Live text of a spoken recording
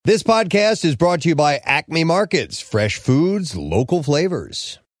This podcast is brought to you by Acme Markets, fresh foods, local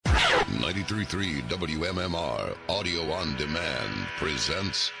flavors. 93.3 WMMR Audio on Demand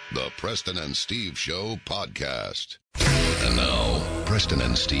presents the Preston and Steve Show podcast. And now, Preston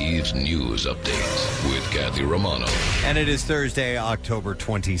and Steve's news update with Kathy Romano. And it is Thursday, October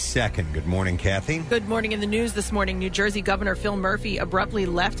 22nd. Good morning, Kathy. Good morning. In the news this morning, New Jersey Governor Phil Murphy abruptly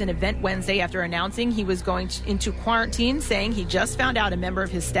left an event Wednesday after announcing he was going into quarantine, saying he just found out a member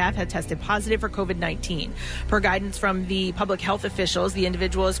of his staff had tested positive for COVID-19. Per guidance from the public health officials, the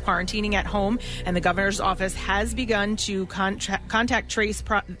individual is quarantining at home, and the governor's office has begun to contact trace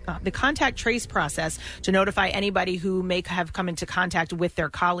process to notify anybody who may have come into contact with their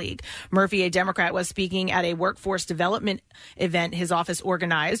colleague. Murphy, a Democrat, was speaking at a workforce development event his office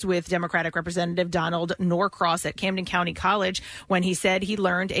organized with Democratic Representative Donald Norcross at Camden County College when he said he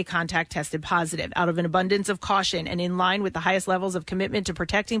learned a contact tested positive. Out of an abundance of caution and in line with the highest levels of commitment to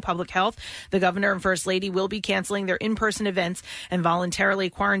protecting public health, the governor and first lady will be canceling their in-person events and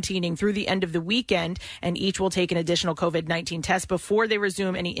voluntarily quarantining through the end of the weekend, and each will take an additional COVID-19 test before they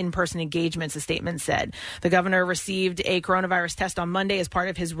resume any in-person engagements, the statement said. The governor received a coronavirus test on Monday as part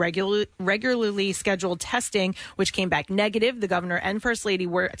of his regularly scheduled testing, which came back negative. The governor and first lady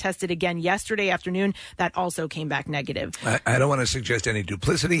were tested again yesterday afternoon. That also came back negative. I don't want to suggest any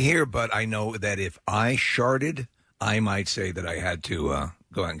duplicity here, but I know that if I sharded, I might say that I had to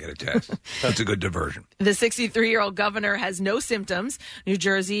go out and get a test. That's a good diversion. The 63-year-old governor has no symptoms. New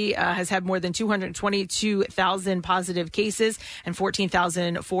Jersey has had more than 222,000 positive cases and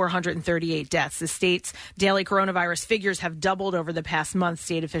 14,438 deaths. The state's daily coronavirus figures have doubled over the past month,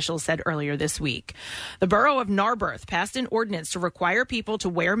 state officials said earlier this week. The borough of Narberth passed an ordinance to require people to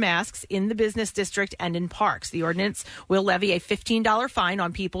wear masks in the business district and in parks. The ordinance will levy a $15 fine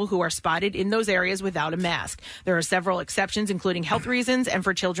on people who are spotted in those areas without a mask. There are several exceptions, including health reasons and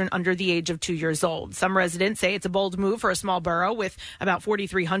for children under the age of 2 years old. Some residents say it's a bold move for a small borough with about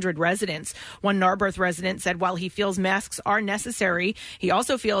 4,300 residents. One Narberth resident said while he feels masks are necessary, he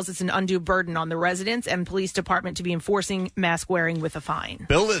also feels it's an undue burden on the residents and police department to be enforcing mask wearing with a fine.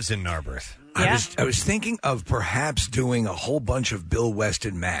 Bill lives in Narberth. Yeah. I was thinking of perhaps doing a whole bunch of Bill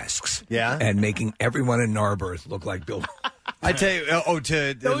Weston masks. Yeah. And making everyone in Narberth look like Bill. I tell you,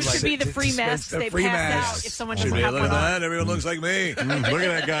 those should be the free masks they pass out if someone should have look one at on. that. Everyone looks like me. look at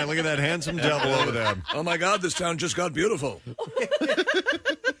that guy. Look at that handsome devil over there. Oh, my God, this town just got beautiful.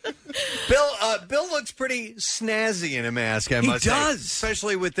 Bill looks pretty snazzy in a mask, I must say. He does.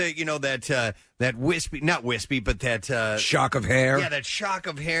 Especially with the, that wispy, not wispy, but that... shock of hair. Yeah, that shock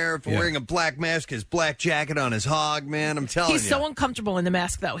of hair for wearing a black mask, his black jacket on his hog, man, I'm telling you. He's so uncomfortable in the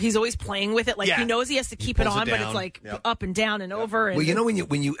mask, though. He's always playing with it. Like, he knows he has to keep it on, but it's like up and down and over. And well, you know,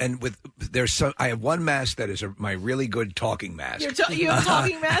 I have one mask that is my really good talking mask. You have a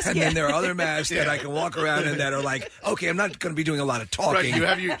talking mask? And then there are other masks that I can walk around in that are like, okay, I'm not going to be doing a lot of talking. Right, you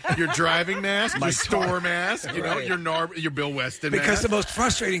have your driving mask, your store mask, right. your Bill Weston because mask. The most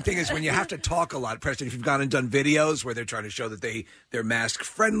frustrating thing is when you have to talk a lot, Preston, if you've gone and done videos where they're trying to show that they're mask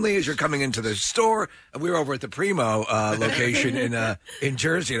friendly as you're coming into the store. And we were over at the Primo location in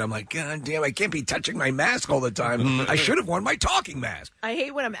Jersey, and I'm like, God damn, I can't be touching my mask all the time. I should have worn my talking mask. I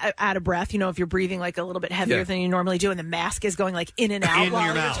hate when I'm out of breath, if you're breathing like a little bit heavier than you normally do, and the mask is going like in and out while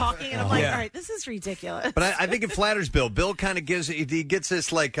you're talking, and I'm like, all right, this is ridiculous. But I think it flatters Bill. Bill kind of gets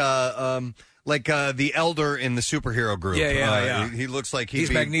this like the elder in the superhero group. Yeah. He looks like he's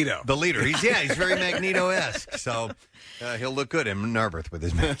Magneto, the leader. He's very Magneto-esque. So he'll look good in Narberth with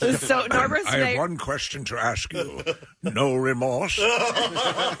his mask. So Narberth's I have one question to ask you. No remorse.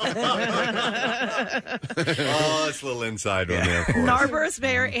 It's a little inside one there. Narberth's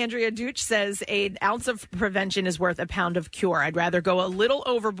Mayor Andrea Deutsch says an ounce of prevention is worth a pound of cure. I'd rather go a little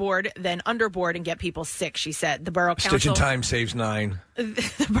overboard than underboard and get people sick, she said. The borough council... Stitch in time saves 9.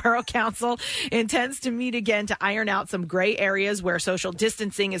 The borough council intends to meet again to iron out some gray areas where social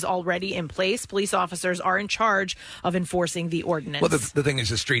distancing is already in place. Police officers are in charge of enforcing the ordinance. Well, the thing is,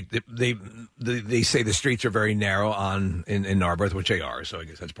 the street, they say the streets are very narrow in Narberth, which they are, so I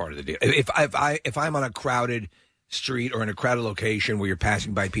guess that's part of the deal. If I'm on a crowded street or in a crowded location where you're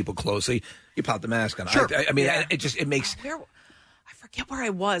passing by people closely, you pop the mask on. Sure. It makes... I forget where I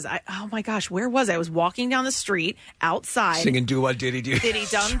was. Oh my gosh, where was I? I was walking down the street outside. Singing Do What Diddy Do. Diddy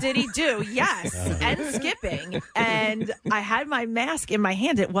Dum Diddy Do, yes. And skipping. And I had my mask in my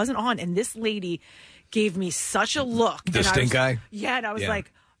hand. It wasn't on. And this lady gave me such a look. The stink eye? Yeah, and I was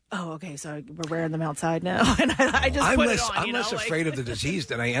like, oh, okay, so we're wearing them outside now. And I just put it on. I'm less afraid of the disease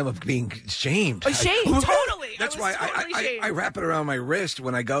than I am of being shamed. Shamed, totally. That's why I wrap it around my wrist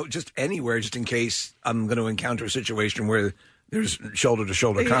when I go just anywhere, just in case I'm going to encounter a situation where there's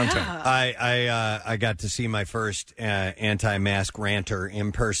shoulder-to-shoulder contact. I got to see my first anti-mask ranter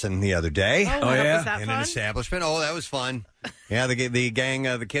in person the other day. Oh yeah, was that in fun? An establishment. Oh, that was fun. Yeah, the gang,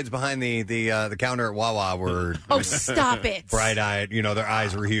 the kids behind the counter at Wawa were stop it, bright-eyed. Their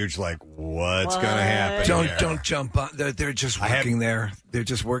eyes were huge. Like, what's going to happen? Don't jump on. They're just working there. They're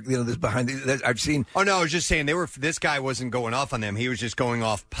just working. This behind. I've seen. Oh no, I was just saying this guy wasn't going off on them. He was just going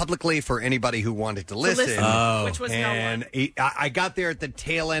off publicly for anybody who wanted to listen. Oh. Which was and no one. I got there at the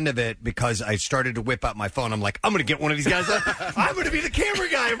tail end of it because I started to whip out my phone. I'm like, I'm going to get one of these guys. I'm going to be the camera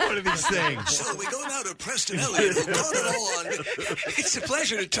guy of one of these things. So we go now to Preston Elliott, who caught it all on. It's a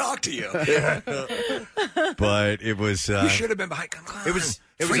pleasure to talk to you. But it was. You should have been behind. Come on. It was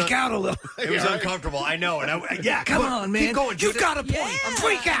freak out a little. It was uncomfortable. I know. And come on, man. Keep going. You've got a point. Yeah.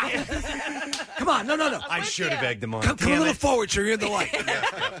 Freak out. Come on. No. I should have egged him on. Come a little forward so you're in the light.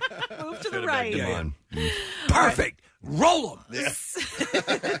 Move to the right. Perfect. Roll them.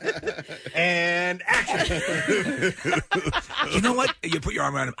 And action. You know what? You put your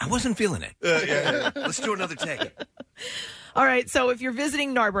arm around him. I wasn't feeling it. Let's do another take. All right, so if you're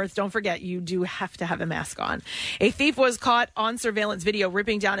visiting Narberth, don't forget you do have to have a mask on. A thief was caught on surveillance video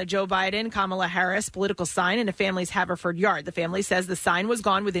ripping down a Joe Biden, Kamala Harris political sign in a family's Haverford yard. The family says the sign was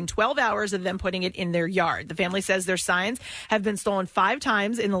gone within 12 hours of them putting it in their yard. The family says their signs have been stolen 5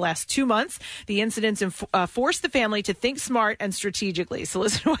 times in the last 2 months. The incidents forced the family to think smart and strategically. So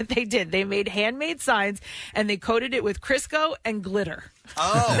listen to what they did. They made handmade signs and they coated it with Crisco and glitter.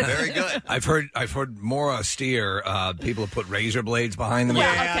 Oh, very good. I've heard more austere people have put razor blades behind them.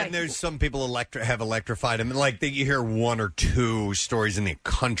 Yeah, and there's some people have electrified them. Like you hear 1 or 2 stories in the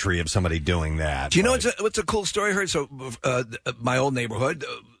country of somebody doing that. Do you know what's a cool story I heard? So my old neighborhood,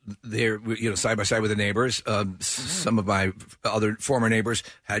 they're side by side with the neighbors. Some of my other former neighbors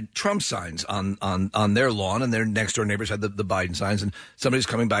had Trump signs on their lawn, and their next door neighbors had the Biden signs. And somebody's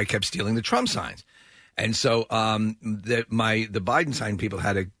coming by kept stealing the Trump signs. And so the Biden sign people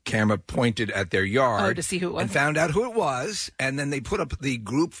had a camera pointed at their yard to see who it was, and found out who it was, and then they put up the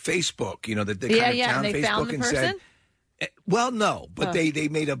group Facebook, the kind of town and they Facebook, found the and person? said, well, no, but they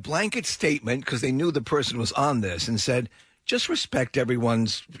made a blanket statement because they knew the person was on this and said, just respect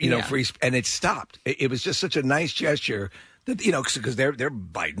everyone's free, and it stopped. It was just such a nice gesture that because they're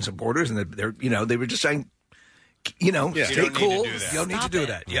Biden supporters and they're they were just saying. Stay cool. You don't need to do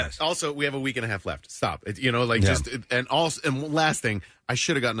that. Yes. Also, we have a week and a half left. Stop. And last thing, I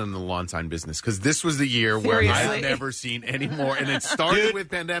should have gotten into the lawn sign business because this was the year where I've never seen any more. And it started with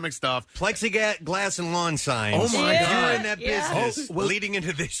pandemic stuff. Plexiglass and lawn signs. Oh my God! You're in that business leading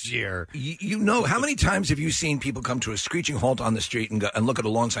into this year. How many times have you seen people come to a screeching halt on the street and look at a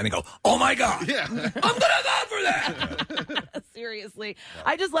lawn sign and go, "Oh my God! Yeah, I'm gonna go for that." Seriously,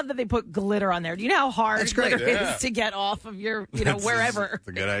 I just love that they put glitter on there. Do you know how hard glitter is to get off of your, wherever? It's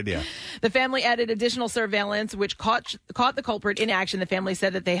a good idea. The family added additional surveillance, which caught the culprit in action. The family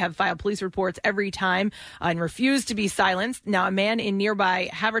said that they have filed police reports every time and refused to be silenced. Now, a man in nearby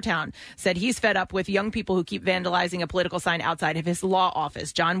Havertown said he's fed up with young people who keep vandalizing a political sign outside of his law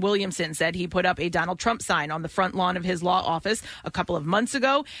office. John Williamson said he put up a Donald Trump sign on the front lawn of his law office a couple of months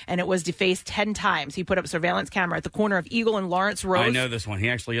ago, and it was defaced 10 times. He put up surveillance camera at the corner of Eagle and Lawrence Road. I know this one. He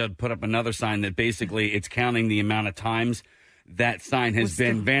actually had put up another sign that basically it's counting the amount of times that sign has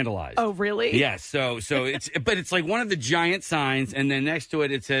been vandalized. Oh, really? Yes. So it's like one of the giant signs, and then next to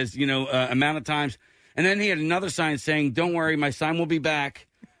it, it says, amount of times. And then he had another sign saying, "Don't worry, my sign will be back.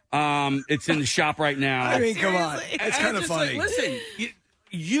 It's in the shop right now." I mean, come on. It's kind of funny. Listen,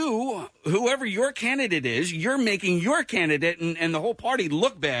 whoever your candidate is, you're making your candidate and the whole party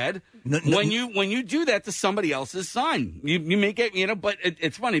look bad when you do that to somebody else's sign. You make it, but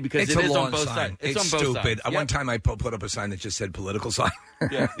it's funny because it's it a is lawn on both sign. sides. It's on both stupid. sides. One time I put up a sign that just said political sign.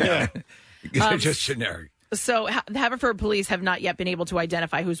 Yeah. Just generic. So the Haverford police have not yet been able to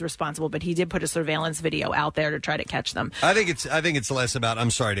identify who's responsible, but he did put a surveillance video out there to try to catch them. I think it's less about.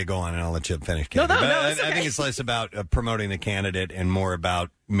 I'm sorry to go on, and I'll let you finish. Katie, No, but it's okay. I think it's less about promoting the candidate and more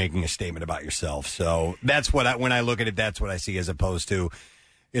about making a statement about yourself. So that's what when I look at it, that's what I see, as opposed to.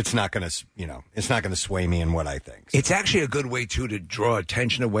 It's not going to sway me in what I think. So. It's actually a good way, too, to draw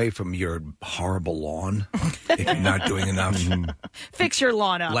attention away from your horrible lawn if you're not doing enough. Fix your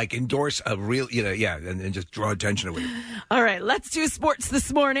lawn up. Like endorse a real, and just draw attention away. All right, let's do sports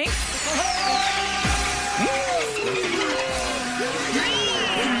this morning. Ball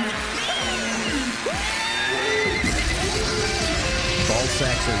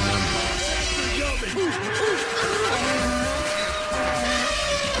sacks are number.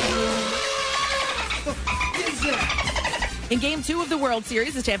 In Game 2 of the World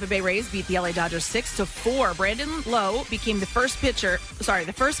Series, the Tampa Bay Rays beat the LA Dodgers 6-4. Brandon Lowe became the first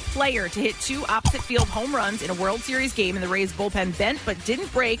player to hit 2 opposite field home runs in a World Series game, and the Rays bullpen bent but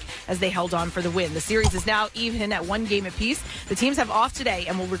didn't break as they held on for the win. The series is now even at 1 game apiece. The teams have off today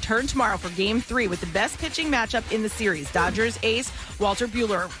and will return tomorrow for Game 3 with the best pitching matchup in the series. Dodgers ace Walter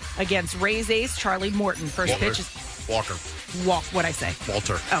Buehler against Rays ace Charlie Morton. First pitch is Walker. What'd I say?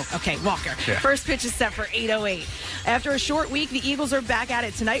 Walter. Oh, okay, Walker. Yeah. First pitch is set for 8:08. After a short week, the Eagles are back at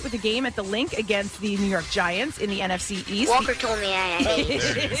it tonight with a game at the Link against the New York Giants in the NFC East. Walker told me I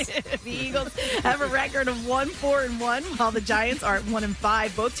The Eagles have a record of 1-4-1, while the Giants are at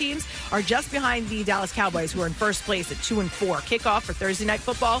 1-5. Both teams are just behind the Dallas Cowboys, who are in first place at 2-4. Kickoff for Thursday Night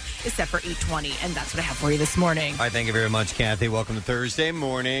Football is set for 8:20, and that's what I have for you this morning. All right, thank you very much, Kathy. Welcome to Thursday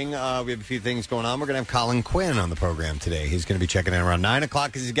morning. We have a few things going on. We're going to have Colin Quinn on the program today. He's going to be checking in around 9 o'clock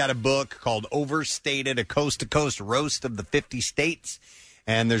because he's got a book called Overstated, a coast-to-coast roast of the 50 states.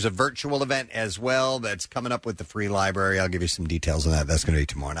 And there's a virtual event as well that's coming up with the free library. I'll give you some details on that. That's going to be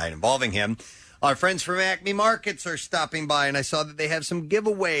tomorrow night involving him. Our friends from Acme Markets are stopping by, and I saw that they have some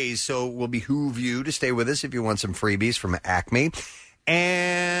giveaways, so it will behoove you to stay with us if you want some freebies from Acme.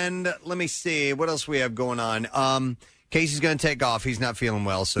 And let me see, what else we have going on? Casey's going to take off. He's not feeling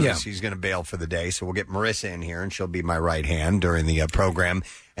well, so he's going to bail for the day. So we'll get Marissa in here, and she'll be my right hand during the program.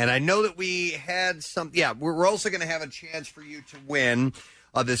 And I know that we had some... Yeah, we're also going to have a chance for you to win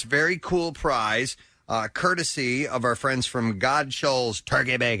this very cool prize, courtesy of our friends from Godshall's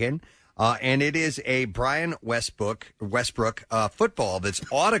Turkey Bacon. And it is a Brian Westbrook football that's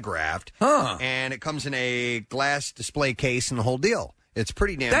autographed. And it comes in a glass display case and the whole deal. It's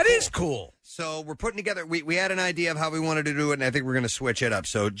pretty damn That cool. is cool. So we're putting together, we had an idea of how we wanted to do it, and I think we're going to switch it up.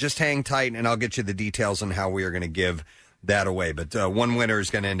 So just hang tight, and I'll get you the details on how we are going to give that away. But one winner is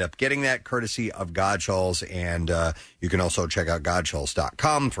going to end up getting that, courtesy of Godshall's, and you can also check out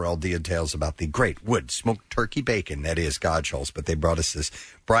Godshalls.com for all details about the great wood smoked turkey bacon that is Godshall's. But they brought us this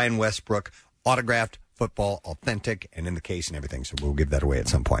Brian Westbrook autographed football, authentic, and in the case and everything. So we'll give that away at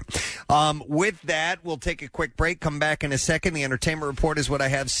some point. With that, we'll take a quick break, come back in a second. The entertainment report is what I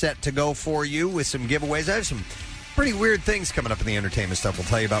have set to go for you with some giveaways. I have some pretty weird things coming up in the entertainment stuff we'll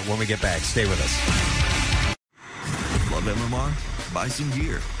tell you about when we get back. Stay with us. Love MMR? Buy some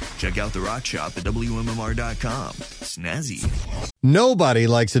gear. Check out the rock shop at WMMR.com. Snazzy. Nobody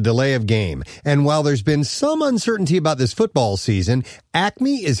likes a delay of game. And while there's been some uncertainty about this football season,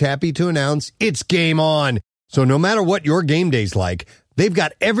 Acme is happy to announce it's game on. So no matter what your game day's like, they've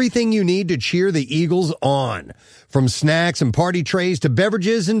got everything you need to cheer the Eagles on. From snacks and party trays to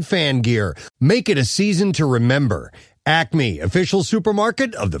beverages and fan gear, make it a season to remember. Acme, official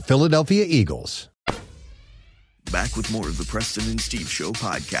supermarket of the Philadelphia Eagles. Back with more of the Preston and Steve Show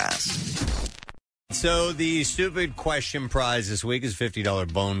podcast. So the stupid question prize this week is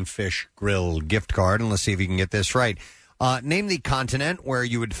 $50 Bonefish Grill gift card, and let's see if you can get this right. Name the continent where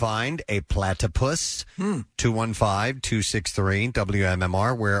you would find a platypus.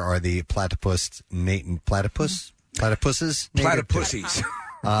 215-263-WMMR. Where are the platypuses? Platypussies.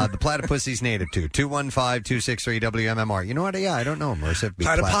 The platypussies native to 215-263-WMMR. You know what? Yeah, I don't know, Marissa.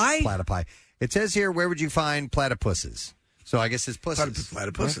 Platypi? Platypi. It says here, where would you find platypuses? So I guess it's pussies.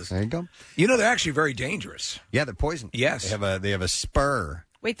 Platypuses. There you go. You know, they're actually very dangerous. Yeah, they're poisonous. Yes. They have a spur.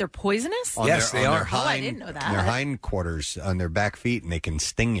 Wait, they're poisonous? They are. I didn't know that. On their hindquarters, on their back feet, and they can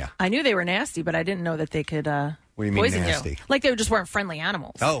sting you. I knew they were nasty, but I didn't know that they could What do you mean poison nasty? you. Like they just weren't friendly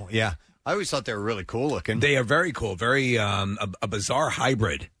animals. Oh, yeah. I always thought they were really cool looking. They are very cool. Very a bizarre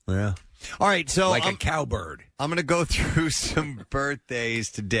hybrid. Yeah. All right, so like a cowbird. I'm going to go through some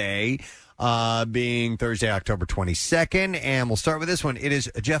birthdays today, being Thursday, October 22nd, and we'll start with this one. It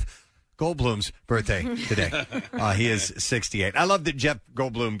is Jeff Goldblum's birthday today. He is 68. I love that Jeff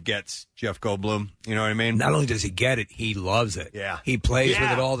Goldblum gets Jeff Goldblum. You know what I mean? Not only does he get it, he loves it. Yeah. He plays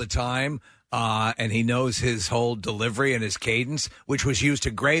with it all the time. And he knows his whole delivery and his cadence, which was used to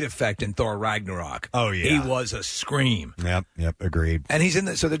great effect in Thor Ragnarok. Oh, yeah. He was a scream. Yep, agreed. And he's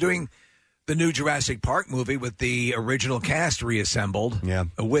in so they're doing the new Jurassic Park movie with the original cast reassembled. Yeah.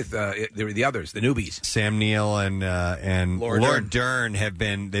 With the others, the newbies. Sam Neill and Laura Dern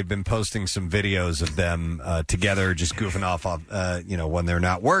they've been posting some videos of them together, just goofing off when they're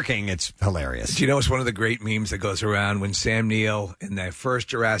not working. It's hilarious. Do you know it's one of the great memes that goes around when Sam Neill in that first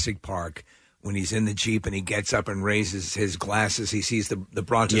Jurassic Park, when he's in the Jeep and he gets up and raises his glasses, he sees the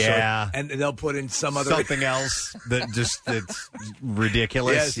brontosaurus. Yeah. And they'll put in something else it's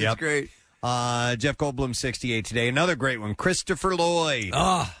ridiculous. Yes, it's great. Jeff Goldblum, 68 today. Another great one, Christopher Lloyd.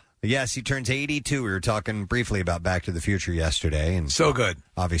 Yes, he turns 82. We were talking briefly about Back to the Future yesterday, and so good.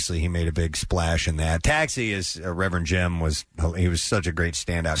 Obviously, he made a big splash in that. Taxi is Reverend Jim was such a great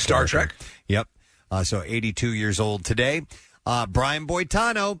standout. Star Trek. Yep. So 82 years old today. Brian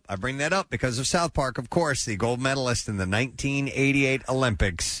Boitano, I bring that up because of South Park, of course, the gold medalist in the 1988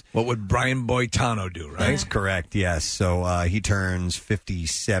 Olympics. What would Brian Boitano do, right? That's correct, yes. So he turns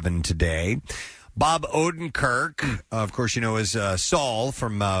 57 today. Bob Odenkirk, of course, you know, is Saul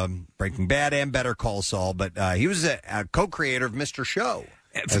from Breaking Bad and Better Call Saul, but he was a co-creator of Mr. Show.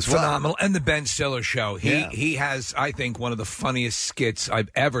 It's phenomenal. And the Ben Stiller Show. He has, I think, one of the funniest skits I've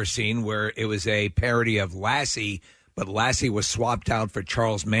ever seen, where it was a parody of Lassie, but Lassie was swapped out for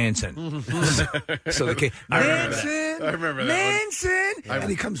Charles Manson. So the kid, Manson, I remember that Manson, one. and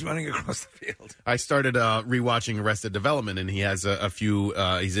he comes running across the field. I started rewatching Arrested Development, and he has a few.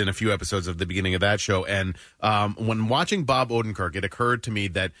 He's in a few episodes of the beginning of that show. And when watching Bob Odenkirk, it occurred to me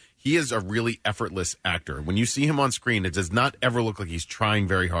that he is a really effortless actor. When you see him on screen, it does not ever look like he's trying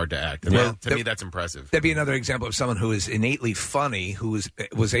very hard to act. And to me, that's impressive. That'd be another example of someone who is innately funny, who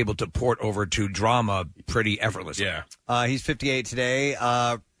was able to port over to drama pretty effortlessly. Yeah. He's 58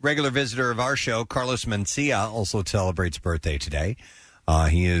 today. Regular visitor of our show, Carlos Mencia, also celebrates birthday today.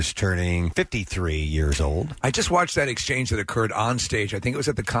 He is turning 53 years old. I just watched that exchange that occurred on stage. I think it was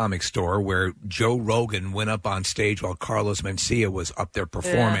at the Comic Store, where Joe Rogan went up on stage while Carlos Mencia was up there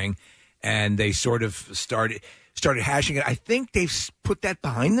performing, and they sort of started hashing it. I think they've put that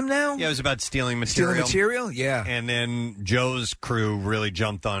behind them now. Yeah, it was about stealing material. Yeah. And then Joe's crew really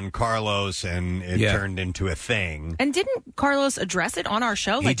jumped on Carlos, and it turned into a thing. And didn't Carlos address it on our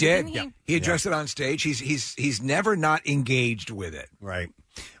show? He did. He addressed it on stage. He's never not engaged with it. Right.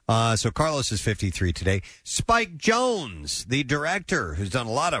 So Carlos is 53 today. Spike Jonze, the director, who's done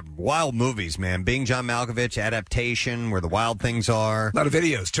a lot of wild movies, man. Being John Malkovich, Adaptation, Where the Wild Things Are. A lot of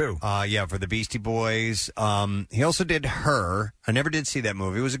videos, too. Yeah, for the Beastie Boys. He also did Her. I never did see that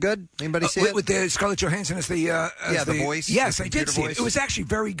movie. Was it good? Anybody see it? With Scarlett Johansson as the the voice? Yes, the I did see it. It was actually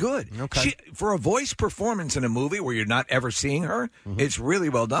very good. Okay. For a voice performance in a movie where you're not ever seeing her, it's really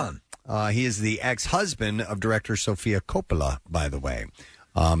well done. He is the ex-husband of director Sofia Coppola, by the way.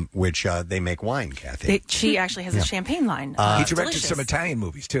 Which they make wine, Kathy. She actually has a champagne line. He directed delicious. some Italian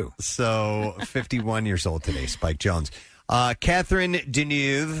movies, too. So, 51 years old today, Spike Jonze. Catherine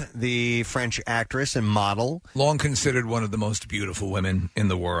Deneuve, the French actress and model. Long considered one of the most beautiful women in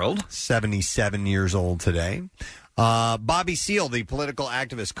the world. 77 years old today. Bobby Seale, the political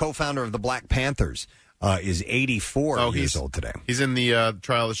activist, co-founder of the Black Panthers, is 84 years old today. He's in the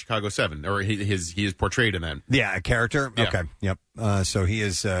trial of Chicago 7, or he is portrayed in that. Yeah, a character? Yeah. Okay, yep. So he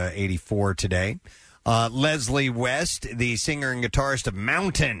is 84 today. Leslie West, the singer and guitarist of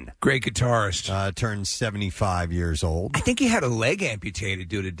Mountain. Great guitarist. Turns 75 years old. I think he had a leg amputated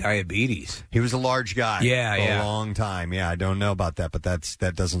due to diabetes. He was a large guy for a long time. Yeah, I don't know about that, but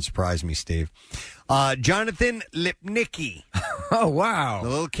that doesn't surprise me, Steve. Jonathan Lipnicki. Oh, wow. The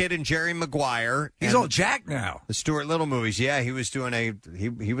little kid in Jerry Maguire. He's all jacked now. The Stuart Little movies. Yeah, he was doing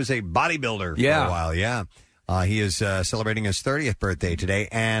he was a bodybuilder for a while. Yeah. He is celebrating his 30th birthday today.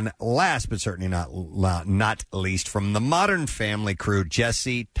 And last but certainly not least, from the Modern Family crew,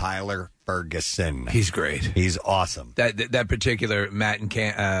 Jesse Tyler Ferguson. He's great. He's awesome. That particular Matt and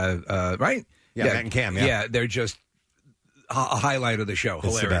Cam, right? Yeah, Matt and Cam, Yeah, they're just a highlight of the show. It's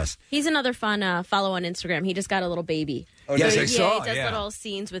Hilarious. the best. He's another fun follow on Instagram. He just got a little baby. Oh, yes, I saw. He does little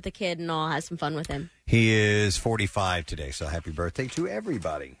scenes with the kid and all, has some fun with him. He is 45 today, so happy birthday to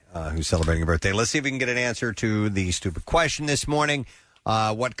everybody who's celebrating a birthday. Let's see if we can get an answer to the stupid question this morning.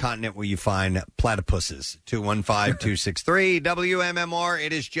 What continent will you find platypuses? 215-263 WMMR.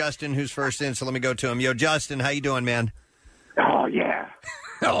 It is Justin who's first in, so let me go to him. Yo, Justin, how you doing, man? Oh, yeah.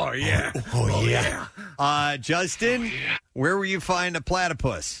 Oh, yeah. Oh, yeah. Justin, where will you find a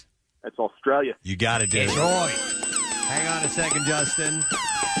platypus? That's Australia. You got it, dude. Enjoy. Hang on a second, Justin.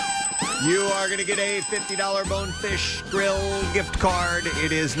 You are going to get a $50 Bonefish Grill gift card.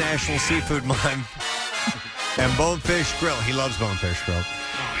 It is National Seafood Month. And Bonefish Grill, he loves Bonefish Grill,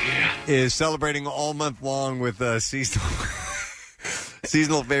 is celebrating all month long with seasonal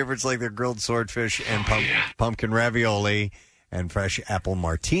favorites like their grilled swordfish and pumpkin ravioli and fresh apple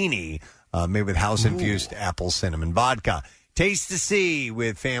martini made with house-infused apple cinnamon vodka. Taste to see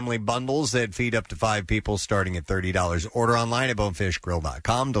with family bundles that feed up to 5 people starting at $30. Order online at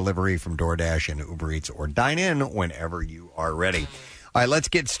bonefishgrill.com. Delivery from DoorDash and Uber Eats or dine in whenever you are ready. All right, let's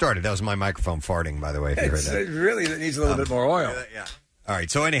get started. That was my microphone farting, by the way, if you heard that. It really needs a little bit more oil. Yeah. All right,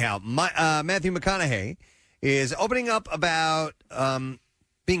 so anyhow, Matthew McConaughey is opening up about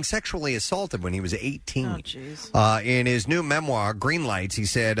being sexually assaulted when he was 18. Oh, jeez. In his new memoir, Green Lights, he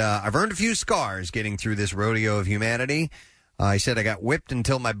said, I've earned a few scars getting through this rodeo of humanity. He said, I got whipped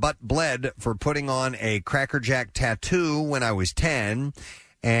until my butt bled for putting on a Cracker Jack tattoo when I was 10.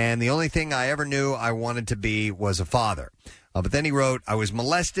 And the only thing I ever knew I wanted to be was a father. But then he wrote, I was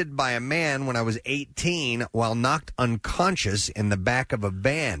molested by a man when I was 18 while knocked unconscious in the back of a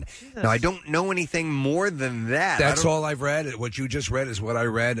van. Jesus. Now, I don't know anything more than that. That's all I've read. What you just read is what I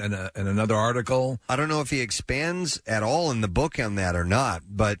read in another article. I don't know if he expands at all in the book on that or not,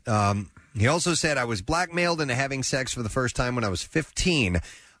 but he also said, I was blackmailed into having sex for the first time when I was 15.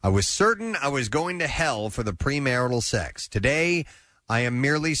 I was certain I was going to hell for the premarital sex. Today, I am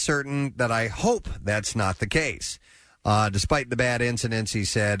merely certain that I hope that's not the case. Despite the bad incidents, he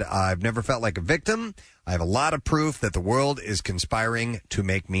said, I've never felt like a victim. I have a lot of proof that the world is conspiring to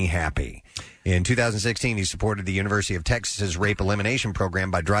make me happy. In 2016, he supported the University of Texas's rape elimination program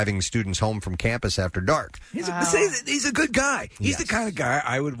by driving students home from campus after dark. He's a good guy. He's the kind of guy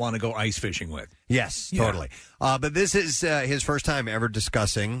I would want to go ice fishing with. Yes, totally. But this is his first time ever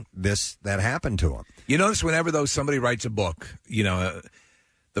discussing that happened to him. You notice whenever somebody writes a book,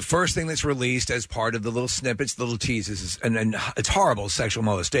 the first thing that's released as part of the little snippets, little teases, and it's horrible sexual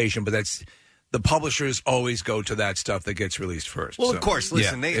molestation, but the publishers always go to that stuff that gets released first. Well, of course,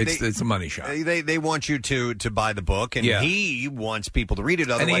 listen, it's a money shot. They want you to buy the book, and he wants people to read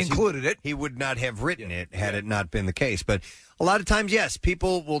it. Otherwise, and he included it. He would not have written it had it not been the case. But a lot of times, yes,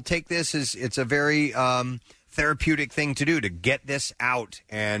 people will take this as it's a very therapeutic thing to do, to get this out,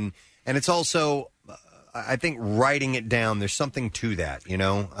 and it's also, I think, writing it down, there's something to that,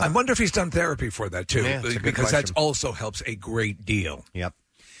 I wonder if he's done therapy for that, too, because that also helps a great deal. Yep.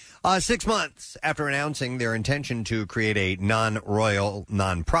 6 months after announcing their intention to create a non-royal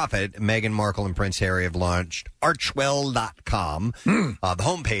nonprofit, Meghan Markle and Prince Harry have launched Archwell.com. The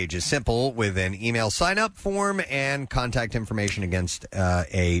homepage is simple, with an email sign-up form and contact information against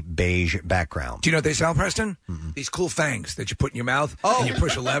a beige background. Do you know what they sell, Preston? These cool fangs that you put in your mouth, and you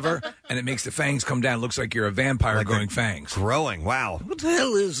push a lever, and it makes the fangs come down. It looks like you're a vampire growing fangs. Growing, wow. What the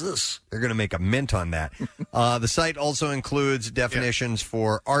hell is this? They're going to make a mint on that. The site also includes definitions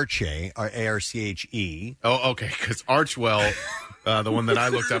for Arche, A-R-C-H-E. Oh, okay, because Archwell, the one that I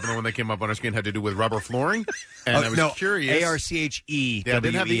looked up and the one that came up on our screen had to do with rubber flooring. And I was curious. A-R-C-H-E, Yeah,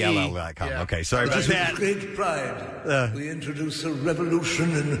 didn't have the E. W-E-L-L.com. Yeah. Okay, sorry about With that. great pride, we introduce a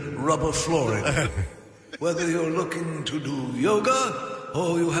revolution in rubber flooring. Whether you're looking to do yoga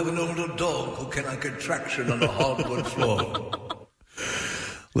or you have an older dog who cannot get traction on a hardwood floor.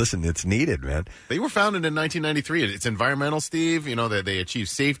 Listen, it's needed, man. They were founded in 1993. It's environmental, Steve. They achieve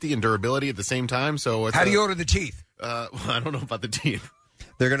safety and durability at the same time. So it's how do you order the teeth? Well, I don't know about the teeth.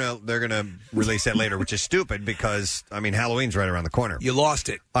 They're gonna release that later, which is stupid because Halloween's right around the corner. You lost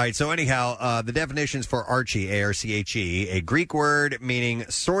it. All right. So anyhow, the definitions for Archie, A-R-C-H-E, a Greek word meaning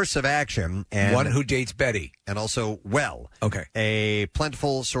source of action, and one who dates Betty, and also well. Okay. A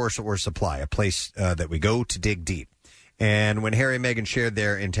plentiful source or supply, a place that we go to dig deep. And when Harry and Meghan shared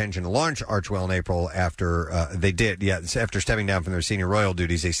their intention to launch Archwell in April, after stepping down from their senior royal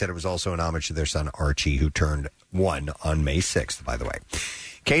duties, they said it was also an homage to their son Archie, who turned 1 on May 6th, by the way.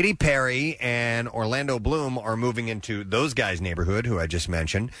 Katy Perry and Orlando Bloom are moving into those guys' neighborhood, who I just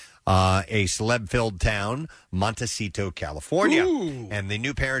mentioned, a celeb-filled town, Montecito, California. Ooh. And the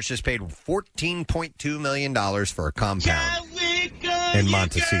new parents just paid $14.2 million for a compound in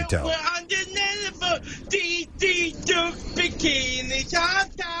Montecito.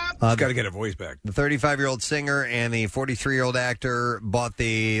 Got to get her voice back. The 35-year-old singer and the 43-year-old actor bought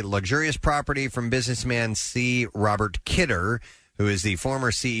the luxurious property from businessman C. Robert Kidder, who is the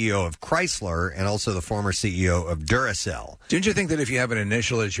former CEO of Chrysler and also the former CEO of Duracell. Didn't you think that if you have an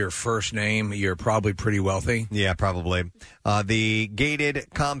initial as your first name, you're probably pretty wealthy? Yeah, probably. The gated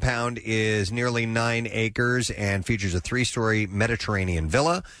compound is nearly 9 acres and features a 3-story Mediterranean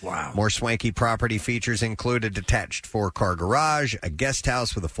villa. Wow. More swanky property features include a detached 4-car garage, a guest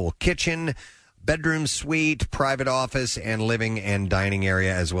house with a full kitchen, bedroom suite, private office, and living and dining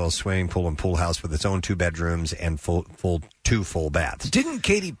area, as well as swimming pool and pool house with its own 2 bedrooms and two full baths. Didn't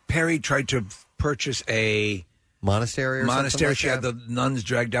Katy Perry try to purchase a monastery? Monastery. She had the nuns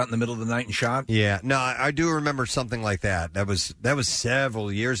dragged out in the middle of the night and shot. Yeah, no, I do remember something like that. That was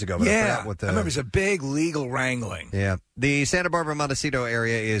several years ago. But I forgot what I remember it was a big legal wrangling. Yeah. The Santa Barbara Montecito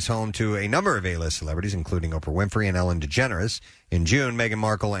area is home to a number of A-list celebrities, including Oprah Winfrey and Ellen DeGeneres. In June, Meghan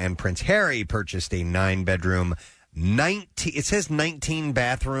Markle and Prince Harry purchased a 9-bedroom,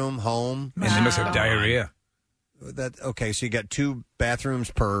 19-bathroom home. And they must have diarrhea. Okay, so you got 2 bathrooms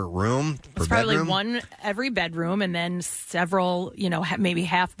per room? It's probably bedroom? one every bedroom and then several, maybe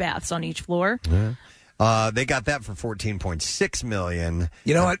half baths on each floor. Yeah. They got that for $14.6 million.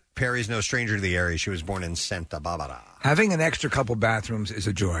 You know what? Perry's no stranger to the area. She was born in Santa Barbara. Having an extra couple bathrooms is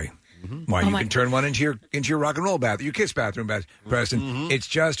a joy. Why, you can turn one into your rock and roll bathroom, your kids' bathroom, Preston. It's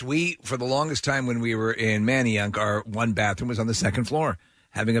just for the longest time when we were in Manayunk, our one bathroom was on the second floor.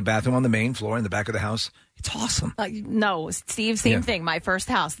 Having a bathroom on the main floor in the back of the house, it's awesome. No, Steve, same thing. My first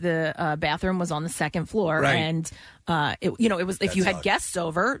house, the bathroom was on the second floor, Right. and it was if you had guests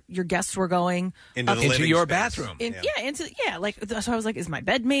over, your guests were going into your bathroom. So I was like, is my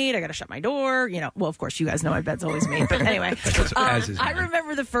bed made? I got to shut my door. Well, of course, you guys know my bed's always made. But anyway, I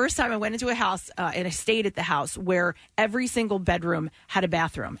remember the first time I went into a house and I stayed at the house where every single bedroom had a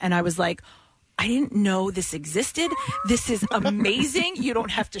bathroom, and I was like, I didn't know this existed. This is amazing. You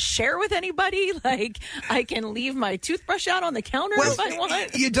don't have to share with anybody. Like, I can leave my toothbrush out on the counter if I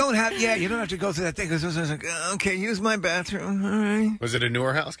want. You don't have to go through that thing. Because I was like, okay, use my bathroom. All right. Was it a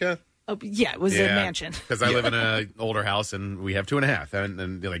newer house, Kath? Oh, yeah, it was a mansion. Because I live in an older house, and we have 2.5.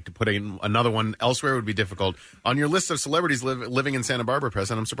 And like to put in another one elsewhere would be difficult. On your list of celebrities living in Santa Barbara,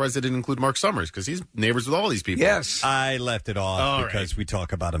 Preston, I'm surprised they didn't include Mark Summers, because he's neighbors with all these people. Yes. I left it off because we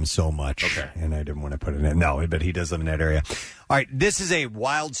talk about him so much. Okay. And I didn't want to put it in. No, but he does live in that area. All right, this is a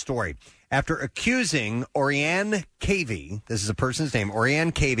wild story. After accusing Orianne Cavey, this is a person's name,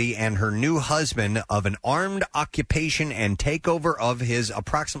 Orianne Cavey, and her new husband of an armed occupation and takeover of his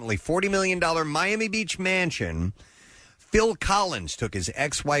approximately $40 million Miami Beach mansion, Phil Collins took his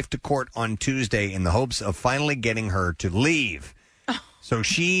ex-wife to court on Tuesday in the hopes of finally getting her to leave. So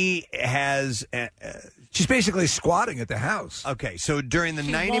she has... she's basically squatting at the house. Okay, so during the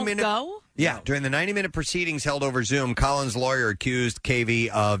She 90-minute... won't go? Yeah, during the 90-minute proceedings held over Zoom, Collins' lawyer accused Cavey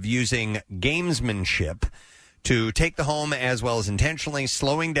of using gamesmanship to take the home as well as intentionally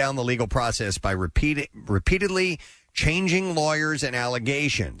slowing down the legal process by repeatedly changing lawyers and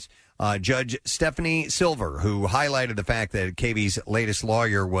allegations. Judge Stephanie Silver, who highlighted the fact that Cavey's latest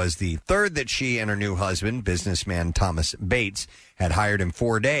lawyer was the third that she and her new husband, businessman Thomas Bates, had hired in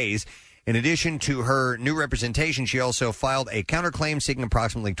 4 days. In addition to her new representation, she also filed a counterclaim seeking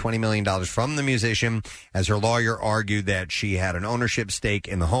approximately $20 million from the musician, as her lawyer argued that she had an ownership stake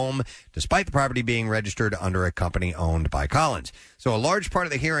in the home, despite the property being registered under a company owned by Collins. So a large part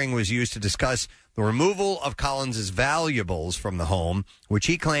of the hearing was used to discuss the removal of Collins' valuables from the home, which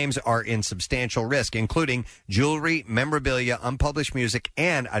he claims are in substantial risk, including jewelry, memorabilia, unpublished music,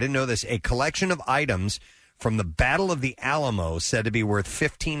 and, I didn't know this, a collection of items from the Battle of the Alamo said to be worth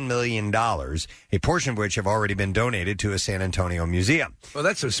 $15 million, a portion of which have already been donated to a San Antonio museum. Well,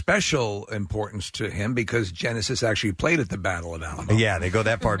 that's of special importance to him because Genesis actually played at the Battle of Alamo. Yeah, they go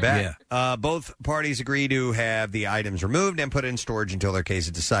that far back. Yeah. Both parties agree to have the items removed and put in storage until their case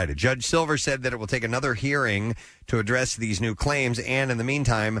is decided. Judge Silver said that it will take another hearing to address these new claims, and in the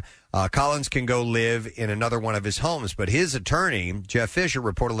meantime, Collins can go live in another one of his homes. But his attorney, Jeff Fisher,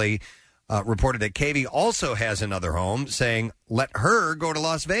 reported that Cavey also has another home, saying, let her go to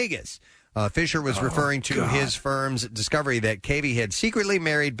Las Vegas. Fisher was referring to his firm's discovery that Cavey had secretly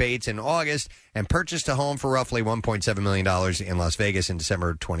married Bates in August and purchased a home for roughly $1.7 million in Las Vegas in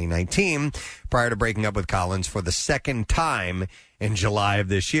December 2019, prior to breaking up with Collins for the second time in July of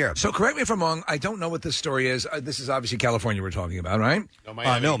this year. So correct me if I'm wrong. I don't know what this story is. This is obviously California we're talking about, right? No,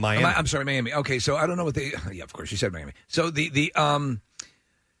 Miami. No, Miami. I'm sorry, Miami. Okay, so I don't know what yeah, of course, you said Miami. So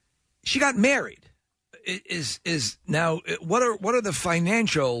she got married. Is now what are the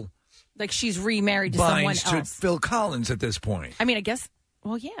financial Like she's remarried to someone binds else. to Phil Collins at this point? I mean, I guess.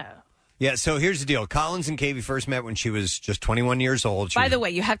 Well, yeah. Yeah, so here's the deal. Collins and Cavey first met when she was just 21 years old. By the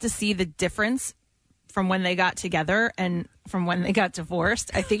way, you have to see the difference from when they got together and from when they got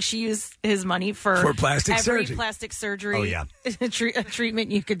divorced. I think she used his money for plastic every surgery. plastic surgery. Oh, yeah. a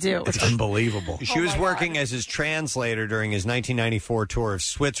treatment you could do. It's unbelievable. She was working as his translator during his 1994 tour of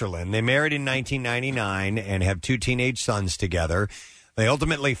Switzerland. They married in 1999 and have 2 teenage sons together. They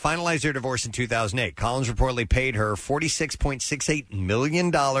ultimately finalized their divorce in 2008. Collins reportedly paid her $46.68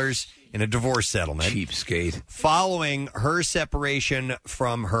 million in a divorce settlement. Cheapskate. Following her separation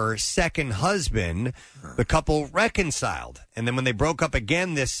from her second husband, the couple reconciled. And then when they broke up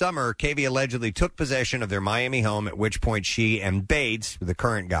again this summer, Cavey allegedly took possession of their Miami home, at which point she and Bates, the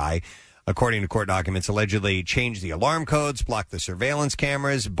current guy, according to court documents, allegedly changed the alarm codes, blocked the surveillance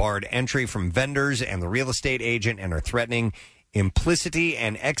cameras, barred entry from vendors and the real estate agent, and are threatening implicity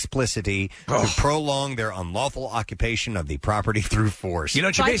and explicity to prolong their unlawful occupation of the property through force. You know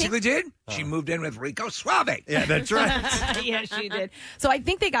what she basically did? She moved in with Rico Suave. Yeah, that's right. Yeah, she did. So I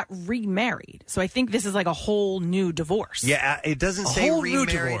think they got remarried. So I think this is like a whole new divorce. Yeah, it doesn't say whole new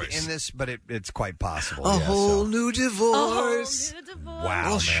remarried divorce. in this, but it's quite possible. A yeah, whole so. new divorce. Wow, all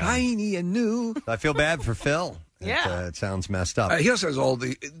man. shiny and new. I feel bad for Phil. Yeah. It sounds messed up. He also has all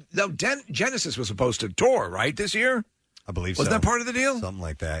the. No, Genesis was supposed to tour, right, this year? I believe Wasn't so. that part of the deal? Something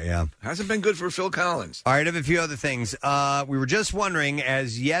like that, yeah. Hasn't been good for Phil Collins. All right, I have a few other things. We were just wondering,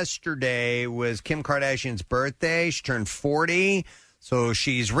 as yesterday was Kim Kardashian's birthday, she turned 40, so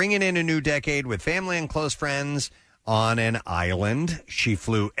she's ringing in a new decade with family and close friends on an island. She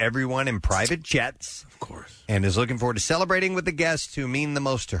flew everyone in private jets. Of course. And is looking forward to celebrating with the guests who mean the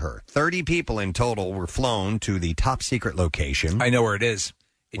most to her. 30 people in total were flown to the top secret location. I know where it is.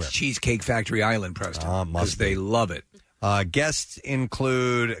 It's Cheesecake Factory Island, Preston. Because they love it. Guests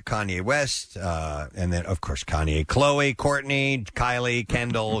include Kanye West, and then, of course, Kanye, Khloe, Courtney, Kylie,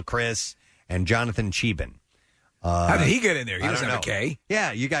 Kendall, Chris, and Jonathan Cheban. How did he get in there? He I doesn't don't have a know. K.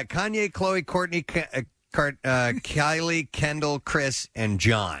 Yeah, you got Kanye, Khloe, Courtney, Kylie, Kendall, Chris, and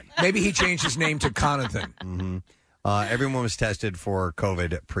John. Maybe he changed his name to Conathan. Mm-hmm. Everyone was tested for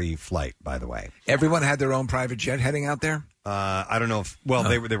COVID pre-flight, by the way. Everyone had their own private jet heading out there? I don't know if, well,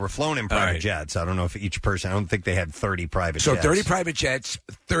 they were flown in private jets. I don't know if each person, I don't think they had 30 private So jets. 30 private jets,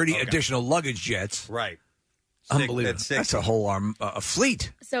 30 additional luggage jets. Right. Unbelievable. That's a whole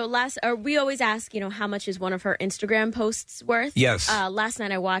fleet. So we always ask, how much is one of her Instagram posts worth? Yes. Last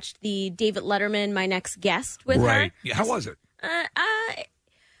night I watched the David Letterman, My Next Guest, with her. Right. Yeah, how was it?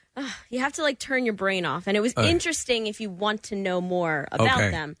 You have to turn your brain off, and it was interesting if you want to know more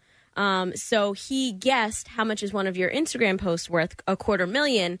about them. So he guessed how much is one of your Instagram posts worth,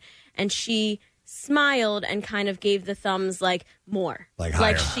 $250,000, and she smiled and kind of gave the thumbs more.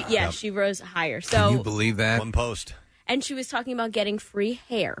 Higher. She rose higher. So Can you believe that? One post. And she was talking about getting free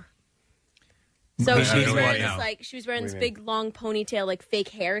hair. So she was wearing this big long ponytail, fake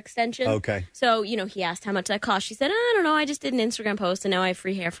hair extension. Okay. So, he asked how much that cost. She said, I don't know, I just did an Instagram post and now I have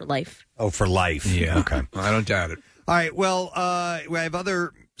free hair for life. Oh, for life. Yeah. Okay. I don't doubt it. All right. Well, we have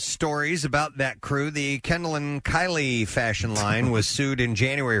other stories about that crew. The Kendall and Kylie fashion line was sued in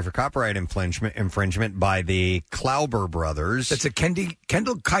January for copyright infringement by the Klauber brothers. That's a Kendall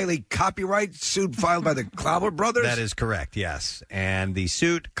Kylie copyright suit filed by the Klauber brothers? That is correct, yes. And the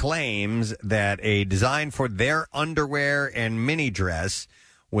suit claims that a design for their underwear and mini dress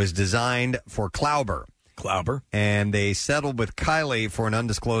was designed for Klauber. And they settled with Kylie for an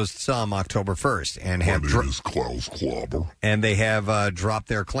undisclosed sum October 1st and have and they have dropped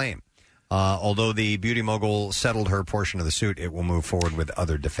their claim. Although the beauty mogul settled her portion of the suit, it will move forward with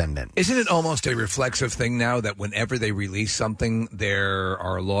other defendants. Isn't it almost a reflexive thing now that whenever they release something, there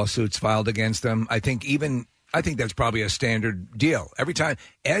are lawsuits filed against them? I think that's probably a standard deal. Every time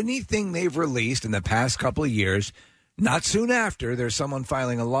anything they've released in the past couple of years, not soon after, there's someone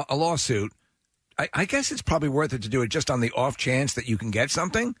filing a lawsuit. I guess it's probably worth it to do it just on the off chance that you can get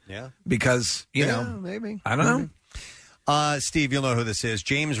something. Yeah. Because, maybe. I don't know. Steve, you'll know who this is.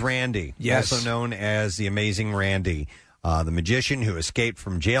 James Randi, yes. Also known as the Amazing Randy, the magician who escaped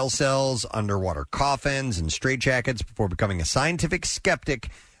from jail cells, underwater coffins, and straitjackets before becoming a scientific skeptic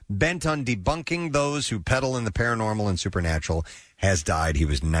bent on debunking those who peddle in the paranormal and supernatural, has died. He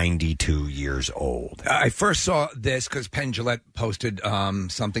was 92 years old. I first saw this because Penn Jillette posted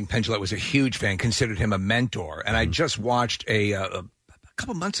something. Penn Jillette was a huge fan, considered him a mentor. And I just watched a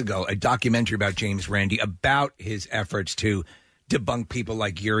couple months ago a documentary about James Randi, about his efforts to debunk people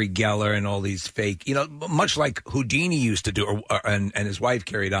like Uri Geller and all these fake, much like Houdini used to do, and his wife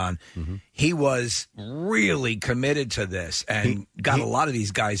carried on. Mm-hmm. He was really committed to this and got a lot of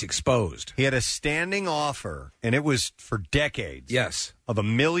these guys exposed. He had a standing offer, and it was for decades. Yes. Of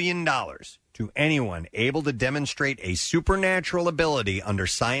 $1 million to anyone able to demonstrate a supernatural ability under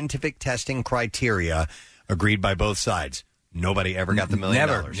scientific testing criteria agreed by both sides. Nobody ever got the $1 million.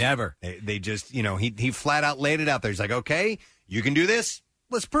 Never. They just, he flat out laid it out there. He's like, okay, you can do this.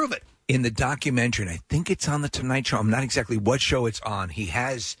 Let's prove it. In the documentary, and I think it's on the Tonight Show. I'm not exactly what show it's on. He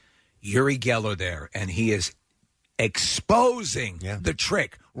has Uri Geller there, and he is exposing the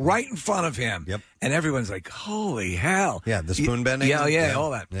trick right in front of him. Yep. And everyone's like, holy hell. Yeah, the spoon bending. Yeah,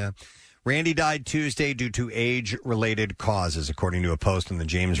 all that. Yeah. Randy died Tuesday due to age-related causes, according to a post on the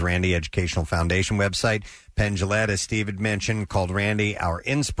James Randi Educational Foundation website. Penn Jillette, as Steve had mentioned, called Randy our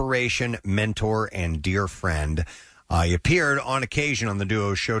inspiration, mentor, and dear friend. He appeared on occasion on the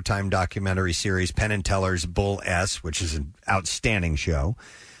duo's Showtime documentary series Penn and Teller's Bull S, which is an outstanding show.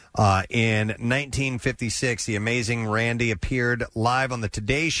 In 1956, the amazing Randy appeared live on the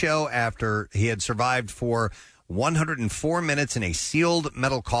Today Show after he had survived for 104 minutes in a sealed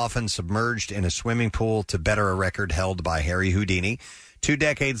metal coffin submerged in a swimming pool to better a record held by Harry Houdini. 2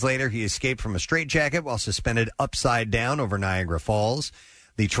 decades later, he escaped from a straitjacket while suspended upside down over Niagara Falls.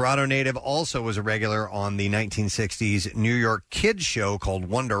 The Toronto native also was a regular on the 1960s New York kids show called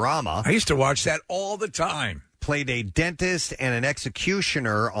Wonderama. I used to watch that all the time. Played a dentist and an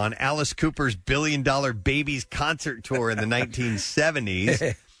executioner on Alice Cooper's $1 Billion Babies concert tour in the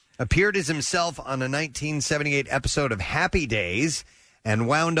 1970s. Appeared as himself on a 1978 episode of Happy Days and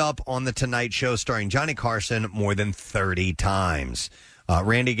wound up on The Tonight Show starring Johnny Carson more than 30 times.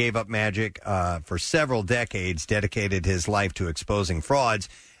 Randy gave up magic for several decades, dedicated his life to exposing frauds.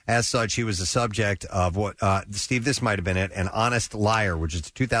 As such, he was the subject of what, Steve, this might have been it, An Honest Liar, which is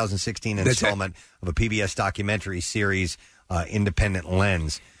a 2016 installment of a PBS documentary series, Independent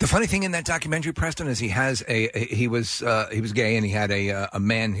Lens. The funny thing in that documentary, Preston, is he was gay and he had a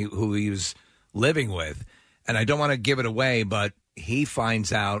man who he was living with, and I don't want to give it away, but he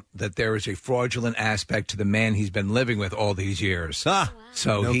finds out that there is a fraudulent aspect to the man he's been living with all these years.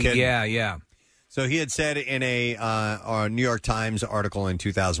 So no kidding. yeah. So he had said in a New York Times article in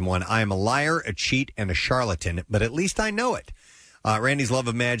 2001, I am a liar, a cheat, and a charlatan, but at least I know it. Randy's love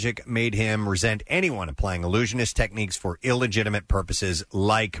of magic made him resent anyone applying illusionist techniques for illegitimate purposes,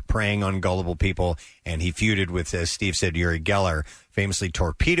 like preying on gullible people, and he feuded with, as Steve said, Uri Geller, famously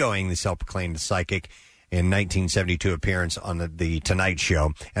torpedoing the self-proclaimed psychic in 1972 appearance on the Tonight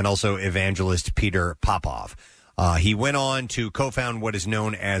Show, and also evangelist Peter Popoff. He went on to co-found what is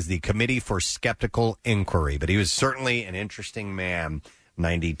known as the Committee for Skeptical Inquiry, but he was certainly an interesting man,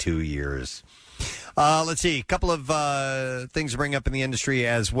 92 years. Let's see, a couple of things to bring up in the industry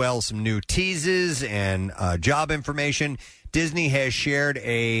as well, some new teases and job information. Disney has shared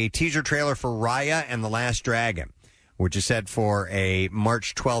a teaser trailer for Raya and the Last Dragon, which is set for a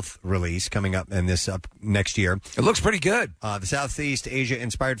March 12th release coming up next year. It looks pretty good. The Southeast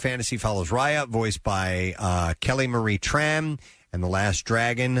Asia-inspired fantasy follows Raya, voiced by Kelly Marie Tran, and The Last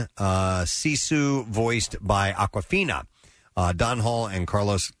Dragon, Sisu, voiced by Awkwafina. Don Hall and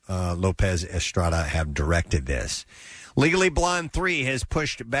Carlos Lopez Estrada have directed this. Legally Blonde 3 has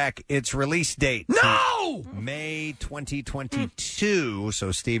pushed back its release date to May 2022.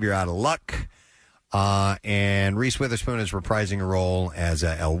 So, Steve, you're out of luck. And Reese Witherspoon is reprising a role as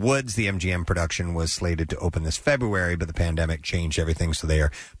Elle Woods. The MGM production was slated to open this February, but the pandemic changed everything, so they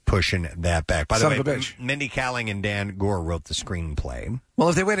are pushing that back. By the way, Mindy Kaling and Dan Gore wrote the screenplay. Well,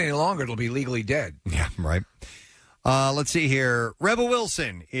 if they wait any longer, it'll be legally dead. Yeah, right. Let's see here. Rebel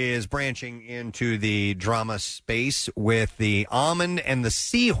Wilson is branching into the drama space with The Almond and the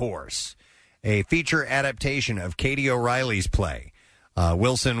Seahorse, a feature adaptation of Katie O'Reilly's play.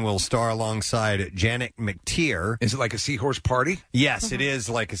 Wilson will star alongside Janet McTeer. Is it like a seahorse party? Yes, it is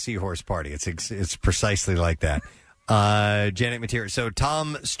like a seahorse party. It's precisely like that. Janet McTeer. So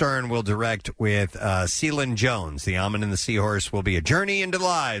Tom Stern will direct with Celine Jones. The Almond and the Seahorse will be a journey into the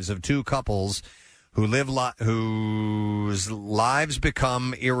lives of two couples whose lives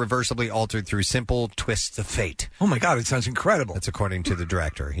become irreversibly altered through simple twists of fate. Oh, my God, it sounds incredible. That's according to the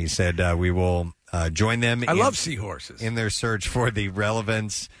director. He said, we will join them I love seahorses. In their search for the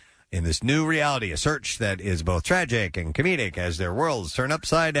relevance in this new reality, a search that is both tragic and comedic as their worlds turn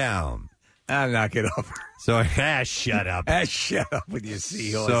upside down. Knock it over. So, shut up. Shut up with your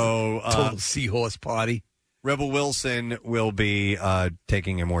seahorse. So, total seahorse party. Rebel Wilson will be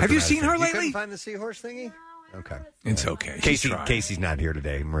taking a more. Have you seen her thing. lately? You couldn't find the seahorse thingy? Okay, it's okay. Casey's not here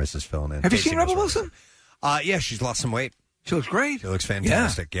today. Marissa's filling in. Have you seen Rebel Wilson? Yeah, she's lost some weight. She looks great. She looks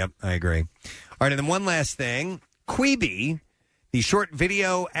fantastic. Yeah. Yep, I agree. All right, and then one last thing, Quibi, the short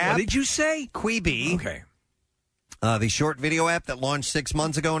video app. What did you say? Quibi. Okay. The short video app that launched 6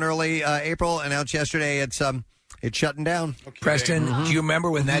 months ago in early April, announced yesterday it's shutting down. Okay. Preston, do you remember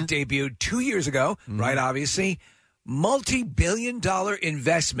when that debuted 2 years ago? Right, obviously. Multi-billion-dollar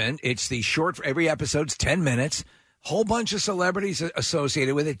investment. It's the short, every episode's 10 minutes. Whole bunch of celebrities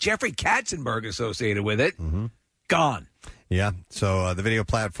associated with it. Jeffrey Katzenberg associated with it. Gone. Yeah. So the video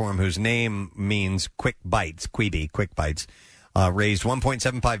platform, whose name means quick bites, Quibi, quick bites, raised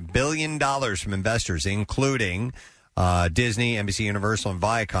 $1.75 billion from investors, including Disney, NBC Universal, and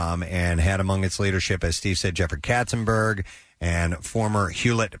Viacom, and had among its leadership, as Steve said, Jeffrey Katzenberg and former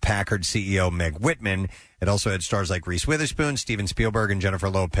Hewlett-Packard CEO Meg Whitman. It also had stars like Reese Witherspoon, Steven Spielberg, and Jennifer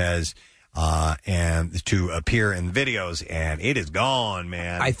Lopez and to appear in videos, and it is gone,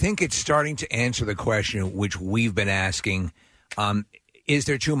 man. I think it's starting to answer the question which we've been asking. Is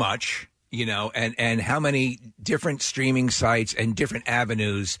there too much? and how many different streaming sites and different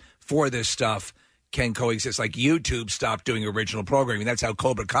avenues for this stuff can coexist. Like YouTube stopped doing original programming. That's how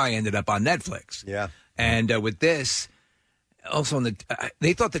Cobra Kai ended up on Netflix. Yeah. And with this, also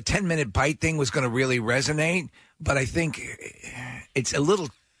they thought the 10-minute bite thing was going to really resonate, but I think it's a little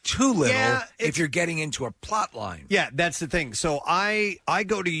too little if you're getting into a plot line. Yeah, that's the thing. So I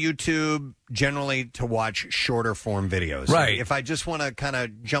go to YouTube generally to watch shorter form videos. Right. If I just want to kind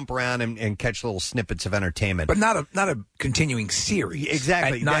of jump around and catch little snippets of entertainment. But not a continuing series.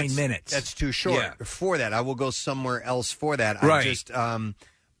 Exactly. At 9 minutes. That's too short for that. I will go somewhere else for that. Right. I just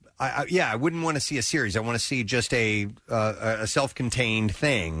I wouldn't want to see a series. I want to see just a self-contained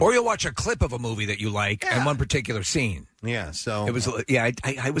thing. Or you'll watch a clip of a movie that you like and one particular scene. Yeah, so it was.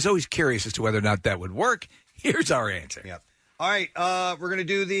 I was always curious as to whether or not that would work. Here's our answer. Yeah. All right, we're going to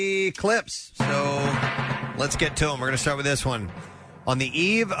do the clips. So let's get to them. We're going to start with this one. On the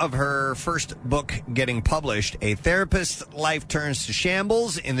eve of her first book getting published, a therapist's life turns to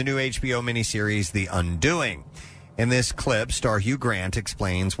shambles in the new HBO miniseries, The Undoing. In this clip, star Hugh Grant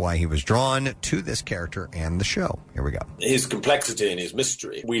explains why he was drawn to this character and the show. Here we go. His complexity and his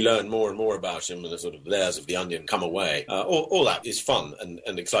mystery. We learn more and more about him, and the sort of layers of the onion come away. All that is fun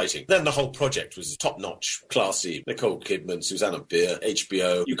and exciting. Then the whole project was top-notch, classy. Nicole Kidman, Susanna Bier,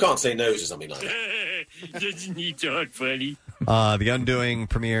 HBO. You can't say no to something like that. Doesn't he talk funny? The Undoing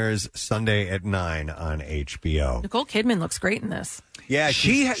premieres Sunday at 9 on HBO. Nicole Kidman looks great in this. Yeah,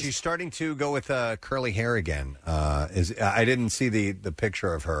 she's starting to go with curly hair again. I didn't see the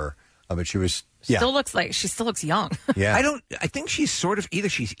picture of her, but she was She still looks young. Yeah, I think she's sort of either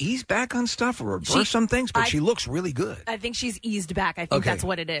she's eased back on stuff or reversed some things, but she looks really good. I think she's eased back. I think that's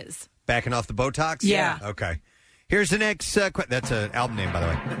what it is. Backing off the Botox. Yeah. Okay. Here's the next. That's an album name, by the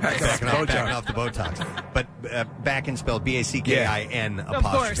way. Backing off the Botox, but Backen spelled BACKIN apostrophe.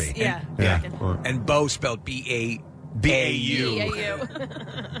 Of course, yeah. And Bo spelled BAU.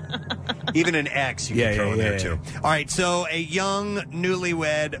 Even an X you can throw in there, too. All right, so a young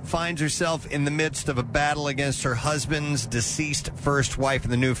newlywed finds herself in the midst of a battle against her husband's deceased first wife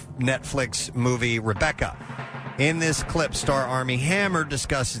in the new Netflix movie, Rebecca. In this clip, star Armie Hammer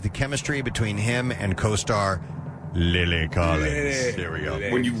discusses the chemistry between him and co-star Lily Collins. Here we go.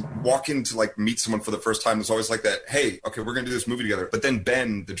 When you walk in to meet someone for the first time, there's always that, hey, okay, we're going to do this movie together. But then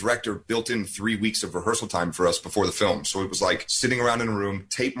Ben, the director, built in 3 weeks of rehearsal time for us before the film. So it was sitting around in a room,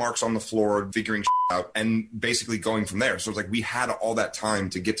 tape marks on the floor, figuring out, and basically going from there. So it was we had all that time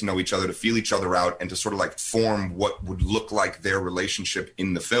to get to know each other, to feel each other out, and to sort of form what would look like their relationship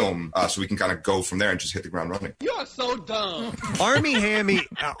in the film, so we can kind of go from there and just hit the ground running. You are so dumb.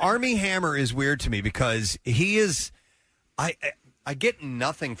 Armie Hammer is weird to me because he is. I get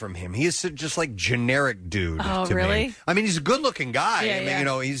nothing from him. He is just generic dude. Oh, to really? me. I mean, he's a good-looking guy. Yeah, I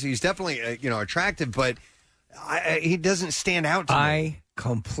mean, he's definitely attractive, but he doesn't stand out to me. I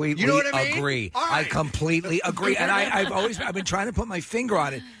completely agree. All right. I completely agree, and I've been trying to put my finger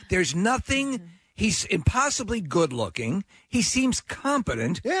on it. There's nothing. He's impossibly good looking. He seems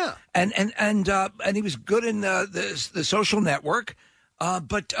competent. Yeah, and he was good in the Social Network.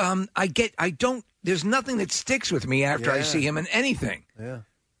 But I don't. There's nothing that sticks with me after I see him in anything. Yeah,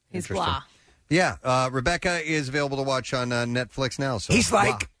 he's blah. Yeah, Rebecca is available to watch on Netflix now. So he's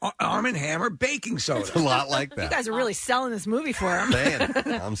like Arm & Hammer baking soda. It's a lot like that. You guys are really selling this movie for him.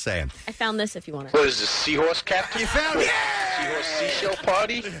 I'm saying. I found this if you want it. What is this, Seahorse Captain? You found it! Seahorse Seashell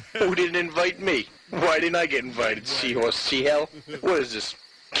Party? Who didn't invite me? Why didn't I get invited, Seahorse Seahell? What is this?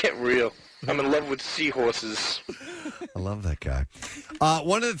 Get real. I'm in love with seahorses. I love that guy.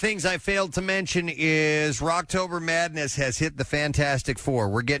 One of the things I failed to mention is Rocktober Madness has hit the Fantastic Four.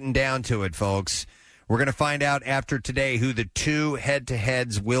 We're getting down to it, folks. We're going to find out after today who the two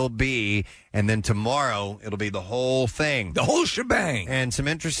head-to-heads will be, and then tomorrow it'll be the whole thing. The whole shebang. And some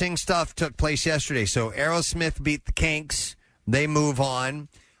interesting stuff took place yesterday. So Aerosmith beat the Kinks. They move on.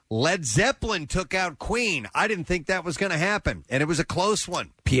 Led Zeppelin took out Queen. I didn't think that was going to happen, and it was a close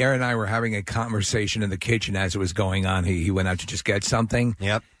one. Pierre and I were having a conversation in the kitchen as it was going on. He went out to just get something.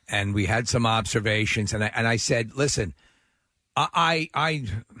 Yep. And we had some observations, and I said, listen,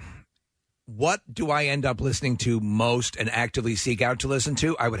 what do I end up listening to most and actively seek out to listen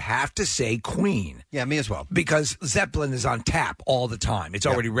to? I would have to say Queen. Yeah, me as well. Because Zeppelin is on tap all the time. It's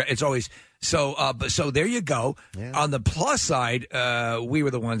already it's always so. So there you go. Yeah. On the plus side, we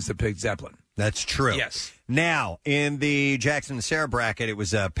were the ones that picked Zeppelin. That's true. Yes. Now, in the Jackson and Sarah bracket, it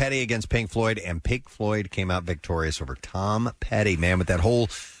was Petty against Pink Floyd, and Pink Floyd came out victorious over Tom Petty, man, with that whole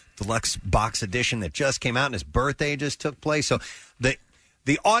deluxe box edition that just came out, and his birthday just took place. So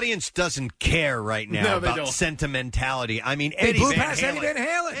The audience doesn't care right now No, they about don't. sentimentality. I mean, They Eddie blew Van past Halen. Eddie Van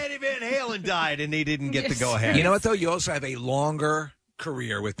Halen. Eddie Van Halen died, and they didn't get to go ahead. You know what, though? You also have a longer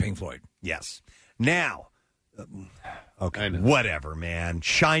career with Pink Floyd. Yes. Now, okay, whatever, man.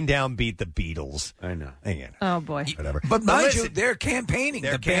 Shinedown beat the Beatles. I know. Again, Oh, boy. whatever. But mind listen, you, they're campaigning.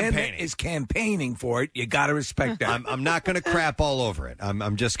 They're the band campaigning. is campaigning for it. You got to respect that. I'm not going to crap all over it.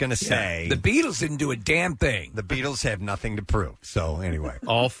 I'm just going to say the Beatles didn't do a damn thing. the Beatles have nothing to prove. So anyway,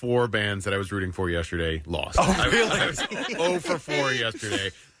 All 4 bands that I was rooting for yesterday lost. Oh, really? I was 0 for 4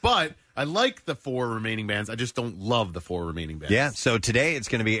 yesterday. But I like the 4 remaining bands. I just don't love the 4 remaining bands. yeah. So today it's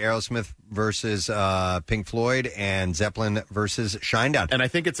going to be Aerosmith versus Pink Floyd and Zeppelin versus Shinedown. And I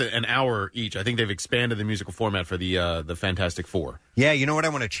think it's an hour each. I think they've expanded the musical format for the Fantastic Four. Yeah, you know what? I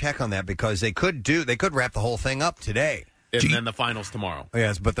want to check on that because they could wrap the whole thing up today. And then the finals tomorrow.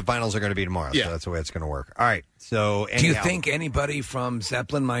 Yes, but the finals are going to be tomorrow, Yeah. so that's the way it's going to work. All right. So Do you anyhow- think anybody from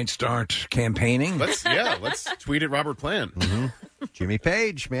Zeppelin might start campaigning? Let's tweet at Robert Plant. Jimmy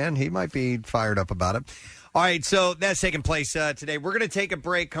Page, man, he might be fired up about it. All right, so that's taking place today. We're going to take a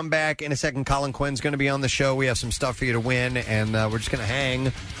break, come back in a second. Colin Quinn's going to be on the show. We have some stuff for you to win, and we're just going to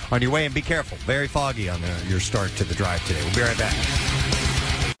hang on your way. And be careful. Very foggy on your start to the drive today. We'll be right back.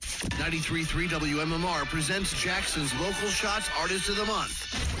 93.3 WMMR presents Jackson's Local Shots Artist of the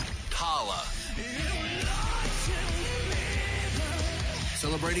Month, Tala.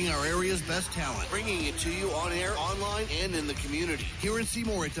 Celebrating our area's best talent, bringing it to you on air, online, and in the community. Hear and see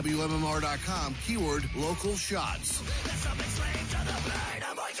more at WMMR.com, keyword local shots.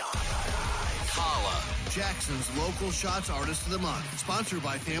 Tala, Jackson's Local Shots Artist of the Month. Sponsored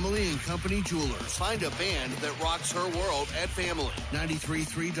by Family and Company Jewelers. Find a band that rocks her world at Family.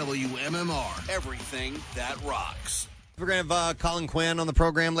 93.3 WMMR. Everything that rocks. We're going to have Colin Quinn on the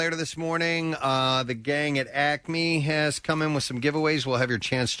program later this morning. The gang at Acme has come in with some giveaways. We'll have your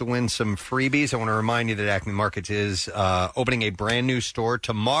chance to win some freebies. I want to remind you that Acme Markets is opening a brand new store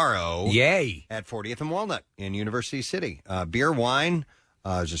tomorrow. Yay! At 40th and Walnut in University City. Beer, wine,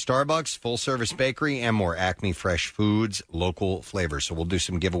 there's a Starbucks, full-service bakery, and more. Acme Fresh Foods, local flavors. So we'll do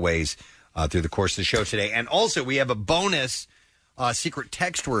some giveaways through the course of the show today. And also, we have a bonus secret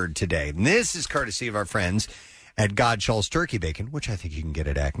text word today. And this is courtesy of our friends at Godshall's Turkey Bacon, which I think you can get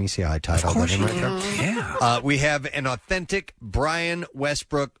at Acme. See how I tied all that in right there? Yeah. We have an authentic Brian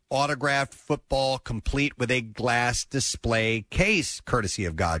Westbrook autographed football complete with a glass display case, courtesy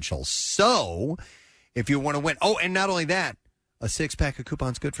of Godshall's. So, if you want to win... Oh, and not only that, a 6-pack of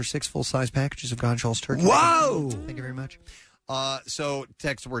coupons good for 6 full-size packages of Godshall's Turkey Bacon. Whoa! Thank you very much. So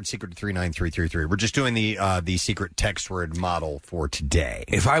text the word secret to 39333. We're just doing the secret text word model for today.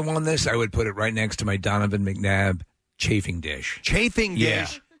 If I won this, I would put it right next to my Donovan McNabb chafing dish. Chafing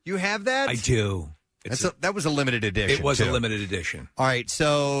dish? Yeah. You have that? I do. That was a limited edition. It was too. a limited edition. All right,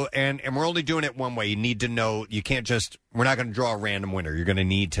 so and we're only doing it one way. You need to know. You can't just. We're not going to draw a random winner. You're going to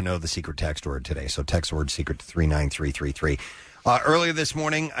need to know the secret text word today. So text the word secret to 39333. Earlier this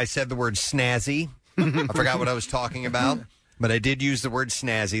morning, I said the word snazzy. I forgot what I was talking about. But I did use the word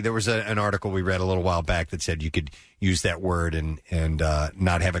snazzy. There was an article we read a little while back that said you could use that word and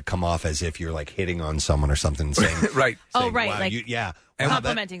not have it come off as if you're like hitting on someone or something. Saying, right. Saying, right. wow, like yeah.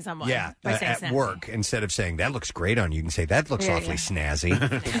 complimenting someone. Yeah. By saying at snazzy. work, instead of saying, that looks great on you, you can say, that looks Yeah, awfully yeah.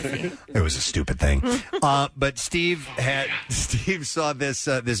 snazzy. It was a stupid thing. But Steve saw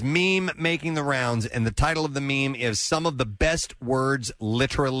this meme making the rounds, and the title of the meme is Some of the Best Words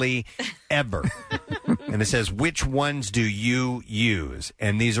Literally Ever. And it says, which ones do you use?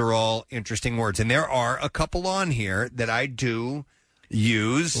 And these are all interesting words. And there are a couple on here that I do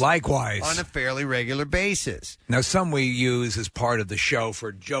use likewise on a fairly regular basis. Now, some we use as part of the show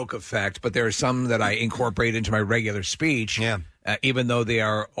for joke effect, but there are some that I incorporate into my regular speech. Yeah, even though they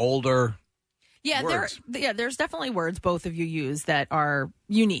are older. Yeah, words. there's definitely words both of you use that are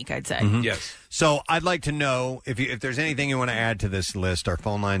unique, I'd say. Mhm. Yes. So I'd like to know if there's anything you want to add to this list. Our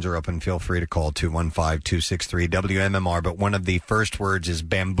phone lines are open. Feel free to call 215-263-WMMR. But one of the first words is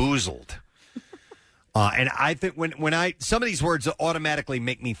bamboozled. And I think when some of these words automatically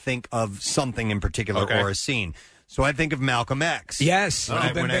make me think of something in particular or a scene. So I think of Malcolm X. Yes. When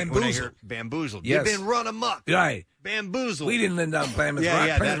I bamboozled. hear bamboozled. Yes. You've been run amok. Right. Bamboozled. We didn't end up Plymouth Yeah, Rock.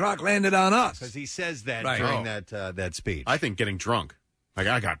 yeah, Plymouth that- Rock landed on us. Because he says that Right. during that speech. I think getting drunk. Like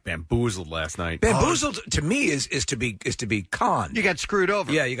I got bamboozled last night. Bamboozled to me is to be conned. You got screwed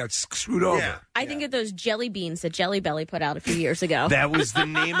over. Yeah, you got screwed over. I think of those jelly beans that Jelly Belly put out a few years ago. That was the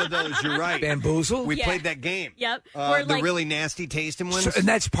name of those. You're right. Bamboozle? We Yeah. played that game. Yep. The Or really nasty tasting ones. So, and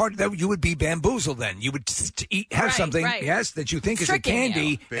that's part of that. You would be bamboozled then. You would have Right, something, right. yes, that you think is a Tricking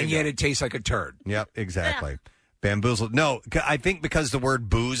candy, you. and yet it tastes like a turd. Yep, exactly. Bamboozled. No, I think because the word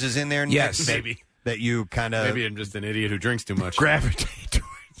booze is in there. Yes. Maybe. That you kind of... Maybe I'm just an idiot who drinks too much. Gravitate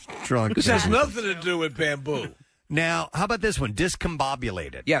towards drunk. This has nothing to do with bamboo. Now, how about this one?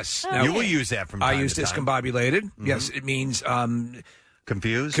 Discombobulated. Yes. Now, you will use that from time I use to time. discombobulated. Mhm. Yes, it means...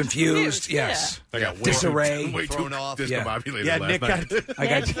 Confused? Confused, yes. I got disarray. way thrown too off. discombobulated Yeah, last Nick night. got... I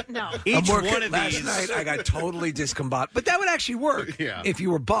got No. Each I'm working- one of last these... night I got totally discombobulated. But that would actually work if you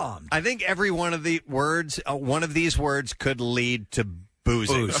were bombed. I think every one of the words, one of these words could lead to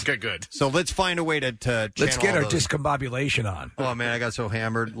boozing. Booze. Okay, good. So let's find a way to Let's get our those. discombobulation on. Oh, man, I got so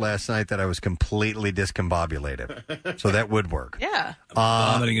hammered last night that I was completely discombobulated. So that would work. Yeah.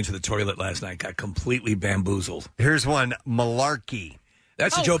 Vomiting into the toilet last night. Got completely bamboozled. Here's one, malarkey.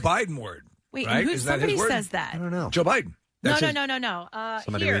 That's a Joe Biden word. Wait, right? who, Is that somebody his word? says that. I don't know. Joe Biden. No, That's no.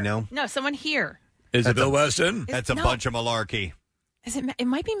 Somebody here. we know? No, someone here. Is it Bill Weston? That's a no. bunch of malarkey. Is it? It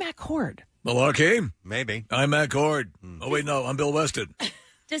might be Matt Cord. Malarkey? Maybe. I'm Matt Cord. Oh, wait, no. I'm Bill Weston.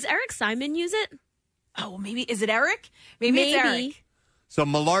 Does Eric Simon use it? Oh, maybe is it Eric? Maybe it's Eric. So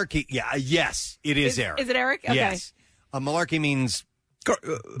malarkey, yes, it is Eric. Is it Eric? Okay. Yes. Malarkey means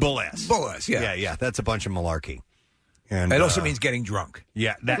bull ass. Bull ass, yeah. Yeah, that's a bunch of malarkey. And It also means getting drunk.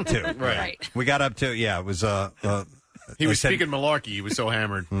 Yeah, that too. Right. We got up to, it was... He was speaking malarkey. He was so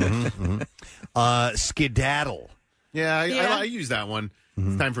hammered. Skedaddle. Yeah, I use that one.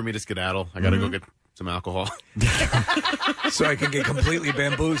 It's time for me to skedaddle. I got to go get some alcohol. So I can get completely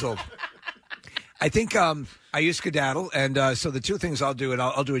bamboozled. I think I use skedaddle, and so the two things I'll do, and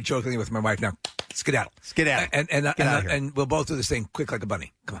I'll do it jokingly with my wife now. Skedaddle. Skedaddle. And Get out of here. and we'll both do this thing quick like a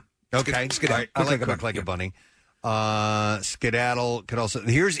bunny. Come on. Okay. Skedaddle. All right. I like quick like a bunny. Skedaddle could also...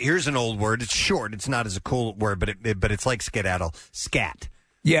 Here's an old word. It's short. It's not as a cool word, but it's like skedaddle. Scat.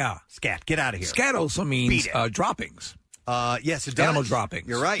 Yeah. Scat. Get out of here. Scat also means droppings. Yes, it does. Animal droppings.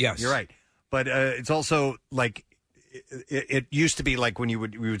 You're right. Yes. You're right. But it's also like... It used to be like when we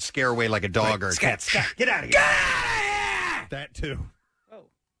would scare away like a dog or a cat. Scat. Get out of here. That too.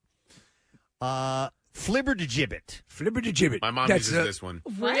 Flibbertigibbet. Flibbertigibbet. My mom That's, uses this one.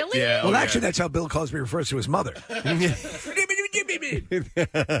 Really? Yeah. Well, actually, that's how Bill Cosby refers to his mother. I've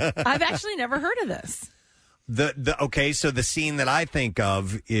actually never heard of this. Okay, so the scene that I think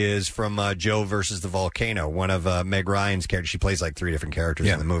of is from Joe versus the Volcano. One of Meg Ryan's characters. She plays like 3 different characters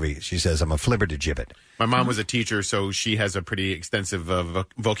in the movie. She says, "I'm a flibbertigibbet." My mom was a teacher, so she has a pretty extensive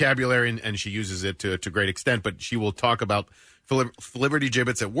vocabulary, and she uses it to great extent. But she will talk about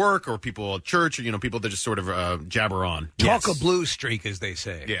flibbertigibbets at work or people at church, or people that just sort of jabber on. Talk a blue streak, as they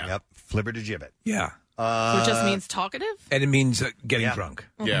say. Yeah. Yep. Flibbertigibbet. Yeah. So it just means talkative? And it means getting drunk.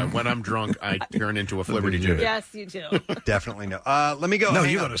 Yeah, when I'm drunk, I turn into a flibbertigibbet. Yes, you do. Definitely no. Let me go. No,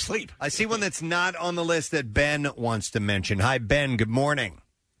 Hang you on. go to sleep. I see one that's not on the list that Ben wants to mention. Hi, Ben. Good morning.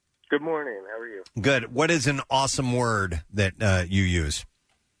 Good morning. How are you? Good. What is an awesome word that you use?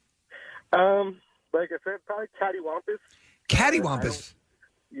 Like I said, probably cattywampus. Cattywampus.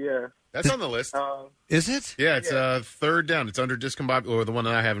 Yeah. That's on the list. Is it? Yeah, it's third down. It's under discombobulated, or the one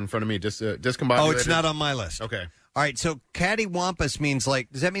that I have in front of me, discombobulated. Oh, it's not on my list. Okay. All right. So cattywampus means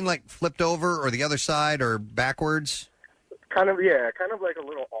like, does that mean like flipped over or the other side or backwards? Kind of like a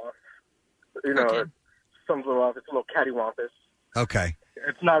little off. Some's a little off. It's a little cattywampus. Okay.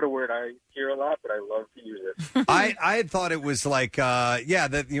 It's not a word I hear a lot, but I love to use it. I had thought it was like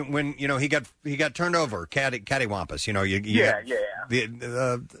that when he got turned over, cattywampus.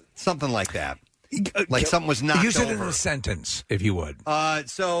 Something like that. Like something was knocked Use it over. in a sentence, if you would.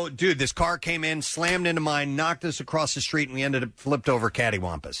 So, dude, this car came in, slammed into mine, knocked us across the street, and we ended up flipped over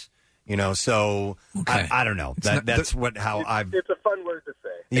cattywampus. So Okay. I don't know. That's how I've... It's a fun word to say.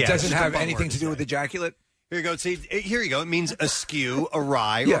 Yeah, It doesn't it's just a have fun anything word to do with ejaculate? Here you go. See, here you go. It means askew,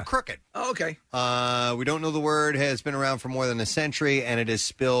 awry, Yeah. or crooked. Oh, okay. We don't know the word, has been around for more than a century, and it is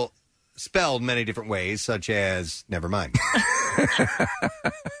spelled many different ways, such as, never mind.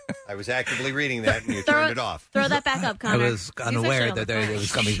 I was actively reading that, and you turned it off. Throw that back up, Connor. I was unaware that it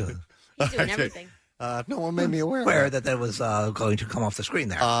was coming to... He's doing everything. No one made me aware. Aware that was going to come off the screen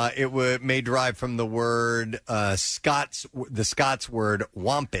there. It may derive from the word the Scots word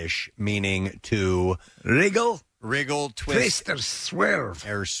wampish, meaning to wriggle, twist, or swerve.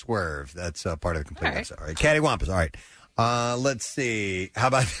 That's part of the complete episode. All right, cattywampus. All right. Let's see. How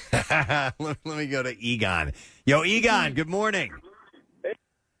about let me go to Egon. Yo, Egon. Good morning.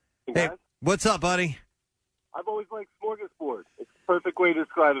 Hey, what's up, buddy? I've always liked smorgasbord. It's the perfect way to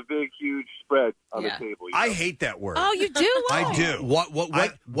describe a big, huge spread on the table. I hate that word. Oh, you do? I do.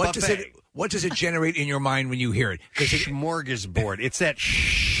 What does it generate in your mind when you hear it? Smorgasbord. It's that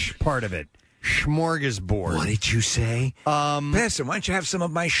part of it. Smorgasbord. What did you say? Preston, why don't you have some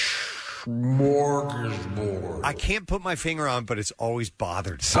of my smorgasbord. I can't put my finger on, but it's always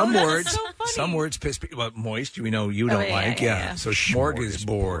bothered. Some that is words, so funny. some words piss people. Well, moist, we know you don't yeah, like. yeah. So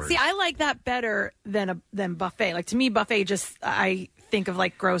smorgasbord. See, I like that better than buffet. Like to me, buffet just I think of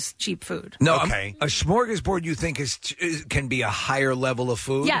like gross, cheap food. No, okay. A smorgasbord you think can be a higher level of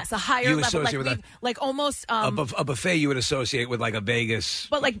food? Yes, a higher you level, associate with like almost a buffet. You would associate with like a Vegas.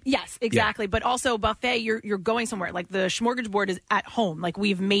 But like yes, exactly. But also buffet, you're going somewhere. Like the smorgasbord is at home. Like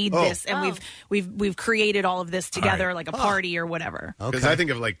we've made this and we've created all of this together, like a party or whatever. Because I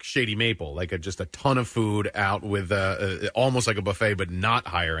think of like Shady Maple, like just a ton of food out with almost like a buffet, but not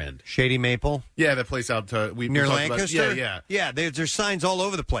higher end. Shady Maple? Yeah, that place out near Lancaster. Yeah. There's signs all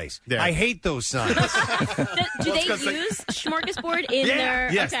over the place. Yeah. I hate those signs. Do they use smorgasbord in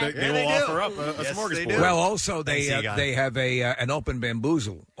their? Yes, okay. they will offer up a smorgasbord. Well, also they have an open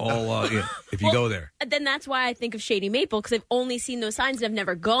bamboozle. All if you go there. Then that's why I think of Shady Maple because I've only seen those signs and I've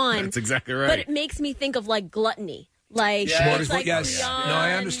never gone. That's exactly right. But it makes me think of like gluttony. Like Smorgasbord, it's like yes. beyond, No,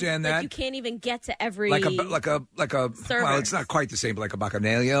 I understand that. Like you can't even get to every like a well, service. it's not quite the same, but like a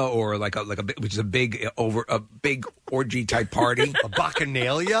bacchanalia or like a which is a big orgy type party. A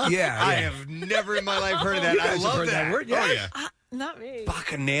bacchanalia? Yeah, I have never in my life heard of that. You I guys have love heard that word, yes? Oh, yeah. Not me.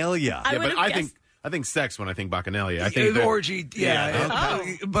 Bacchanalia. Yeah, but I think sex when I think bacchanalia. I think orgy.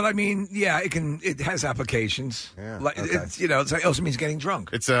 But I mean, it has applications. Yeah, like, it also means getting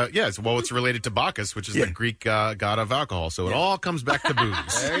drunk. It's it's related to Bacchus, which is the Greek god of alcohol. So it all comes back to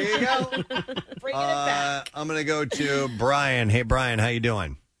booze. There you go. Bringing it back. I'm going to go to Brian. Hey, Brian, how you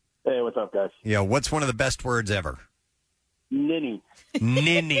doing? Hey, what's up, guys? Yeah, what's one of the best words ever? Ninny.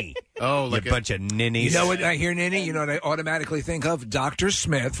 Ninny. Oh, like a bunch of ninnies. You know what I hear, ninny? You know what I automatically think of? Dr.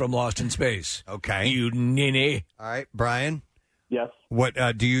 Smith from Lost in Space. Okay. You ninny. All right, Brian? Yes. What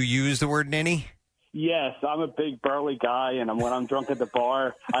do you use the word ninny? Yes, I'm a big burly guy, and when I'm drunk at the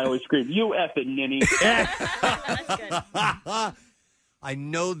bar, I always scream, "You effing ninny!" I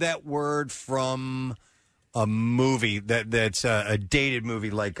know that word from a movie that's a dated movie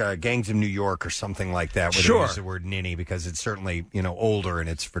like Gangs of New York or something like that, where they use the word ninny because it's certainly older and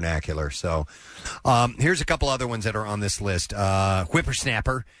it's vernacular. So here's a couple other ones that are on this list.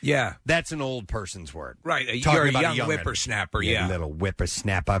 Whippersnapper. Yeah. That's an old person's word. Right. Talking You're a about young whippersnapper. Yeah. Yeah. Little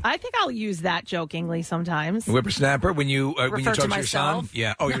whippersnapper. I think I'll use that jokingly sometimes. Whippersnapper when you Refer talk to your myself. son?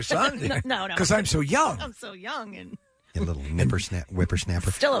 Yeah. Oh, your son? No. Because I'm so young. I'm so young and A little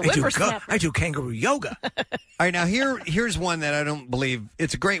whippersnapper. Still a whippersnapper. I do kangaroo yoga. All right, now here's one that I don't believe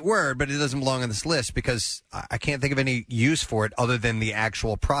it's a great word, but it doesn't belong on this list because I can't think of any use for it other than the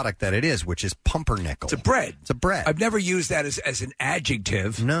actual product that it is, which is pumpernickel. It's a bread. It's a bread. I've never used that as an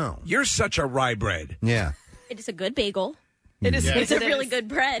adjective. No. You're such a rye bread. Yeah. It is a good bagel. It is. It's a really good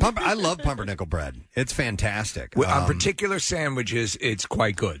bread. I love pumpernickel bread. It's fantastic. On particular sandwiches, it's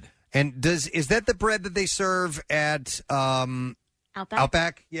quite good. And is that the bread that they serve at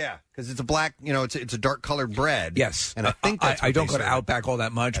Outback? Yeah, because it's a black, it's a dark colored bread. Yes, and I think that's I don't what go they to serve Outback all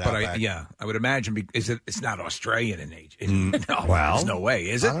that much, at but Outback. I would imagine it's not Australian in age. No, well, there's no way,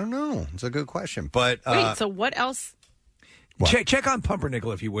 is it? I don't know. It's a good question, but wait. So what else? Check on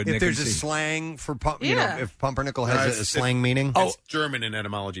pumpernickel if you would. If Nick, there's and a see. slang for Yeah. if pumpernickel has a slang meaning. It's German in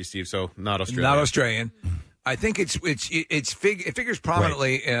etymology, Steve, so not Australian. Not Australian. I think it figures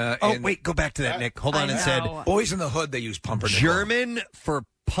prominently. Wait, go back to that, Nick. Hold on. It said Boys in the Hood. They use pumpernickel. German for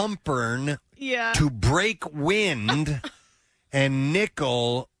pumpern, Yeah. to break wind, and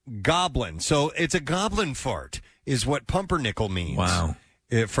nickel goblin. So it's a goblin fart, is what pumpernickel means. Wow.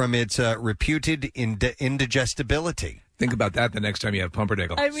 From its reputed indigestibility. Think about that the next time you have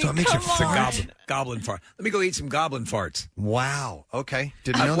pumpernickel. I mean, so it makes come it's a on. goblin fart. Let me go eat some goblin farts. Wow. Okay.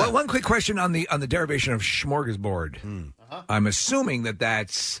 Didn't know that. One quick question on the derivation of smorgasbord. I'm assuming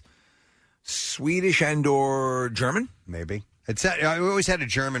that's Swedish and or German. Maybe. It's I always had a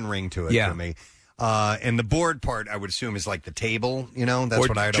German ring to it for me. And the board part, I would assume, is like the table. That's Or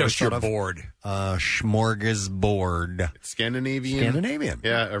what I'd just always your thought of. board. Smorgasbord. Scandinavian.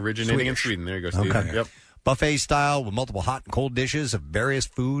 Yeah, originating in Sweden. There you go, Steve. Okay. Yep. Buffet style with multiple hot and cold dishes of various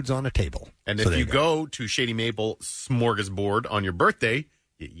foods on a table. And So if there you go to Shady Maple Smorgasbord on your birthday,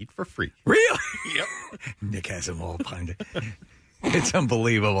 you eat for free. Really? Yep. Nick has them all planned. It's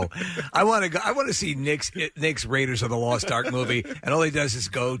unbelievable. I want to go. I want to see Nick's Raiders of the Lost Ark movie, and all he does is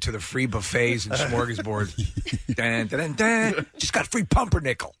go to the free buffets and smorgasbord. Dun, dun, dun, dun. Just got free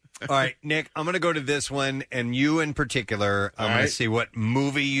pumpernickel. All right, Nick, I'm going to go to this one, and you in particular, I'm going to see what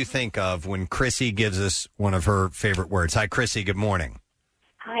movie you think of when Chrissy gives us one of her favorite words. Hi, Chrissy. Good morning.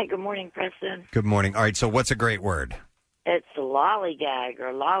 Hi, good morning, Preston. Good morning. All right, so what's a great word? It's lollygag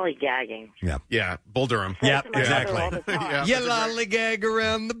or lollygagging. Yeah. Yeah, Bull Durham. Say Yep, to my exactly. mother all the time. You lollygag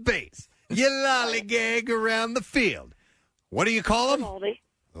around the base. You lollygag around the field. What do you call them?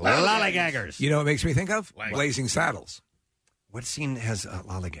 Lollygaggers. You know what it makes me think of? Blazing Saddles. What scene has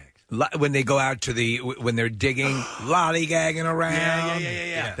lollygags? When they go out to when they're digging, lollygagging around.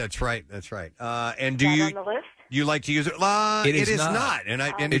 Yeah. That's right. And Is do that you on the list? you like to use it? It is not.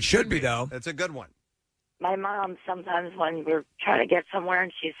 And it should be though. That's a good one. My mom, sometimes when we're trying to get somewhere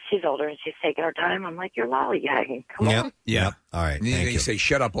and she's older and she's taking her time, I'm like, you're lollygagging. Come on. Yeah. All right. You say,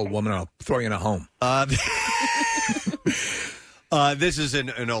 shut up, old woman, or I'll throw you in a home. This is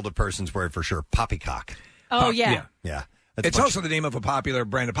an older person's word for sure. Poppycock. Oh, yeah. Yeah. It's also the name of a popular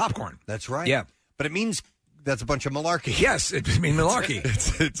brand of popcorn. That's right. Yeah. But it means that's a bunch of malarkey. Yes, it means malarkey.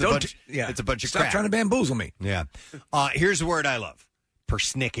 It's a bunch. Yeah. It's a bunch of Stop crap. trying to bamboozle me. Yeah. Here's a word I love.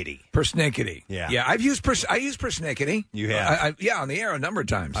 Persnickety. Persnickety. Yeah. Yeah, I use persnickety. You have? On the air a number of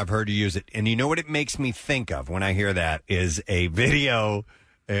times. I've heard you use it. And you know what it makes me think of when I hear that is a video.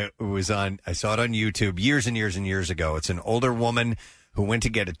 It was on, I saw it on YouTube years and years and years ago. It's an older woman who went to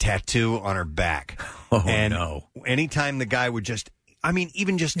get a tattoo on her back. Oh, and no. Anytime the guy would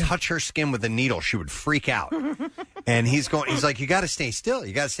even just touch her skin with a needle, she would freak out. And he's like, you got to stay still.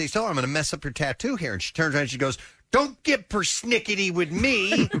 You got to stay still. I'm going to mess up your tattoo here. And she turns around and she goes, don't get persnickety with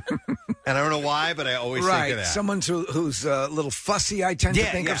me. And I don't know why, but I always think of that. Someone who's a little fussy, I tend to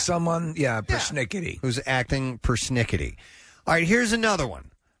think of someone. Yeah, persnickety. Who's acting persnickety. All right, here's another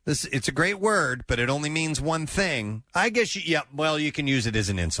one. It's a great word, but it only means one thing. I guess you can use it as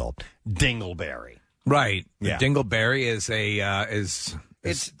an insult. Dingleberry. Right. Yeah. Dingleberry is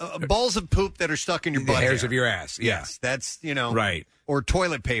it's balls of poop that are stuck in your butt. The hairs hair. of your ass. Yeah. Yes, that's right. Or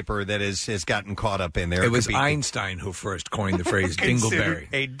toilet paper that has gotten caught up in there. It was Einstein who first coined the phrase dingleberry.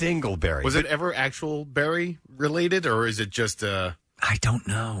 A dingleberry. Was it ever actual berry related, or is it just I don't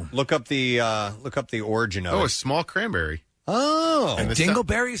know. Look up the origin of it. a small cranberry. Oh, and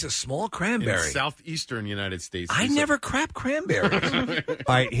dingleberry is a small cranberry. In southeastern United States. I never crap cranberries. All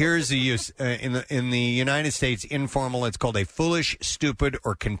right, here's the use in the United States. Informal, it's called a foolish, stupid,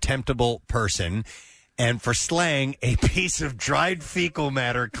 or contemptible person. And for slang, a piece of dried fecal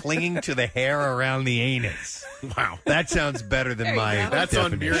matter clinging to the hair around the anus. Wow. That sounds better than my That's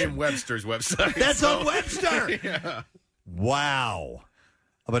definition. on Merriam-Webster's website. That's on Webster. Yeah. Wow.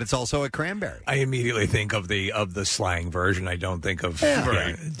 But it's also a cranberry. I immediately think of the slang version. I don't think of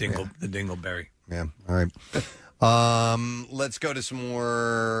the dingleberry. Yeah. All right. Let's go to some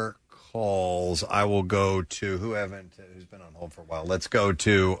more calls. I will go to who's been on hold for a while. Let's go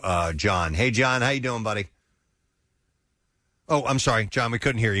to John. Hey, John, how you doing, buddy? Oh, I'm sorry, John. We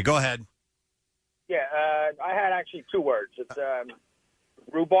couldn't hear you. Go ahead. Yeah, I had actually two words. It's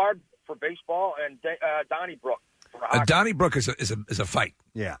rhubarb for baseball and Donnybrook. Donnybrook is a fight.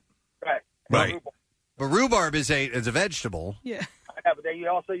 Yeah. Right. But rhubarb is a vegetable. Yeah. But they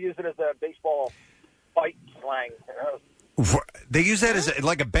also use it as a baseball fight slang. They use that as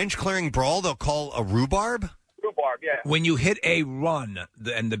like a bench clearing brawl. They'll call a rhubarb. Rhubarb, yeah. When you hit a run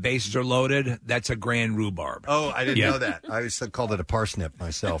and the bases are loaded, that's a grand rhubarb. Oh, I didn't know that. I always called it a parsnip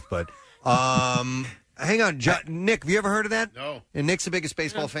myself. But hang on, Nick, have you ever heard of that? No. And Nick's the biggest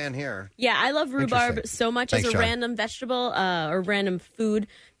baseball fan here. Yeah, I love rhubarb Interesting. so much Thanks, as a John. random vegetable or random food.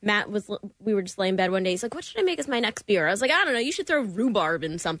 We were just laying in bed one day. He's like, what should I make as my next beer? I was like, I don't know. You should throw rhubarb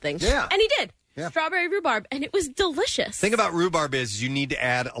in something. Yeah. And he did. Yeah. Strawberry rhubarb. And it was delicious. Thing about rhubarb is you need to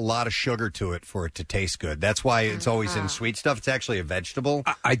add a lot of sugar to it for it to taste good. That's why it's always in sweet stuff. It's actually a vegetable.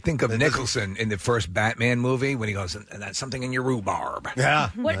 I think of Nicholson in the first Batman movie when he goes, and that's something in your rhubarb. Yeah.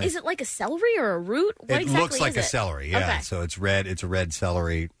 What is it, like a celery or a root? What It exactly looks like is a it? celery, yeah. Okay. So it's red. It's a red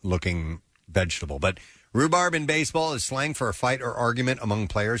celery-looking vegetable. But rhubarb in baseball is slang for a fight or argument among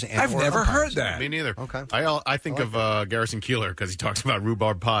players. And I've never heard that. Me neither. Okay. I think of Garrison Keillor because he talks about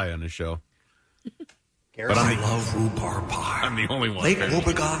rhubarb pie on his show. But I love rhubarb pie. I'm the only one. Late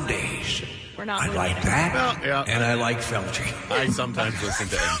Wobegon days. We're not. I like that. Well, yeah. And I like Felching. I sometimes listen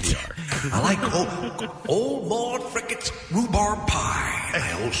to NPR. I like old Maud Frickett's rhubarb pie.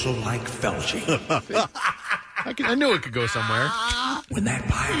 I also like Felching. I knew it could go somewhere. When that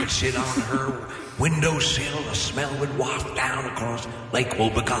pie would sit on her windowsill, the smell would waft down across Lake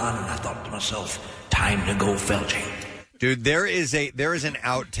Wobegon, and I thought to myself, time to go Felching. Dude, there is an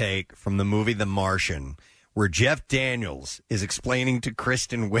outtake from the movie The Martian where Jeff Daniels is explaining to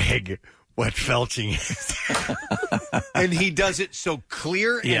Kristen Wiig what felching is. And he does it so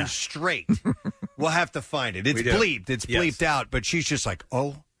clear and straight. We'll have to find it. It's bleeped. It's bleeped out, but she's just like,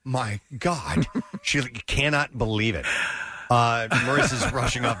 oh my God. She cannot believe it. Marissa's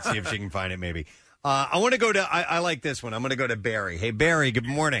rushing up to see if she can find it maybe. I want to go to, I like this one. I'm going to go to Barry. Hey, Barry, good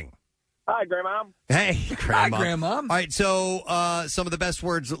morning. Hi, Grandma. Hey, Grandma. Hi, Grandma. All right, so some of the best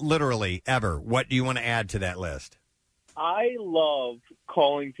words literally ever. What do you want to add to that list? I love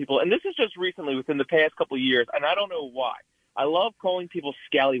calling people, and this is just recently within the past couple of years, and I don't know why. I love calling people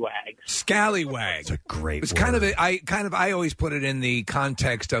scallywags. Scallywag. It's a great It's word. I always put it in the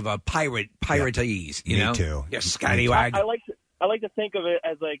context of a pirateese, you Me know? too. Yeah, scallywag. I like to think of it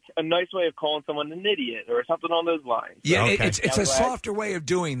as like a nice way of calling someone an idiot or something on those lines. Yeah, Okay. it's a Scallywag. softer way of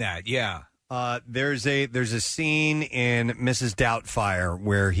doing that, yeah. There's a scene in Mrs. Doubtfire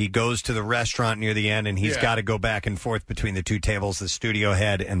where he goes to the restaurant near the end and he's got to go back and forth between the two tables, the studio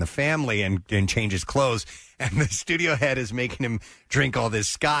head and the family, and change his clothes. And the studio head is making him drink all this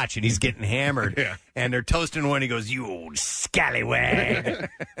scotch and he's getting hammered. And they're toasting one. He goes, "You old scallywag."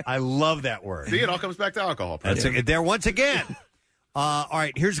 I love that word. See, it all comes back to alcohol. There once again. All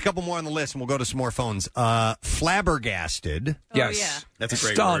right, here's a couple more on the list, and we'll go to some more phones. Flabbergasted. Yes. That's a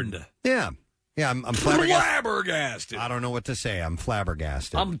great Stunned. word. Yeah, I'm flabbergasted. Flabbergasted. I don't know what to say. I'm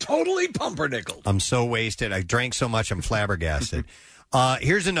flabbergasted. I'm totally pumpernickeled. I'm so wasted. I drank so much, I'm flabbergasted.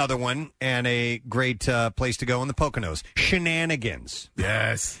 Here's another one, and a great place to go in the Poconos. Shenanigans.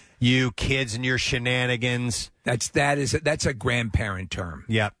 Yes. You kids and your shenanigans. That's a grandparent term.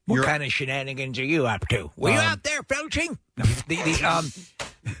 Yep. What kind of shenanigans are you up to? Were you out there felching? No,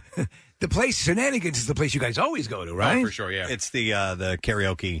 the place Shenanigans is the place you guys always go to, right? Oh, for sure, yeah. It's the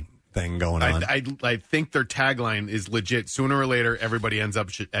karaoke thing going on. I think their tagline is legit. Sooner or later, everybody ends up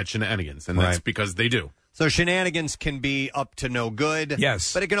at Shenanigans, and that's Right. because they do. So shenanigans can be up to no good.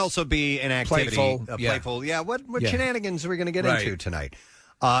 Yes. But it can also be an activity. Playful. Yeah, what Yeah. shenanigans are we going to get Right. into tonight?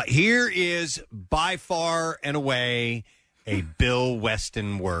 Here is by far and away a Bill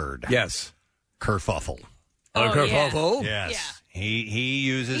Weston word. Yes. Kerfuffle. Kerfuffle? Yes. He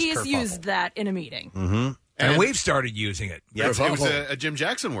uses He's kerfuffle. used that in a meeting. Mm-hmm. And we've started using it. Yes, it was a Jim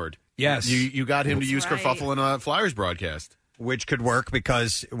Jackson word. Yes. You got him to use That's kerfuffle in a Flyers broadcast. Which could work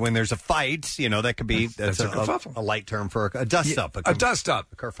because when there's a fight, that could be That's a kerfuffle. a light term for a dust-up. A dust-up.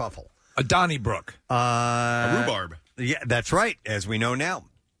 A kerfuffle. A Donnybrook. A rhubarb. Yeah, that's right, as we know now.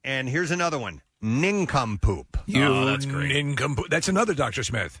 And here's another one. Nincompoop. That's great. Nincompoop. That's another Dr.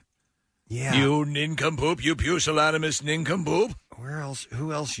 Smith. Yeah. You nincompoop, you pusillanimous nincompoop.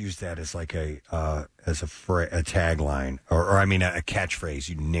 Who else used that as like a tagline or I mean a catchphrase?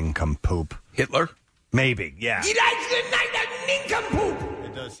 You nincompoop. Hitler. Maybe. Yeah. He likes the night of nincompoop.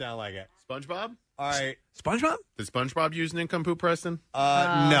 It does sound like it. SpongeBob? All right. SpongeBob? Does SpongeBob use nincompoop, Preston?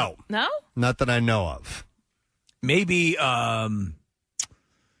 No. No? Not that I know of. Maybe,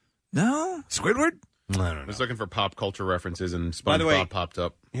 no? Squidward? I don't I know. was looking for pop culture references, and By the way- SpongeBob popped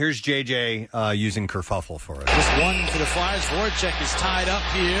up. Here's JJ using kerfuffle for us. Just one for the Flyers. Voracek is tied up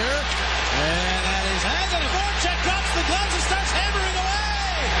here. And that is Hagelin. And Voracek drops the gloves and starts hammering away.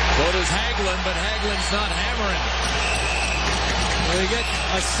 So does Hagelin, but Hagelin's not hammering. We get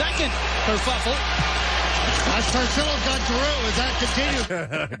a second kerfuffle. Carcillo's got Drew. Is that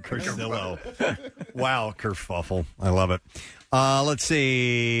continued? Carcillo. Wow, kerfuffle. I love it. Let's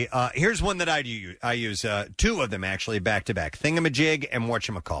see. Here's one that I use. Two of them, actually, back-to-back. Thingamajig and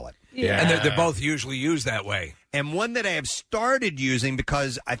whatchamacallit. Yeah. And they're both usually used that way. And one that I have started using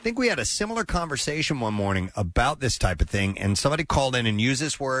because I think we had a similar conversation one morning about this type of thing, and somebody called in and used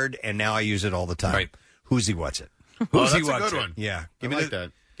this word, and now I use it all the time. Right. Who's What's It? That's a good one. Yeah. I like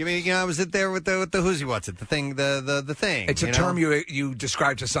that. Give me, I was there with the Who's What's It? The thing, the thing. It's a term you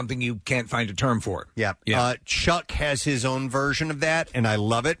describe to something you can't find a term for. Yeah. Yeah. Chuck has his own version of that, and I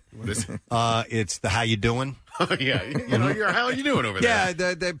love it. It's the how you doing. Yeah, how are you doing over there?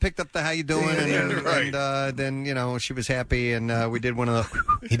 Yeah, they picked up the how you doing, right. and then she was happy, and we did one of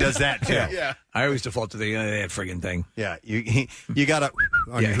the. He does that too. Yeah. I always default to the that friggin' thing. Yeah, you got to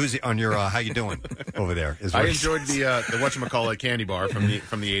on your how you doing over there. Is what I he enjoyed the whatchamacallit candy bar from the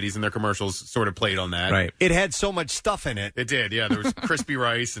 80s, and their commercials sort of played on that. Right. It had so much stuff in it. It did, yeah. There was crispy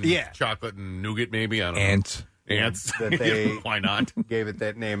rice and Yeah. chocolate and nougat, maybe. I don't know. Ants. That they Why not? gave it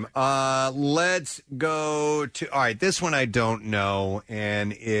that name. Let's go to all right. This one I don't know,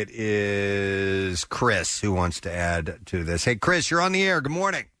 and it is Chris who wants to add to this. Hey, Chris, you're on the air. Good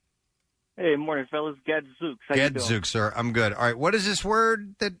morning. Hey, morning, fellas. Gadzooks. How you doing? Gadzooks, sir. I'm good. All right. What is this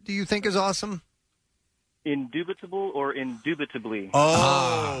word that do you think is awesome? Indubitable or indubitably?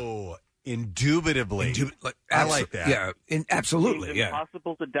 Oh, indubitably. I like that. Yeah, absolutely. It's Yeah,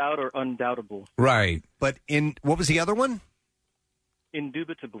 impossible to doubt or undoubtable. right. But what was the other one?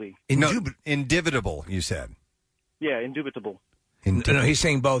 Indubitably. Indivitable, you said. Yeah, indubitable. No, he's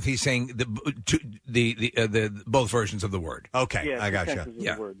saying both. He's saying the both versions of the word. Okay, Yeah, I two got senses of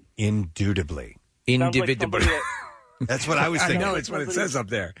you. the word. Indubitably. Sounds like Individual. somebody That's what I was I thinking. know it's what it says up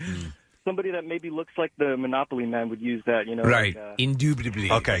there. somebody that maybe looks like the Monopoly man would use that, Right. Like,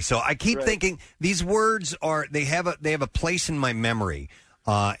 Indubitably. Okay, so I keep Right. thinking these words they have a place in my memory,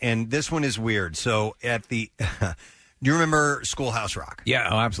 and this one is weird. So at the, do you remember Schoolhouse Rock? Yeah,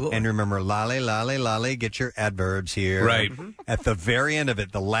 oh, absolutely. And remember, lolly, lolly, lolly, get your adverbs here. Right. At the very end of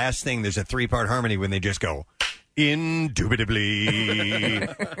it, the last thing, there's a 3-part harmony when they just go, indubitably.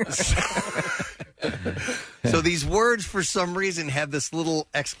 So these words, for some reason, have this little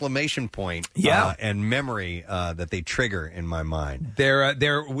exclamation point and memory that they trigger in my mind. They're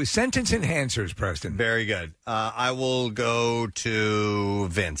sentence enhancers, Preston. Very good. I will go to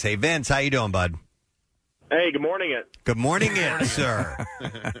Vince. Hey, Vince, how you doing, bud? Hey, good morning, it. Good morning, sir.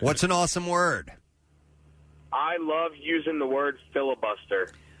 What's an awesome word? I love using the word filibuster.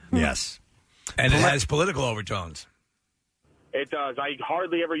 Yes. And it has political overtones. It does. I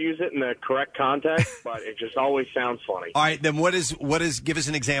hardly ever use it in the correct context, but it just always sounds funny. All right, then what is give us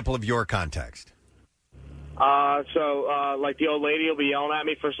an example of your context. So like the old lady will be yelling at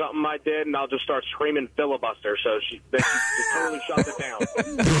me for something I did, and I'll just start screaming filibuster. So she just totally shuts it down.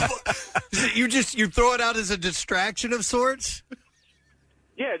 You throw it out as a distraction of sorts?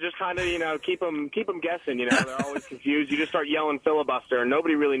 Yeah, just kind of keep them guessing. They're always confused. You just start yelling filibuster, and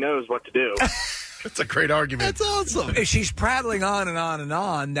nobody really knows what to do. That's a great argument. That's awesome. If she's prattling on and on and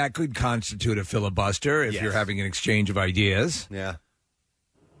on, that could constitute a filibuster if you're having an exchange of ideas. Yeah.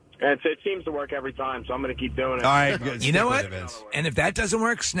 And it seems to work every time, so I'm going to keep doing it. All right, good. You know what? Stick with it, Vince. And if that doesn't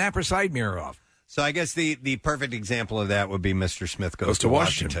work, snap her side mirror off. So I guess the perfect example of that would be Mr. Smith goes to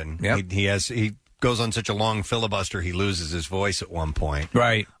Washington. Yep. He goes on such a long filibuster he loses his voice at one point.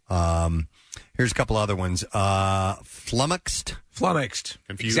 Right. Here's a couple other ones. Flummoxed.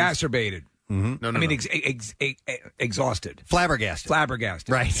 Confused. Exacerbated. Mm-hmm. No. Exhausted. Flabbergasted.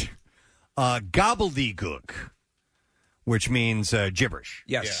 Right. Gobbledygook, which means gibberish.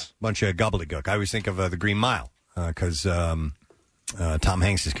 Yes. Bunch of gobbledygook. I always think of the Green Mile because Tom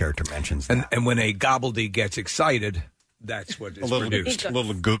Hanks' character mentions that. And when a gobbledy gets excited, that's what is produced. A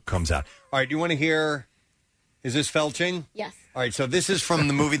little gook comes out. All right, do you want to hear, is this felching? Yes. All right, so this is from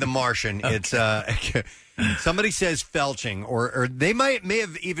the movie The Martian. It's somebody says felching, or they may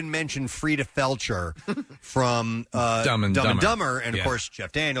have even mentioned Frida Felcher from Dumb and Dumber. And, of course,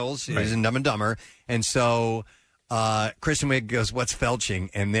 Jeff Daniels is in Dumb and Dumber. And so Kristen Wiig goes, what's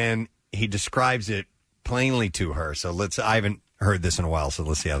felching? And then he describes it plainly to her. So I haven't heard this in a while, so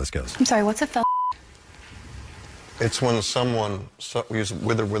let's see how this goes. I'm sorry, what's a fel? It's when someone,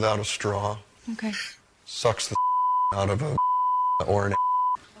 with or without a straw, Okay. sucks the out of a or an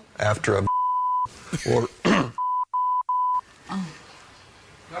after a or.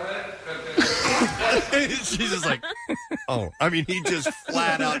 She's just like, oh. I mean, he just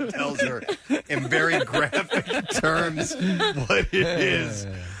flat out tells her in very graphic terms what it is.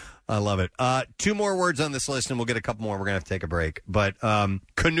 I love it. 2 more words on this list, and we'll get a couple more. We're going to have to take a break. But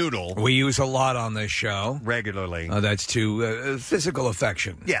canoodle. We use a lot on this show. Regularly. That's to physical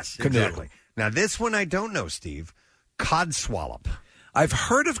affection. Yes, Canoodle. exactly. Now, this one I don't know, Steve. Codswallop. I've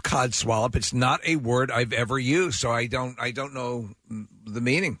heard of codswallop. It's not a word I've ever used, so I don't know the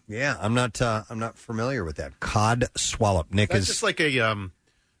meaning. Yeah, I'm not familiar with that. Codswallop. Nick That's is just like an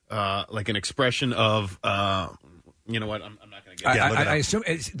expression of you know what? I'm not going to get. I assume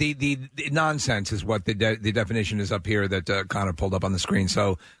it's the nonsense is what the definition is up here that Connor pulled up on the screen.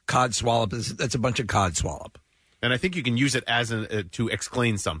 So codswallop that's a bunch of codswallop. And I think you can use it as to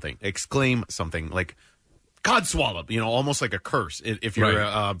exclaim something, like codswallop. Almost like a curse if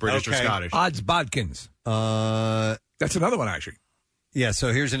you're British or Scottish. Odds bodkins. That's another one actually. Yeah,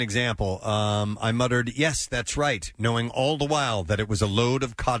 so here's an example. I muttered, yes, that's right, knowing all the while that it was a load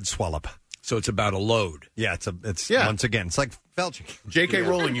of codswallop. So it's about a load. Yeah, it's once again, it's like felching. J.K.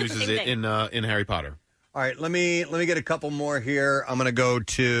 Rowling uses it in Harry Potter. All right, let me get a couple more here. I'm going to go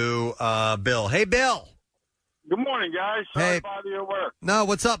to Bill. Hey, Bill. Good morning, guys. Sorry to bother your work. No,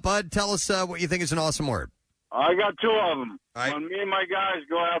 what's up, bud? Tell us what you think is an awesome word. I got 2 of them. Right. When me and my guys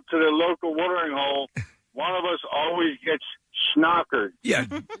go out to the local watering hole, one of us always gets schnockered. Yeah,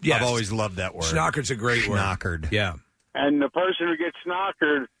 yes. I've always loved that word. Schnockered's a great word. Schnockered. Yeah. And the person who gets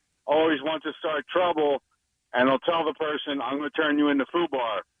schnockered always wants to start trouble, and he'll tell the person, I'm going to turn you into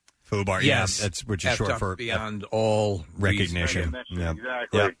FUBAR. FUBAR, yes. That's which is short for beyond all recognition. Yep.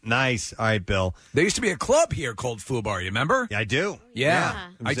 Exactly. Yep. Nice. All right, Bill. There used to be a club here called FUBAR. You remember? Yeah, I do. Yeah.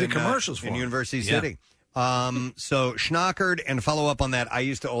 It was I did commercials for in them. University City. So schnockered, and follow up on that. I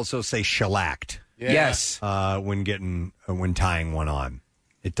used to also say shellacked. Yeah. Yes. When tying one on.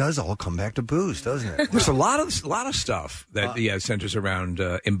 It does all come back to booze, doesn't it? There's a lot of stuff that centers around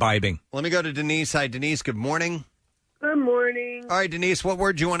imbibing. Let me go to Denise. Hi, Denise. Good morning. Good morning. All right, Denise, what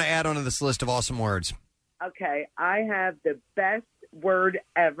word do you want to add onto this list of awesome words? Okay, I have the best word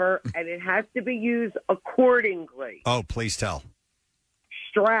ever, and it has to be used accordingly. Oh, please tell.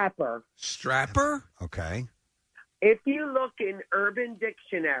 Strapper. Strapper? Okay. If you look in Urban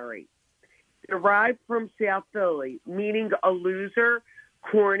Dictionary, derived from South Philly, meaning a loser,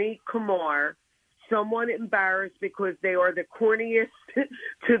 corny, kumar, someone embarrassed because they are the corniest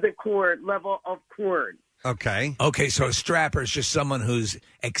to the corn level of corn. Okay. Okay, so a strapper is just someone who's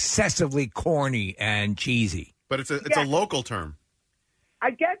excessively corny and cheesy. But it's a local term. I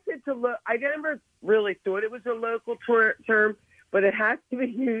guess it's I never really thought it was a local term, but it has to be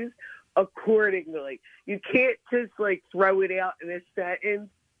used accordingly. You can't just throw it out in a sentence.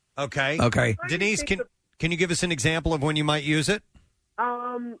 Okay. Okay. Denise, can you give us an example of when you might use it?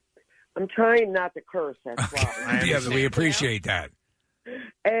 I'm trying not to curse. That's why. Yeah, we appreciate that.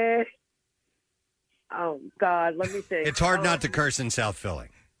 Oh God, let me think. It's hard not to curse in South Philly.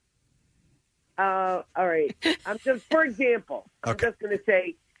 All right. For example, I'm just going to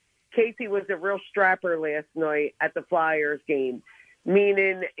say Casey was a real strapper last night at the Flyers game,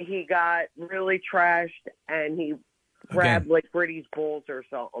 meaning he got really trashed and he grabbed Gritty's balls or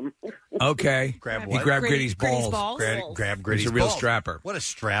something. Okay. Grab He what? grabbed Gritty's balls. Grab Gritty's He's a real balls. strapper. What a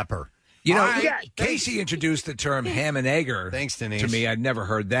strapper. You know, All right. Casey introduced the term ham and egger. Thanks, Denise. To me, I'd never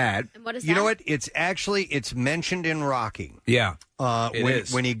heard that. And what is You know what? It's mentioned in Rocky. Yeah. It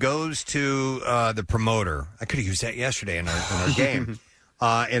is. When he goes to the promoter. I could have used that yesterday in our game.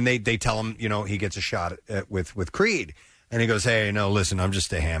 And they tell him, he gets a shot with Creed. And he goes, hey, no, listen, I'm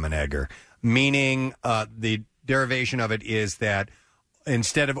just a ham and egger. Meaning the derivation of it is that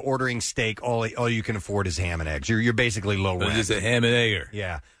instead of ordering steak, all you can afford is ham and eggs. You're basically low rent. It's a ham and egger.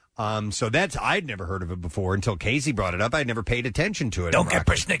 Yeah. So I'd never heard of it before until Casey brought it up. I'd never paid attention to it. Don't get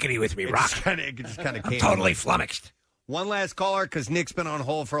persnickety with me, Rock. It just kind of I'm came. totally flummoxed. One last caller because Nick's been on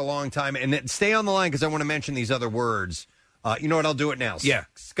hold for a long time, and then stay on the line because I want to mention these other words. You know what? I'll do it now. Yeah.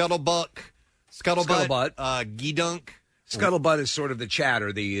 Scuttlebutt, geedunk. Scuttlebutt is sort of the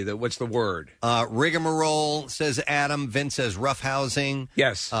chatter. The what's the word? Rigmarole, says Adam. Vince says roughhousing.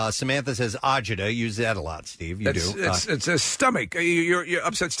 Yes. Samantha says agita. Use that a lot, Steve. You do. It's a stomach. You're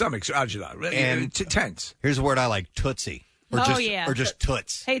upset stomach. So agita. And tense. Here's a word I like: tootsie. Or just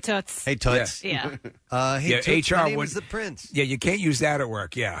toots. Hey, toots. Hey, toots. Yeah. Hey, toots, HR my name would- is the Prince. Yeah, you can't use that at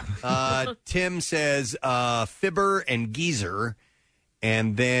work. Yeah. Tim says fibber and geezer.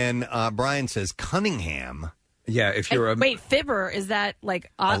 And then Brian says Cunningham. Yeah, if you're Wait, fibber, is that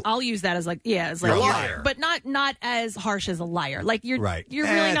I'll use that as as You're a liar. but not as harsh as a liar. Like you're Right. you're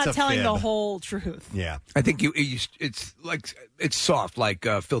Eh, really it's not a telling the fib. whole truth. Yeah. I think it's soft, like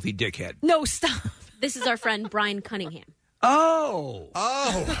filthy dickhead. No, stop. This is our friend Brian Cunningham. Oh.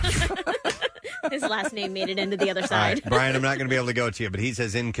 His last name made it into the other All side. right, Brian, I'm not going to be able to go to you, but he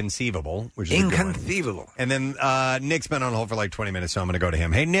says inconceivable, which is a good one. Inconceivable. And then Nick's been on hold for like 20 minutes, so I'm going to go to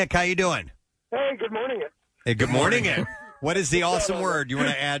him. Hey, Nick, how you doing? Hey, good morning. Hey, good morning. What is the awesome word you want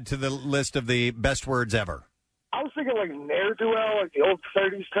to add to the list of the best words ever? I was thinking ne'er-do-well, the old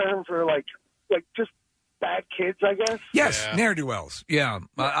 30s term for just bad kids, I guess. Yes, ne'er-do-wells. Yeah,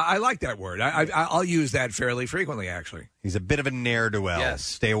 I like that word. I'll use that fairly frequently, actually. He's a bit of a ne'er-do-well. Yes.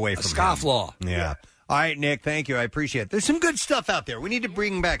 Stay away from him. scofflaw. Yeah. All right, Nick, thank you. I appreciate it. There's some good stuff out there. We need to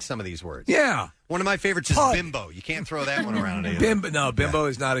bring back some of these words. Yeah. One of my favorites is Pud. bimbo. You can't throw that one around either. Bimbo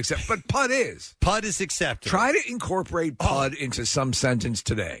is not accepted, but pud is. Pud is accepted. Try to incorporate pud into some sentence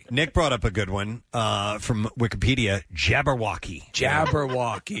today. Nick brought up a good one from Wikipedia, Jabberwocky.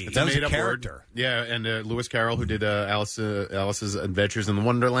 Jabberwocky. That was a made-up character. word. Yeah, and Lewis Carroll, who did Alice's Adventures in the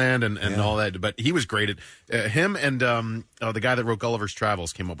Wonderland and all that. But he was great at him and the guy that wrote Gulliver's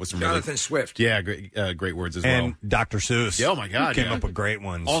Travels came up with some Jonathan Swift. Yeah, great words as And well. Dr. Seuss. Yeah, oh my God, Came yeah. up with great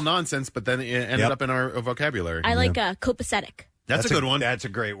ones. All nonsense, but then it ended up in our vocabulary. I like copacetic. That's a good one. That's a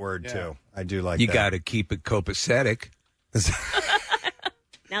great word, too. I do like You that. got to keep it copacetic.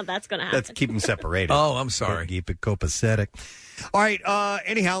 Now that's going to happen. Let's keep them separated. Oh, I'm sorry. Keep it copacetic. All right.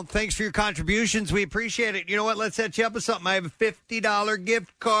 Anyhow, thanks for your contributions. We appreciate it. You know what? Let's set you up with something. I have a $50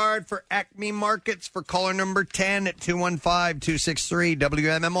 gift card for Acme Markets for caller number 10 at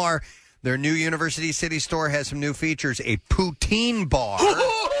 215-263-WMMR. Their new University City store has some new features. A poutine bar,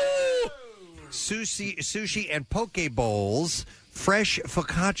 sushi and poke bowls, fresh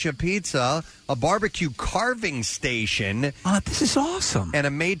focaccia pizza, a barbecue carving station. Oh, this is awesome. And a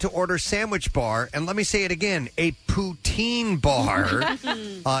made-to-order sandwich bar. And let me say it again, a poutine bar.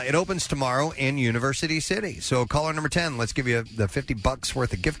 It opens tomorrow in University City. So caller number 10, let's give you the $50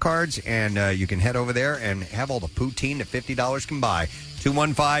 worth of gift cards, and you can head over there and have all the poutine that $50 can buy.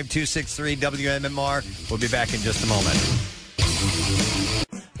 215-263-WMMR. We'll be back in just a moment.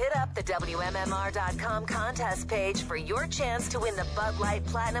 the WMMR.com contest page for your chance to win the Bud Light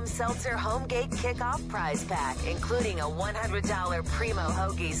Platinum Seltzer Homegate Kickoff prize pack, including a $100 Primo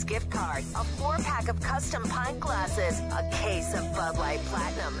Hoagies gift card, a 4-pack of custom pint glasses, a case of Bud Light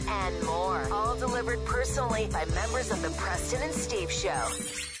Platinum, and more. All delivered personally by members of the Preston and Steve Show.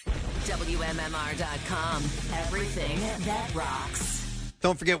 WMMR.com. Everything that rocks.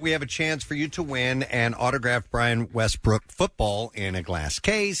 Don't forget, we have a chance for you to win an autographed Brian Westbrook football in a glass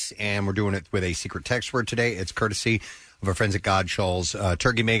case, and we're doing it with a secret text word today. It's courtesy of our friends at Godshall's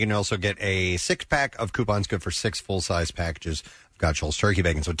Turkey Bacon. You also get a 6-pack of coupons good for 6 full-size packages of Godshall's Turkey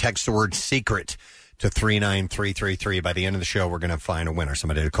Bacon. So text the word secret to 39333. By the end of the show, we're going to find a winner,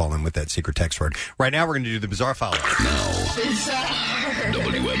 somebody to call in with that secret text word. Right now, we're going to do the Bizarre File.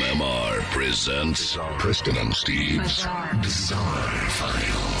 WMMR presents Preston and Steve's Bizarre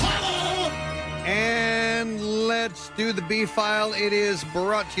File. And let's do the B File. It is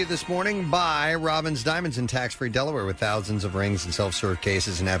brought to you this morning by Robbins Diamonds in tax-free Delaware, with thousands of rings and self-serve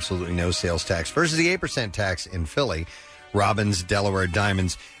cases and absolutely no sales tax versus the 8% tax in Philly. Robbins Delaware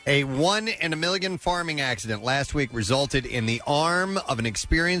Diamonds. A 1 in a million farming accident last week resulted in the arm of an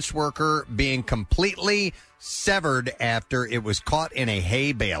experienced worker being completely severed after it was caught in a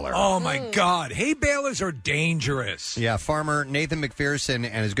hay baler. Oh, my God. Hay balers are dangerous. Yeah, farmer Nathan McPherson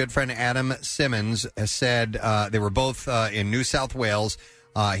and his good friend Adam Simmons said they were both in New South Wales.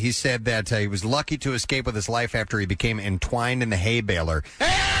 He said that he was lucky to escape with his life after he became entwined in the hay baler.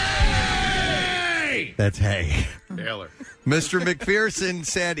 Hey! That's hay. Baler. Mr. McPherson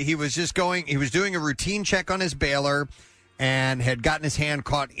said he was doing a routine check on his baler and had gotten his hand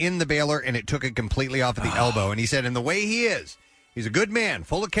caught in the baler, and it took it completely off of the elbow. And he said, and the way he is, he's a good man,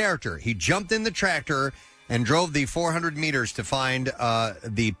 full of character. He jumped in the tractor and drove the 400 meters to find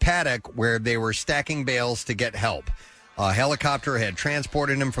the paddock where they were stacking bales to get help. A helicopter had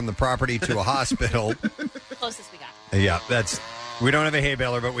transported him from the property to a hospital. Closest we got. Yeah, we don't have a hay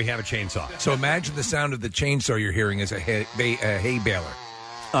baler, but we have a chainsaw. So imagine the sound of the chainsaw you're hearing as a hay baler.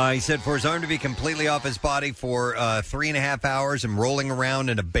 He said for his arm to be completely off his body for 3.5 hours and rolling around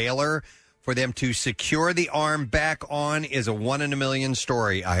in a baler, for them to secure the arm back on is a 1 in a million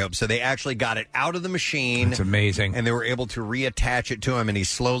story, I hope. So they actually got it out of the machine. That's amazing. And they were able to reattach it to him, and he's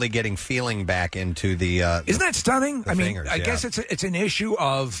slowly getting feeling back into the Isn't that stunning? I mean, fingers, I guess it's an issue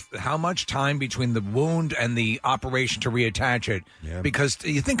of how much time between the wound and the operation to reattach it. Yeah. Because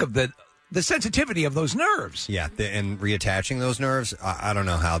you think of the sensitivity of those nerves. Yeah, and reattaching those nerves, I don't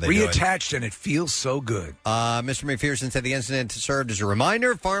know how they do it. Reattached, and it feels so good. Mr. McPherson said the incident served as a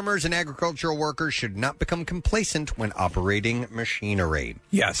reminder farmers and agricultural workers should not become complacent when operating machinery.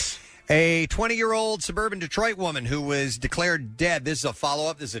 Yes. A 20-year-old suburban Detroit woman who was declared dead. This is a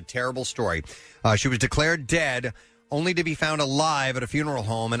follow-up. This is a terrible story. She was declared dead only to be found alive at a funeral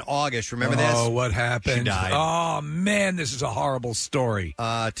home in August. Remember this? Oh, what happened? She died. Oh, man, this is a horrible story.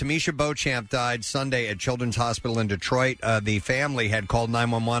 Tamisha Beauchamp died Sunday at Children's Hospital in Detroit. The family had called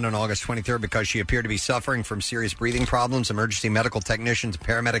 911 on August 23rd because she appeared to be suffering from serious breathing problems. Emergency medical technicians and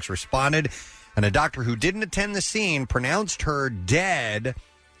paramedics responded, and a doctor who didn't attend the scene pronounced her dead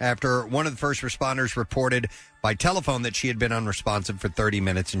after one of the first responders reported by telephone that she had been unresponsive for 30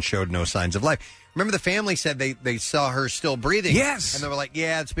 minutes and showed no signs of life. Remember, the family said they saw her still breathing. Yes. And they were like,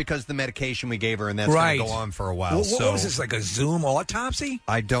 yeah, it's because of the medication we gave her, and that's right. going to go on for a while. What was this, like a Zoom autopsy?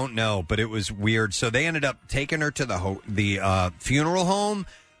 I don't know, but it was weird. So they ended up taking her to the funeral home.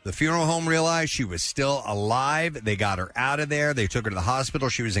 The funeral home realized she was still alive. They got her out of there. They took her to the hospital.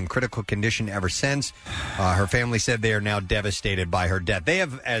 She was in critical condition ever since. Her family said they are now devastated by her death. They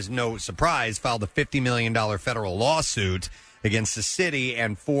have, as no surprise, filed a $50 million federal lawsuit against the city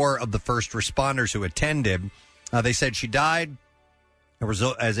and 4 of the first responders who attended. They said she died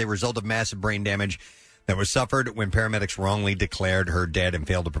as a result of massive brain damage that was suffered when paramedics wrongly declared her dead and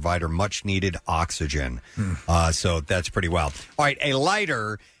failed to provide her much-needed oxygen. So that's pretty wild. All right, a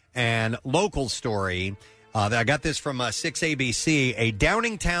lighter and local story. I got this from 6ABC. A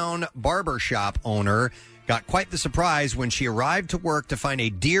Downingtown barbershop owner got quite the surprise when she arrived to work to find a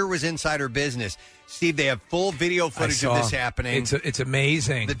deer was inside her business. Steve, they have full video footage of this happening. It's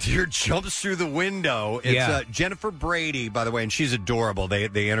amazing. The deer jumps through the window. It's Jennifer Brady, by the way, and she's adorable.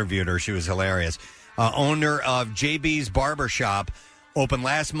 They interviewed her. She was hilarious. Owner of JB's Barbershop, opened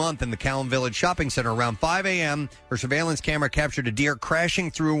last month in the Callan Village Shopping Center around 5 a.m. Her surveillance camera captured a deer crashing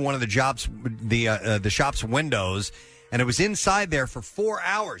through one of the shop's windows, and it was inside there for 4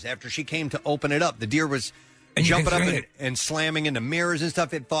 hours after she came to open it up. The deer was jumping up and slamming into mirrors and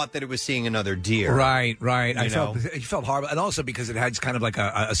stuff. It thought that it was seeing another deer. Right. It felt horrible. And also because it had kind of like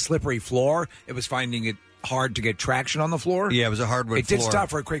a slippery floor, it was finding it hard to get traction on the floor. Yeah, it was a hardwood It floor. did stop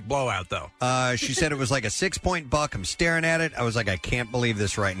for a quick blowout, though. She said it was like a 6-point buck. I'm staring at it. I was like, I can't believe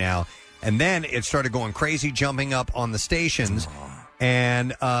this right now. And then it started going crazy, jumping up on the stations.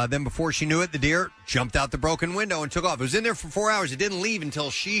 And then before she knew it, the deer jumped out the broken window and took off. It was in there for 4 hours. It didn't leave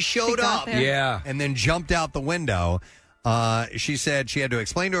until she showed up. Yeah. And then jumped out the window. She said she had to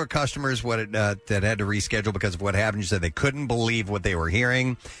explain to her customers what it, that had to reschedule because of what happened. She said they couldn't believe what they were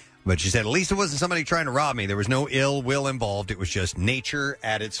hearing. But she said, at least it wasn't somebody trying to rob me. There was no ill will involved. It was just nature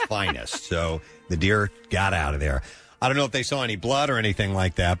at its finest. So the deer got out of there. I don't know if they saw any blood or anything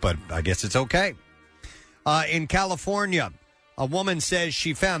like that, but I guess it's okay. In California, a woman says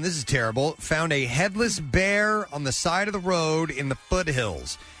she found, this is terrible, found a headless bear on the side of the road in the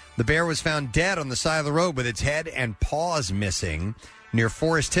foothills. The bear was found dead on the side of the road with its head and paws missing near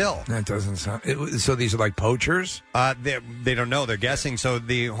Forest Hill. That doesn't sound... So these are like poachers? They don't know. They're guessing. So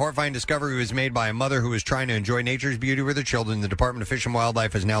the horrifying discovery was made by a mother who was trying to enjoy nature's beauty with her children. The Department of Fish and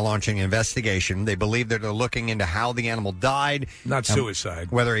Wildlife is now launching an investigation. They believe that they're looking into how the animal died. Not suicide.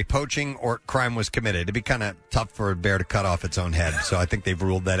 Whether a poaching or crime was committed. It'd be kind of tough for a bear to cut off its own head. So I think they've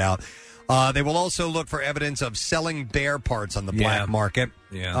ruled that out. They will also look for evidence of selling bear parts on the black market.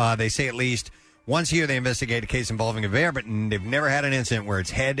 Yeah. They say at least once a year they investigate a case involving a bear, but they've never had an incident where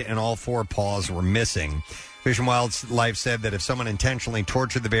its head and all 4 paws were missing. Fish and Wildlife said that if someone intentionally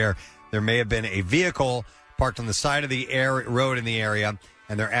tortured the bear, there may have been a vehicle parked on the side of the road in the area,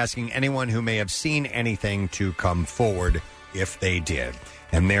 and they're asking anyone who may have seen anything to come forward if they did.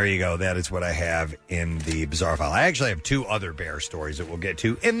 And there you go. That is what I have in the Bizarre File. I actually have 2 other bear stories that we'll get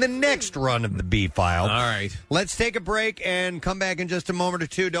to in the next run of the B File. All right. Let's take a break and come back in just a moment or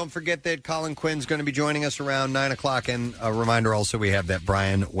two. Don't forget that Colin Quinn's going to be joining us around 9 o'clock. And a reminder also, we have that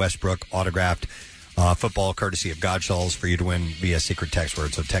Brian Westbrook autographed football courtesy of Godshalls for you to win via secret text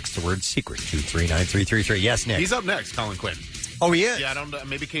word. So text the word secret to 39333. Yes, Nick. He's up next, Colin Quinn. Oh, he is? Yeah, I don't.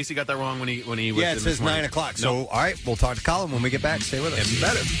 Maybe Casey got that wrong when he was. Yeah, it says 9 o'clock. So, all right, we'll talk to Colin when we get back. Stay with us.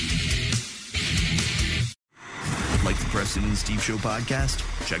 Better. Like the Preston and Steve Show podcast?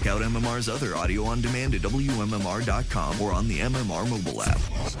 Check out MMR's other audio on demand at WMMR.com or on the MMR mobile app.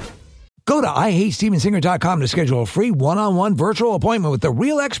 Go to IHateStevenSinger.com to schedule a free one-on-one virtual appointment with the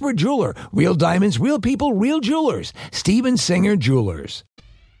real expert jeweler. Real diamonds, real people, real jewelers. Steven Singer Jewelers.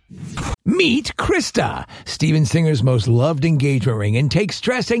 Meet Krista, Steven Singer's most loved engagement ring, and take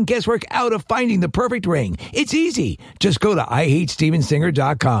stress and guesswork out of finding the perfect ring. It's easy. Just go to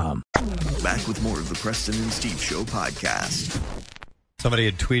IHateStevenSinger.com. Back with more of the Preston and Steve Show podcast. Somebody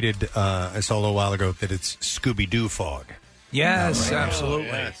had tweeted, I saw a little while ago, that it's Scooby-Doo fog. Yes, absolutely.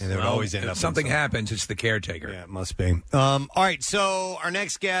 And they would always end up if something happens, it's the caretaker. Yeah, it must be. All right, so our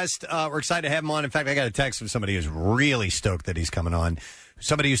next guest, we're excited to have him on. In fact, I got a text from somebody who's really stoked that he's coming on.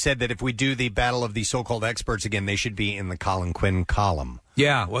 Somebody who said that if we do the Battle of the So-Called Experts again, they should be in the Colin Quinn column.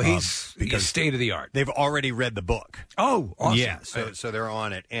 Yeah, well, he's state of the art. They've already read the book. Oh, awesome. Yeah, so they're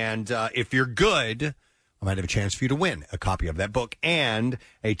on it. And if you're good, I might have a chance for you to win a copy of that book and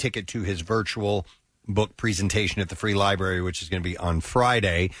a ticket to his virtual book presentation at the Free Library, which is going to be on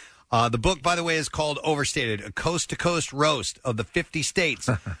Friday. The book, by the way, is called Overstated, a coast-to-coast roast of the 50 states.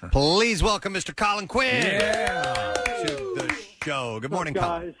 Please welcome Mr. Colin Quinn to the show. Good morning,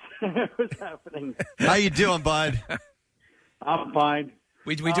 guys. What's happening? How you doing, bud? I'm fine.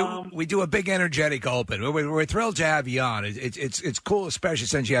 We do a big energetic open. We're thrilled to have you on. It's cool, especially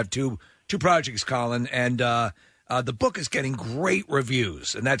since you have two projects, Colin, and the book is getting great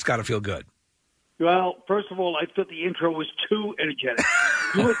reviews, and that's got to feel good. Well, first of all, I thought the intro was too energetic.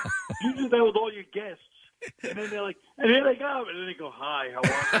 You do that with all your guests. And then they're like, and here they go, and then they go, "Hi, how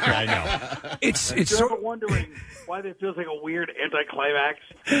are you?" I know. If you're ever wondering why there feels like a weird anticlimax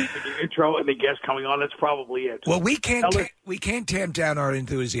with your intro and the guest coming on, that's probably it. Well, we can't tamp down our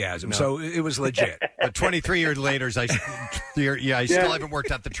enthusiasm, so it was legit. But 23 years later, I still haven't worked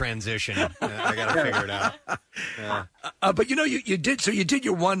out the transition. I got to figure it out. Yeah. But you did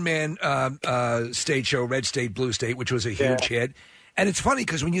your one man stage show, Red State, Blue State, which was a huge hit. And it's funny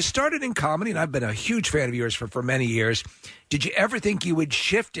because when you started in comedy, and I've been a huge fan of yours for many years, did you ever think you would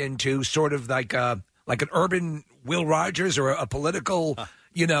shift into sort of like an urban Will Rogers or a political,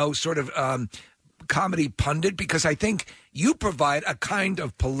 sort of comedy pundit? Because I think you provide a kind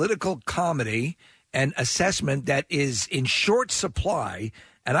of political comedy and assessment that is in short supply.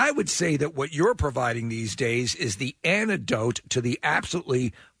 And I would say that what you're providing these days is the antidote to the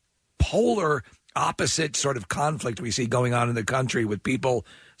absolutely polar opposite sort of conflict we see going on in the country with people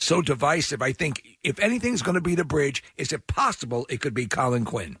so divisive. I think if anything's going to be the bridge, is it possible it could be Colin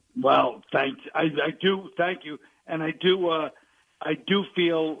Quinn? Well, thanks. I do thank you, and I do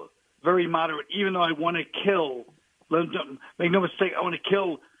feel very moderate, even though I want to kill. Make no mistake, I want to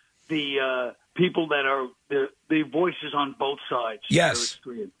kill the people that are the voices on both sides. Yes.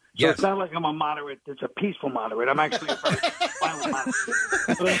 They're extreme. So Yes. it's not like I'm a moderate. It's a peaceful moderate. I'm actually a very violent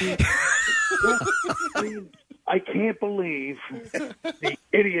moderate. But I mean, I can't believe the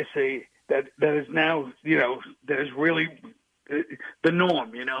idiocy that is now, that is really the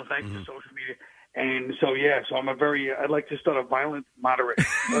norm, thanks to social media. And so, so I'd like to start a violent moderate.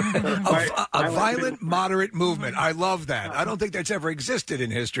 A violent moderate movement. I love that. I don't think that's ever existed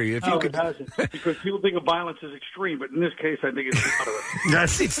in history. If No, you could, it hasn't. Because people think of violence as extreme, but in this case, I think it's moderate.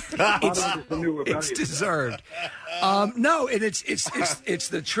 Yes, it's the new rebellion. It's deserved. No, and it's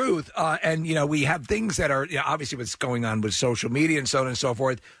the truth. And we have things that are obviously what's going on with social media and so on and so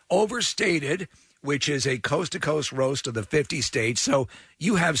forth. Overstated, which is a coast-to-coast roast of the 50 states. So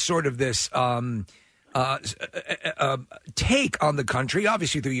you have sort of this take on the country.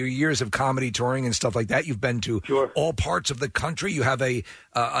 Obviously, through your years of comedy touring and stuff like that, you've been to all parts of the country. You have an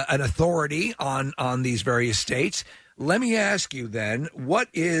authority on these various states. Let me ask you then, what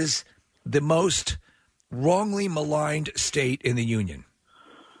is the most wrongly maligned state in the union?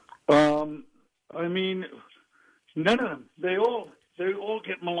 I mean, none of them. They all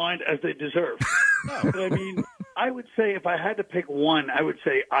get maligned as they deserve. But I mean, I would say if I had to pick one, I would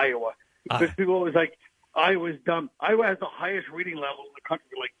say Iowa. Because people always like, Iowa's dumb. Iowa has the highest reading level in the country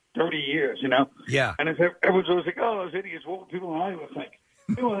for like 30 years, Yeah. And everyone's always like, oh, those idiots, what would people in Iowa think?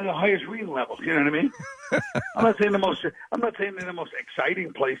 People have the highest reading level, you know what I mean? I'm not saying they're the most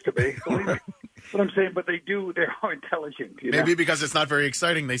exciting place to be, believe me. But I'm saying, but they are intelligent. Maybe because it's not very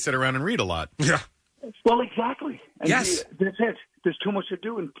exciting, they sit around and read a lot. Yeah. Well, exactly. And yes. That's it. There's too much to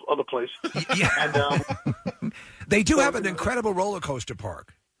do in other places. Yeah. And, they do have an incredible roller coaster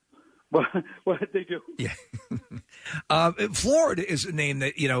park. What did they do? Yeah. Florida is a name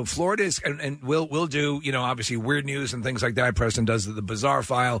that, Florida is, and we'll do, obviously weird news and things like that. Preston does the Bizarre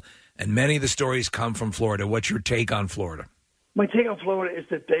File, and many of the stories come from Florida. What's your take on Florida? My take on Florida is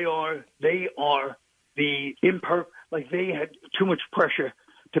that they are the like they had too much pressure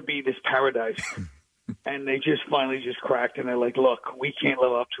to be this paradise. And they just finally cracked, and they're like, look, we can't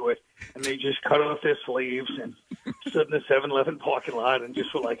live up to it. And they just cut off their sleeves and stood in the 7-Eleven parking lot and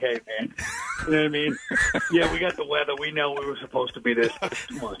just were like, hey, man, you know what I mean? Yeah, we got the weather. We know we were supposed to be this. It's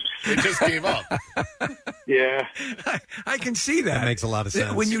too much. They just gave up. Yeah. I can see that. That makes a lot of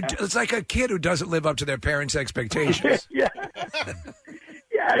sense. It's like a kid who doesn't live up to their parents' expectations. Yeah.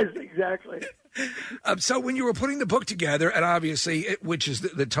 Yes, exactly. So when you were putting the book together, and obviously, which is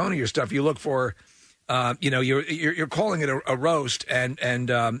the tone of your stuff, you look for... you're calling it a roast, and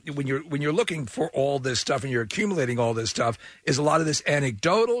when you're looking for all this stuff and you're accumulating all this stuff, is a lot of this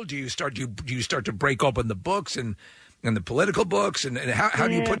anecdotal? Do you start to break open the books and the political books, and how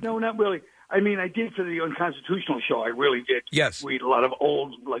do you put? No, not really. I mean, I did for the Unconstitutional show. I really did. Yes. Read a lot of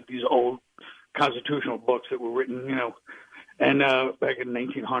these old constitutional books that were written, and back in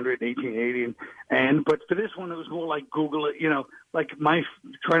 1900, 1880, but for this one, it was more like Google it, like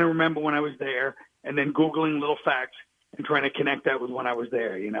trying to remember when I was there. And then Googling little facts and trying to connect that with when I was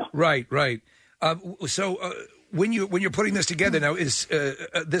there, Right. So when you're putting this together now, is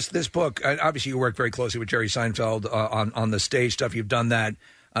this book? Obviously, you work very closely with Jerry Seinfeld on the stage stuff. You've done that,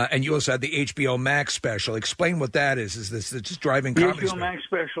 and you also had the HBO Max special. Explain what that is. Is this just driving comedy? The HBO Max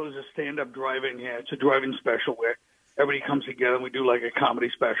special is a stand-up driving. Yeah, it's a driving special where everybody comes together and we do like a comedy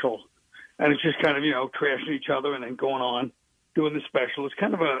special, and it's just kind of trashing each other and then going on doing the special. It's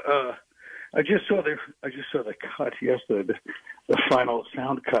kind of a I just saw the cut yesterday, the final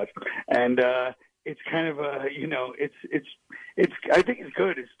sound cut, and it's kind of it's I think it's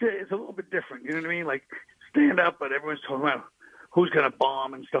good. It's a little bit different. You know what I mean? Like stand up, but everyone's talking about who's going to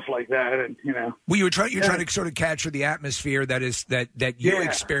bomb and stuff like that, and Well, you're trying to sort of capture the atmosphere that you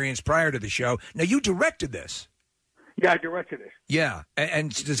experienced prior to the show. Now you directed this. Yeah, I directed it. Yeah,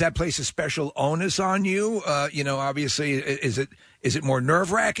 and does that place a special onus on you? Obviously, is it more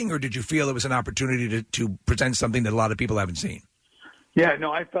nerve-wracking, or did you feel it was an opportunity to present something that a lot of people haven't seen? Yeah,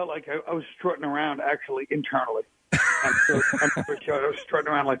 no, I felt like I was strutting around actually internally. I was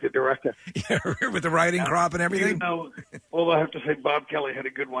strutting around like the director. Yeah, with the writing crop and everything? Although I have to say Bob Kelly had a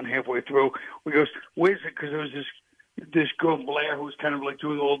good one halfway through. We goes, where's it? Because there was this girl, Blair, who was kind of like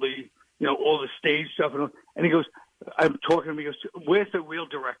doing all the stage stuff. And he goes, I'm talking to him. He goes, where's the real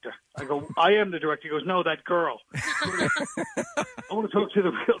director? I go, I am the director. He goes, no, that girl. I want to talk to the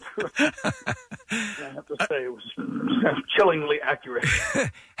real director. I have to say it was chillingly accurate.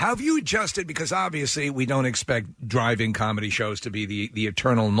 How have you adjusted? Because obviously we don't expect drive-in comedy shows to be the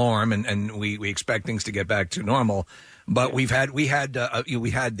eternal norm, and we expect things to get back to normal. But we had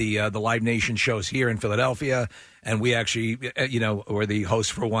the Live Nation shows here in Philadelphia, and we actually were the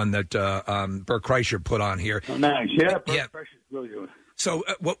host for one that Bert Kreischer put on here. Oh, nice, yeah. Bert Kreischer's really good. So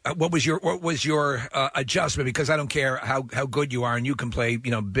what was your adjustment? Because I don't care how good you are, and you can play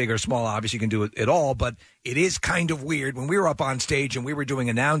big or small. Obviously, you can do it all, but it is kind of weird when we were up on stage and we were doing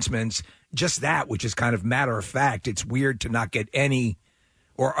announcements. Just that, which is kind of matter of fact, it's weird to not get any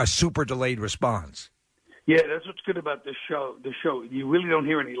or a super delayed response. Yeah, that's what's good about this show. You really don't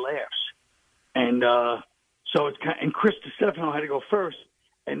hear any laughs, and so it's kind. And Chris DiStefano had to go first,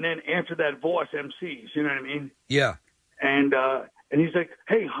 and then after that, Voss MCs. You know what I mean? Yeah. And he's like,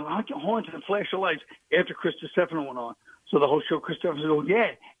 "Hey, honk your horns and flash the lights." After Chris DiStefano went on, so the whole show, Chris DiStefano goes,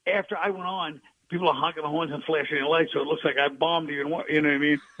 "Yeah." After I went on, people are honking the horns and flashing the lights, so it looks like I bombed you. You know what I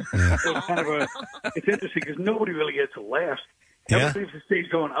mean? So it's kind of it's interesting because nobody really gets a laugh. Everybody leaves the stage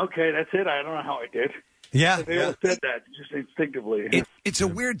going, "Okay, that's it. I don't know how I did." Yeah, they all said that just instinctively. It's a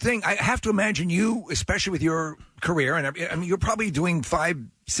weird thing. I have to imagine you, especially with your career, and I mean, you're probably doing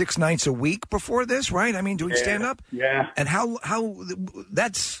 5-6 nights a week before this, right? I mean, doing stand up. Yeah. And how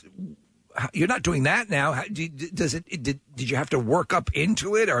that's you're not doing that now. Did you have to work up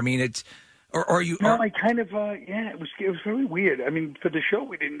into it? Or I mean, it's or are you? No, I kind of it was very weird. I mean, for the show,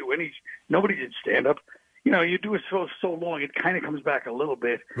 we didn't do nobody did stand up. You do it so long, it kind of comes back a little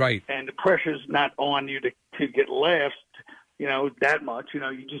bit. Right. And the pressure's not on you to get laughs, that much. You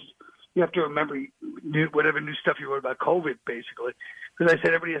have to remember whatever new stuff you wrote about COVID, basically. Because I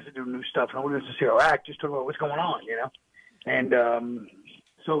said everybody has to do new stuff. Nobody has to see our act, just talk about what's going on, And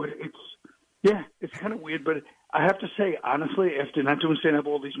so it's kind of weird. But I have to say, honestly, after not doing stand-up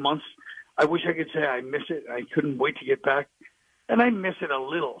all these months, I wish I could say I miss it. I couldn't wait to get back. And I miss it a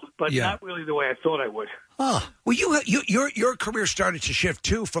little, but not really the way I thought I would. Well, your career started to shift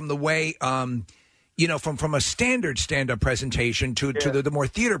too from the way, from a standard stand-up presentation to the more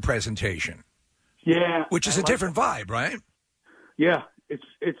theater presentation. Yeah, which is a different vibe, right? Yeah, it's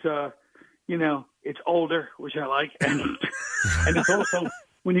it's older, which I like, and and it's also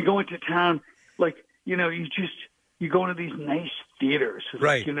when you go into town, you go into these nice theaters,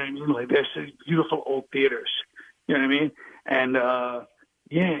 right? Like there's these beautiful old theaters. You know what I mean? And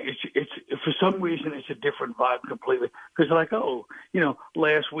it's for some reason it's a different vibe completely. Because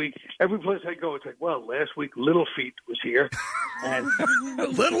last week every place I go, it's like, well, last week Little Feet was here, and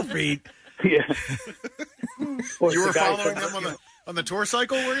Little Feet, yeah. You were following them on the tour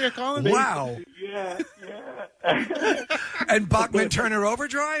cycle, were you, Colin? Wow. Yeah. And Bachman Turner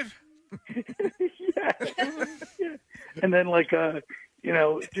Overdrive. Yeah. And then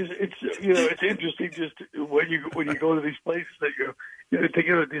it's interesting just when you go to these places that you think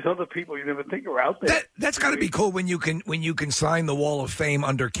these other people you never think are out there. That's got to be cool when you can sign the Wall of Fame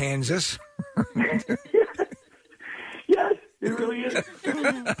under Kansas. Yes, it really is.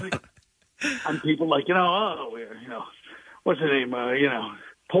 And people what's her name?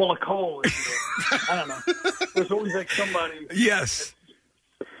 Paula Cole. I don't know. There's always somebody. Yes.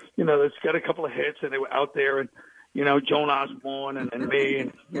 That's got a couple of hits, and they were out there, and Joan Osborne and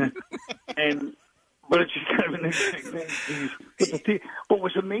me, but it's just kind of an interesting thing. But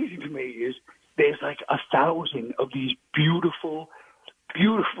what's amazing to me is there's 1,000 of these beautiful,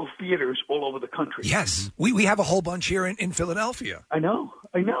 beautiful theaters all over the country. Yes, we have a whole bunch here in Philadelphia. I know,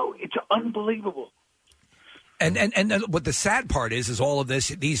 it's unbelievable. And what the sad part is all of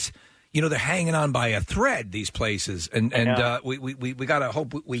these. They're hanging on by a thread, these places, and we got to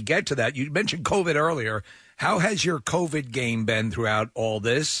hope we get to that. You mentioned COVID earlier. How has your COVID game been throughout all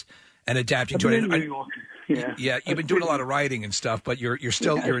this and adapting to it? In New York. Yeah, you've been doing a lot of writing and stuff, but you're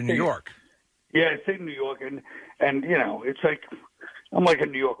in New York. Yeah, I stayed in New York, and it's like I'm like a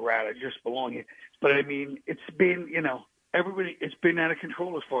New York rat. I just belong here. But I mean, it's been everybody, it's been out of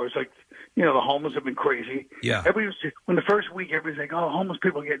control as far as the homeless have been crazy. Yeah. When the first week, everybody's like, "Oh, homeless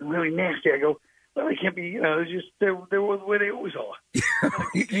people are getting really nasty." I go, "Well, they can't be. It's just they're the way they always are."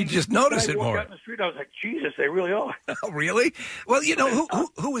 You just notice it more. Out in the street, I was like, "Jesus, they really are." Oh, really? Well,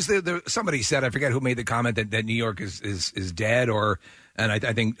 who was the somebody said, I forget who made the comment that New York is dead, and I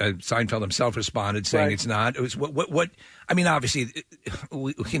think Seinfeld himself responded saying it's not. It was what I mean. Obviously,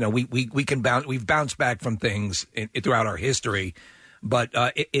 we've bounced back from things throughout our history. But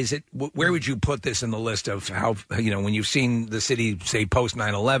is it? Where would you put this in the list of how when you've seen the city say post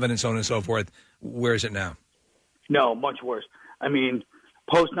 9/11 and so on and so forth? Where is it now? No, much worse. I mean,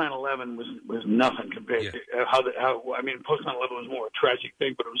 post 9/11 was nothing compared to how post 9/11 was more a tragic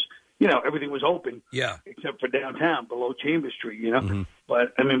thing, but it was, everything was open. Yeah. Except for downtown, below Chambers Street,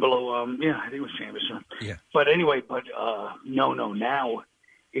 But, below, I think it was Chambers Street. Yeah. But anyway, no, now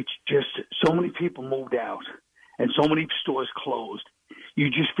it's just so many people moved out and so many stores closed. You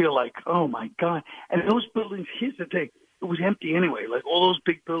just feel like, oh, my God. And those buildings, here's the thing, it was empty anyway. Like, all those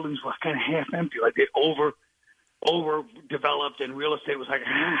big buildings were kind of half empty. Like, they overdeveloped, and real estate was like,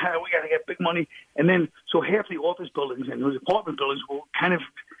 we got to get big money. And then, so half the office buildings and those apartment buildings were kind of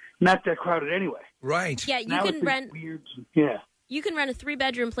not that crowded anyway. Right. Yeah, you Now can it's rent. Weird, yeah. You can rent a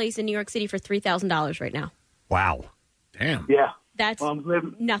 3-bedroom place in New York City for $3,000 right now. Wow. Damn. Yeah. That's Well, I'm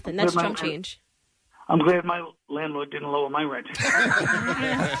glad- nothing. That's glad chump my- change. I'm glad my landlord didn't lower my rent.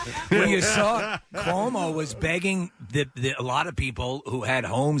 Well, you saw Cuomo was begging a lot of people who had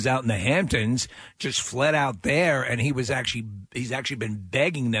homes out in the Hamptons just fled out there, and he's actually been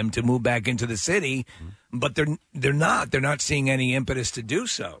begging them to move back into the city, but they're not seeing any impetus to do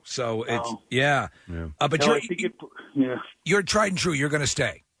so. So it's but No, you're tried and true. You're going to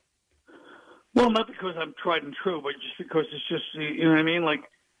stay. Well, not because I'm tried and true, but just because it's just, you know what I mean? Like,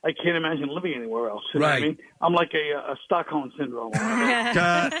 I can't imagine living anywhere else. You know what I mean? I'm like a Stockholm syndrome. I'm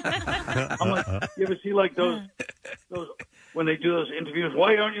like, you ever see like those when they do those interviews?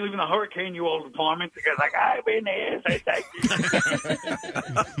 Why aren't you leaving the hurricane, you old apartment? The guy's like, I've been there. Say thank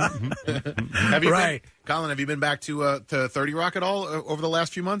you. Have you been, Colin? Have you been back to 30 Rock at all over the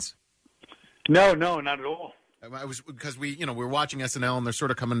last few months? No, not at all. I was because we were watching SNL, and they're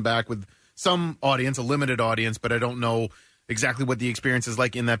sort of coming back with some audience, a limited audience, but I don't know exactly what the experience is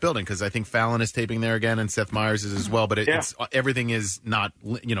like in that building, because I think Fallon is taping there again and Seth Meyers is as well, but it's everything is not,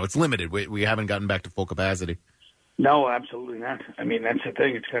 it's limited. We haven't gotten back to full capacity. No, absolutely not. I mean, that's the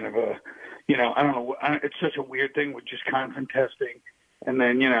thing. It's kind of a, I don't know. It's such a weird thing with just content testing. And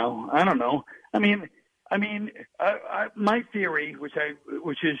then, I don't know. I mean, my theory, which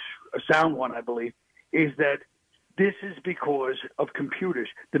is a sound one, I believe, is that this is because of computers.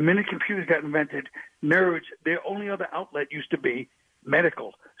 The minute computers got invented, nerds, their only other outlet used to be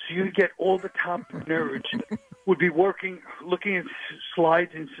medical. So you get all the top nerds would be looking at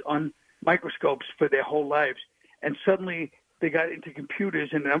slides on microscopes for their whole lives. And suddenly they got into computers,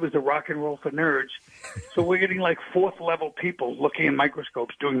 and that was the rock and roll for nerds. So we're getting like 4th-level people looking in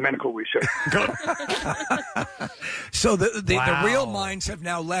microscopes doing medical research. So the real minds have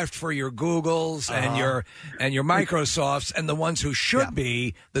now left for your Googles and your Microsofts, and the ones who should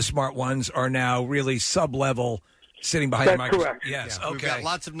be the smart ones are now really sub-level, sitting behind the microscope. Correct. Yes, Yeah, we've got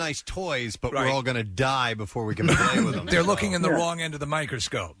lots of nice toys, but Right. we're all going to die before we can play with them. They're looking in the wrong end of the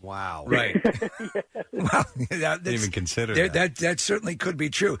microscope. Wow. Right. Well, Didn't even consider that. That certainly could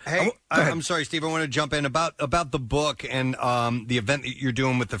be true. Hey, I'm sorry, Steve. I want to jump in about the book and the event that you're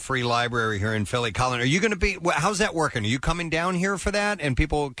doing with the free library here in Philly. Colin, are you going to be? How's that working? Are you coming down here for that, and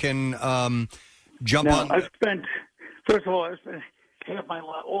people can jump on? First of all, I spent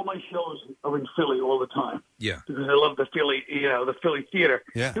all my shows are in Philly all the time. Yeah, because I love the Philly, the Philly theater.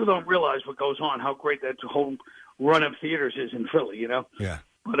 Yeah, people don't realize what goes on, how great that whole run of theaters is in Philly. Yeah.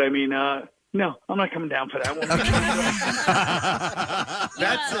 But I mean, no, I'm not coming down for that one.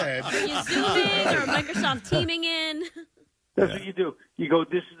 That's it. Are you Zooming or Microsoft Teaming in? That's what you do. You go,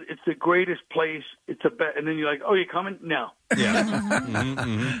 it's the greatest place. It's and then you're like, oh, you coming? No.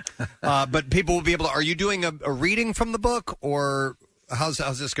 Yeah. But people will be able to. Are you doing a reading from the book, or how's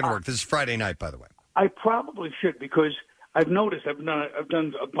this going to work? This is Friday night, by the way. I probably should, because I've noticed I've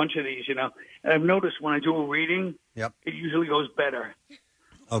done a bunch of these, and I've noticed when I do a reading, it usually goes better.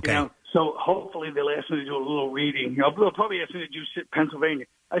 Okay. So hopefully they'll ask me to do a little reading. They'll probably ask me to do Pennsylvania.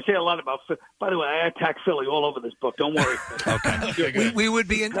 I say a lot about. By the way, I attack Philly all over this book. Don't worry. Okay. We would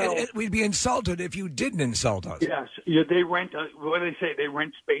be we'd be insulted if you didn't insult us. Yes, they rent. What do they say? They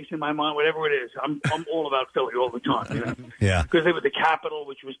rent space in my mind. Whatever it is, I'm all about Philly all the time. Yeah. Because they were the capital,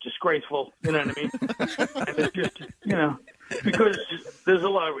 which was disgraceful. You know what I mean? And it's just because there's a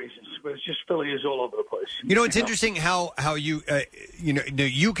lot of reasons, but it's just Philly is all over the place. It's interesting how you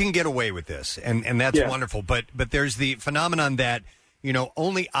you can get away with this, and that's wonderful. But there's the phenomenon that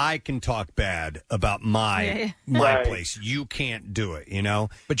only I can talk bad about my place. You can't do it.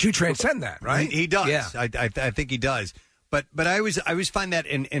 But you transcend that, right? He does. Yeah. I think he does. But I always find that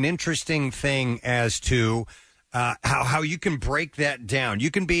an interesting thing as to how you can break that down.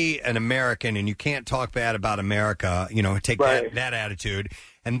 You can be an American and you can't talk bad about America. Take that attitude.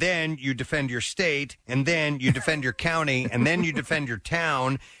 And then you defend your state, and then you defend your county, and then you defend your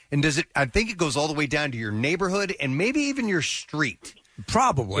town. And I think it goes all the way down to your neighborhood and maybe even your street.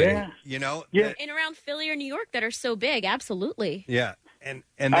 Probably. Yeah. In around Philly or New York that are so big, absolutely. Yeah. and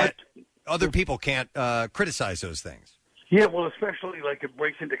that other people can't criticize those things. Yeah, well, especially like it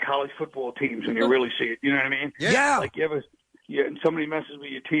breaks into college football teams when you really see it. You know what I mean? Yeah. Like and somebody messes with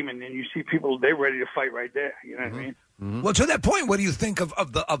your team, and then you see people, they're ready to fight right there. You know what I mean? Well, to that point, what do you think of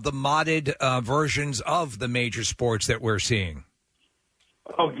the modded versions of the major sports that we're seeing?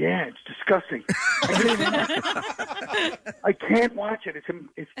 Oh yeah, it's disgusting. I can't watch it.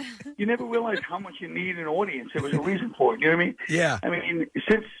 It's you never realize how much you need an audience. There was a reason for it. You know what I mean? Yeah. I mean,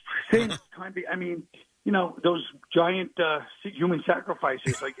 since time. I mean, you know, those giant human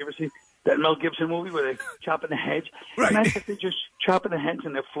sacrifices. Like, you ever see that Mel Gibson movie where they're chopping the heads? Right. Imagine if they're just chopping the heads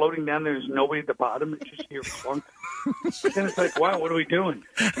and they're floating down there. There's nobody at the bottom. It's just here clunk. Then it's like, wow, what are we doing?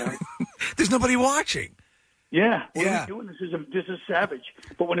 You know? There's nobody watching. Yeah, what are we doing? This is savage.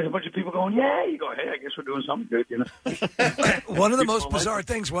 But when there's a bunch of people going, yeah, you go, hey, I guess we're doing something good, you know. One of the most bizarre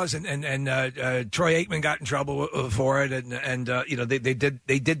things was, and Troy Aikman got in trouble for it, and you know they did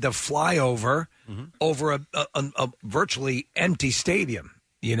the flyover over a virtually empty stadium,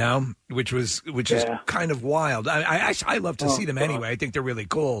 you know, which is kind of wild. I love to see them anyway. I think they're really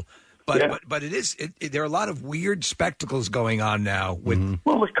cool. But it is there are a lot of weird spectacles going on now with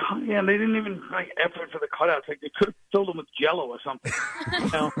well, they didn't even like effort for the cutouts. Like, they could have filled them with Jello or something, you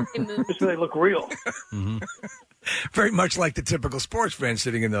know, just so they look real. Very much like the typical sports fan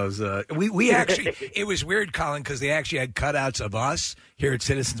sitting in those. We actually, it was weird, Colin, because they actually had cutouts of us here at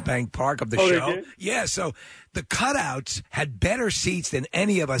Citizens Bank Park of the show. They did? Yeah, so the cutouts had better seats than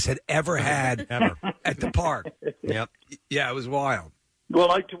any of us had ever had at the park. Yep. Yeah, it was wild.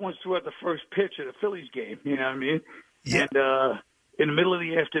 Well, I once threw out the first pitch at a Phillies game, you know what I mean? Yeah. And in the middle of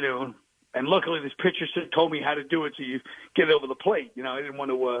the afternoon, and luckily this pitcher told me how to do it so you get it over the plate. You know, I didn't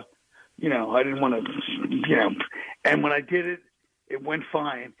want to, and when I did it, it went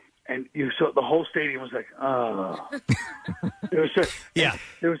fine. And you saw the whole stadium was like, oh. It was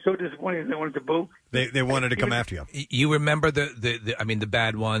they were so disappointed. They wanted to boo. They wanted to come after you. You remember the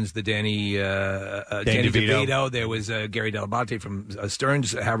bad ones, the Danny DeVito. There was Gary Dell'Abate from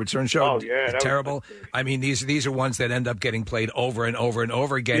Howard Stern show. Oh yeah, terrible. I mean, these are ones that end up getting played over and over and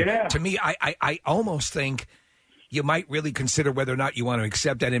over again. Yeah. To me, I almost think you might really consider whether or not you want to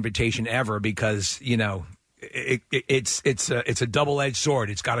accept that invitation ever, because you know. It's a double-edged sword.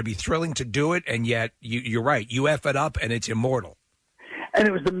 It's got to be thrilling to do it, and yet you're right. You F it up, and it's immortal. And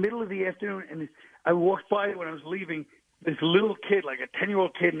it was the middle of the afternoon, and I walked by when I was leaving this little kid, like a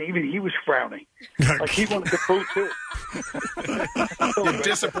 10-year-old kid, and even he was frowning. Like he wanted to boo, too. You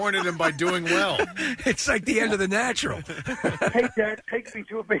disappointed him by doing well. It's like the end of The Natural. Hey, Dad, take me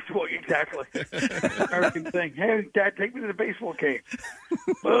to a baseball game. Exactly. American thing. Hey, Dad, take me to the baseball game.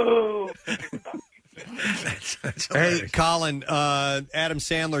 Boo. That's Hey, Colin, Adam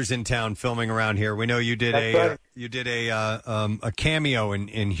Sandler's in town filming around here. We know you did a cameo in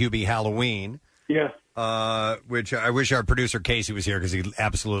Hubie Halloween. Yeah. Which I wish our producer Casey was here because he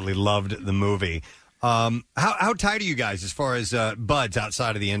absolutely loved the movie. How tight are you guys as far as buds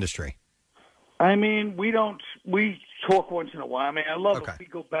outside of the industry? I mean, we talk once in a while. I mean, I love it. We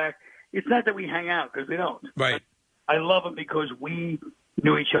go back. It's not that we hang out, because we don't. Right. I love it because we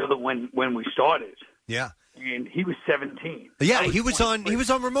knew each other when we started. Yeah. And he was 17. Yeah, he was on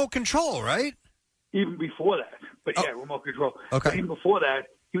Remote Control, right? Even before that. But yeah, Remote Control. Okay. But even before that,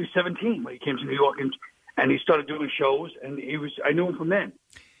 he was 17 when he came to New York, and he started doing shows, and I knew him from then.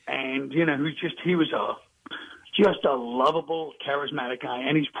 And you know, he was just a lovable, charismatic guy,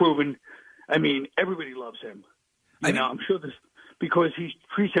 and he's proven. I mean, everybody loves him. I'm sure this because he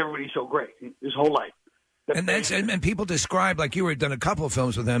treats everybody so great his whole life. And people describe, like you had done a couple of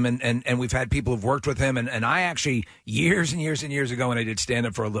films with him, and we've had people who've worked with him, and I actually, years and years and years ago, when I did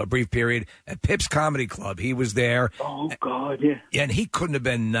stand-up for a brief period at Pips Comedy Club, he was there. Oh, God, yeah. And he couldn't have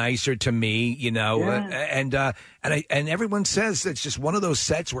been nicer to me, you know, Yeah. and everyone says it's just one of those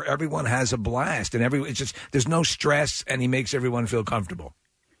sets where everyone has a blast, and it's just, there's no stress, and he makes everyone feel comfortable.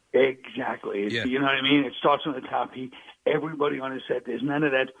 Exactly. You know what I mean? It starts on the top. Everybody on his set, there's none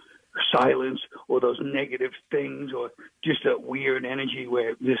of that silence or those negative things or just a weird energy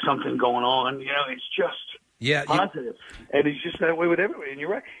where there's something going on. You know, it's just positive. And he's just that way with everybody. And you're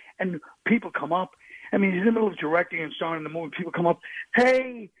right. And people come up. I mean, he's in the middle of directing and starring the movie. People come up,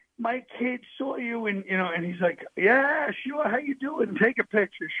 hey, my kid saw you, and you know, and he's like, yeah, sure, how you doing? Take a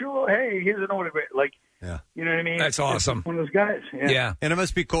picture. Sure, hey, here's an autograph. Like, you know what I mean? That's awesome. It's one of those guys. Yeah. And it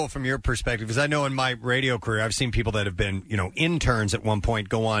must be cool from your perspective, because I know in my radio career, I've seen people that have been, you know, interns at one point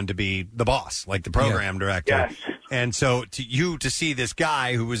go on to be the boss, like the program director. Yes. And so to see this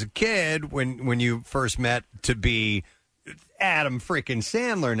guy who was a kid when you first met to be Adam freaking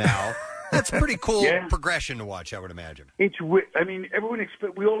Sandler now, That's pretty cool Yeah. progression to watch, I would imagine. I mean,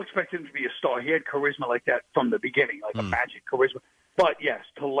 we all expect him to be a star. He had charisma like that from the beginning, like a magic charisma. But yes,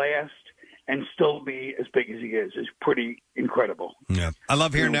 to last and still be as big as he is pretty incredible. Yeah, I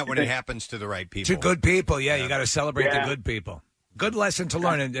love hearing that when it happens to the right people. To good people, you got to celebrate the good people. Good lesson to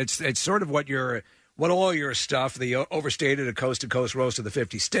learn, and it's sort of what all your stuff, the overstated, a coast to coast roast of the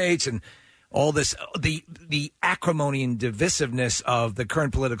 50 states, and all this, the acrimony and divisiveness of the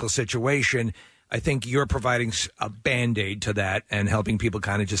current political situation. I think you're providing a Band-Aid to that and helping people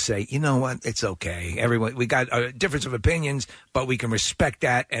kind of just say, you know what, it's okay. Everyone, we got a difference of opinions, but we can respect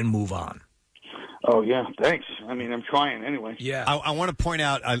that and move on. Oh, yeah, thanks. I mean, I'm trying anyway. Yeah. I want to point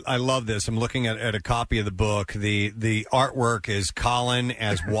out, I love this. I'm looking at a copy of the book. The artwork is Colin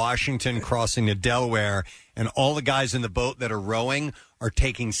as Washington crossing the Delaware, and all the guys in the boat that are rowing are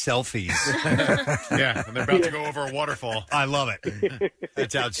taking selfies. Yeah, and they're about to go over a waterfall. I love it.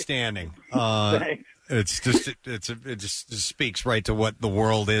 It's outstanding. Thanks. It just speaks right to what the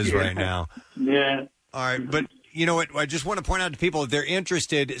world is right now. Yeah. All right, but you know what? I just want to point out to people if they're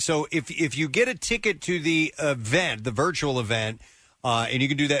interested. So if you get a ticket to the event, the virtual event, and you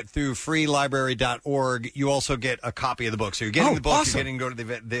can do that through freelibrary.org, you also get a copy of the book. So you're getting the book, awesome. you're getting to go to the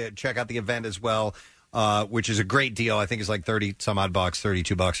event, check out the event as well. Which is a great deal. I think it's like 30 some odd bucks,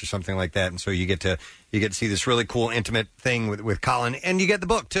 $32 or something like that. And so you get to see this really cool, intimate thing with Colin, and you get the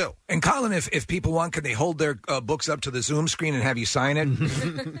book too. And Colin, if people want, can they hold their books up to the Zoom screen and have you sign it?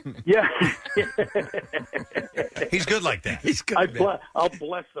 Yeah. He's good like that. He's good. I'll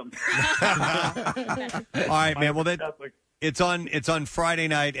bless them. All right, man. Well, it's on Friday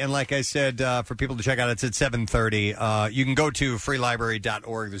night, and like I said, for people to check out, it's at 7:30. You can go to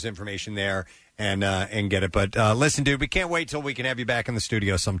freelibrary.org. There's information there. And get it. But listen, dude, we can't wait till we can have you back in the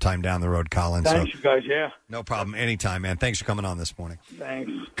studio sometime down the road, Colin. Thanks, you guys. Yeah. No problem. Anytime, man. Thanks for coming on this morning.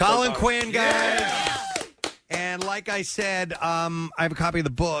 Thanks. Colin Bye-bye. Quinn, guys. And like I said, I have a copy of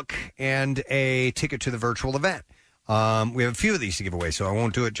the book and a ticket to the virtual event. We have a few of these to give away, so I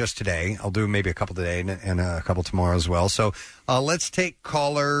won't do it just today. I'll do maybe a couple today and a couple tomorrow as well. So let's take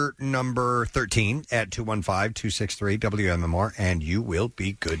caller number 13 at 215-263-WMMR, and you will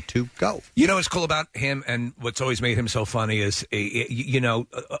be good to go. You know what's cool about him and what's always made him so funny is,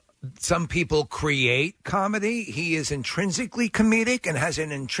 some people create comedy. He is intrinsically comedic and has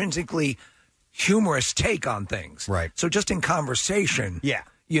an intrinsically humorous take on things. Right. So just in conversation,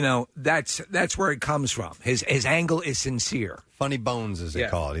 that's where it comes from. His angle is sincere. Funny bones, as they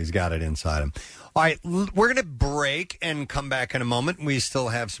call it. He's got it inside him. All right, we're going to break and come back in a moment. We still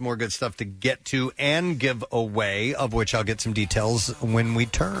have some more good stuff to get to and give away, of which I'll get some details when we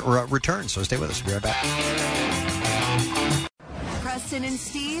return. So stay with us. We'll be right back. Preston and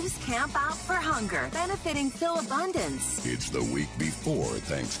Steve's Camp Out for Hunger, benefiting Phil Abundance. It's the week before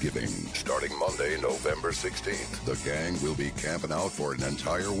Thanksgiving. Starting Monday, November 16th, the gang will be camping out for an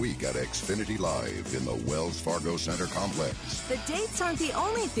entire week at Xfinity Live in the Wells Fargo Center complex. The dates aren't the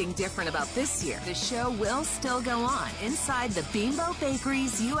only thing different about this year. The show will still go on inside the Bimbo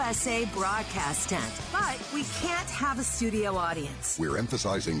Bakeries USA broadcast tent. But we can't have a studio audience. We're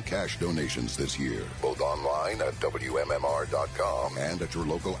emphasizing cash donations this year, both online at WMMR.com and at your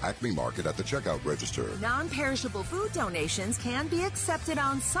local Acme Market at the checkout register. Non-perishable food donations can be accepted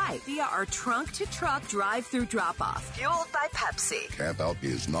on site via our trunk-to-truck drive-through drop-off, fueled by Pepsi. Camp out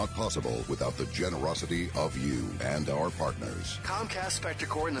is not possible without the generosity of you and our partners. Comcast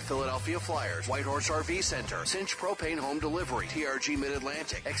Spectacor in the Philadelphia Flyers, White Horse RV Center, Cinch Propane Home Delivery, TRG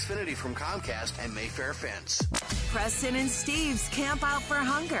Mid-Atlantic, Xfinity from Comcast, and Mayfair Fence. Preston and Steve's Camp Out for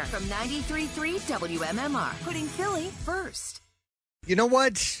Hunger from 93.3 WMMR, putting Philly first. You know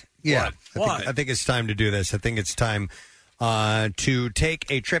what? Yeah. What? I think it's time to do this. I think it's time to take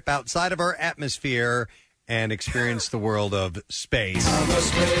a trip outside of our atmosphere and experience the world of space.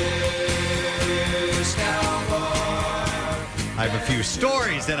 I have a few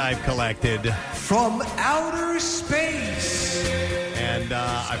stories that I've collected from outer space, and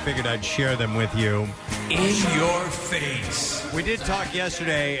I figured I'd share them with you. In your face. We did talk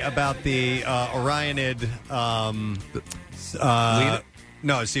yesterday about the Orionid.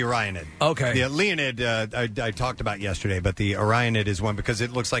 No, it's the Orionid. Okay. The Leonid I talked about yesterday, but the Orionid is one because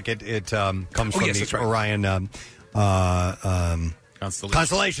it looks like it comes from the Orion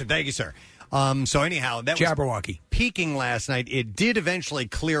constellation. Thank you, sir. So anyhow, that Jabberwocky. was peaking last night. It did eventually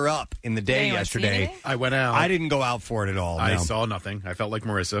clear up in the day yesterday. I went out. I didn't go out for it at all. I no. saw nothing. I felt like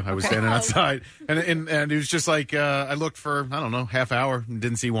Marissa. I was standing outside, and it was just like I looked for half hour and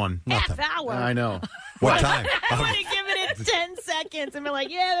didn't see one. Half hour. I know. What time? I would have given it 10 seconds and be like,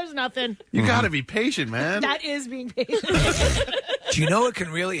 yeah, there's nothing. You got to be patient, man. That is being patient. Do you know what can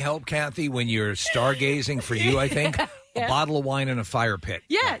really help, Kathy, when you're stargazing for you, I think? Yeah. A bottle of wine in a fire pit.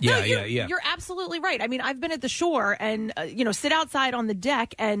 Yeah, Yeah. You're absolutely right. I mean, I've been at the shore and, sit outside on the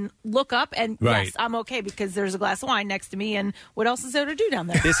deck and look up and, Right. yes, I'm okay because there's a glass of wine next to me. And what else is there to do down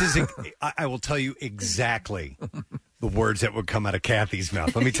there? This is, I will tell you exactly the words that would come out of Kathy's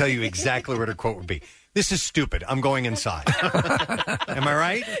mouth. Let me tell you exactly what her quote would be. This is stupid. I'm going inside. Am I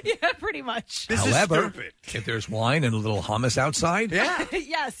right? Yeah, pretty much. However, if there's wine and a little hummus outside,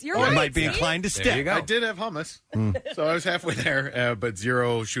 yes, you're I right. might be see? inclined to There stick. you go. I did have hummus, so I was halfway there, but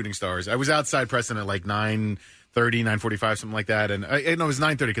 0 shooting stars. I was outside Preston at like 9:30, 9:45, something like that, and it was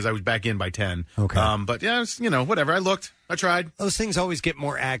 9:30 because I was back in by 10. Okay. But yeah, it was, whatever. I looked, I tried. Those things always get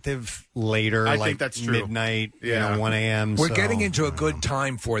more active later. I like think that's true. Midnight, Yeah. 1 a.m. We're so- getting into a good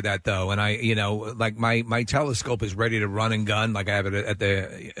time for that, though, and like my telescope is ready to run and gun, like I have it at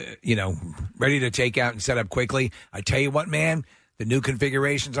the, ready to take out and set up quickly. I tell you what, man, the new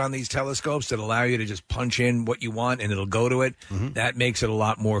configurations on these telescopes that allow you to just punch in what you want and it'll go to it, that makes it a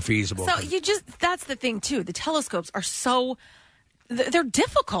lot more feasible. So that's the thing, too. The telescopes are so, they're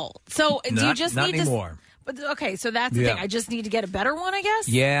difficult. So do you just not need anymore. But okay, so that's the Yeah. thing. I just need to get a better one, I guess?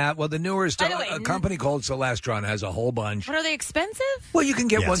 Yeah, well, the newer By the way, a company called Celestron has a whole bunch. But are they expensive? Well, you can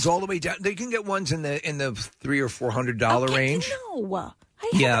get Yes. ones all the way down. You can get ones in the $300 or $400 range. No. I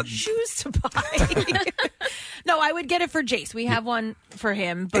Yeah. have shoes to buy. No, I would get it for Jace. We have one for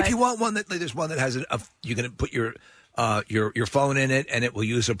him. But If you want one there's one that has you can put your phone in it, and it will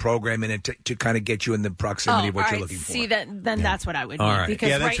use a program in it to kind of get you in the proximity of what all you're right. looking for. See, then that's what I would All need. right. Because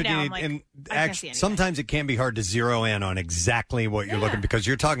Yeah, that's right what you now, need. I'm like, and I can't see actually, anything. sometimes it can be hard to zero in on exactly what you're looking because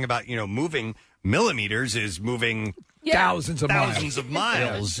you're talking about, moving millimeters is moving thousands of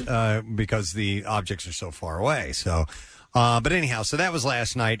miles because the objects are so far away. So, but anyhow, so that was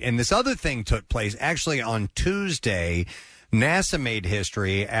last night, and this other thing took place actually on Tuesday. NASA made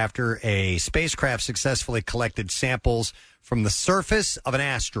history after a spacecraft successfully collected samples from the surface of an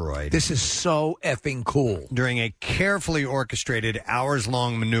asteroid. This is so effing cool. During a carefully orchestrated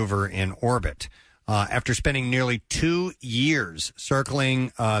hours-long maneuver in orbit. After spending nearly 2 years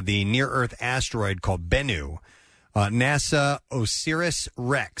circling the near-Earth asteroid called Bennu, NASA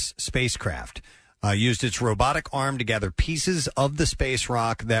OSIRIS-REx spacecraft used its robotic arm to gather pieces of the space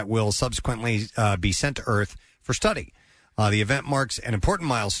rock that will subsequently be sent to Earth for study. The event marks an important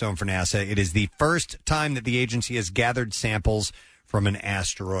milestone for NASA. It is the first time that the agency has gathered samples from an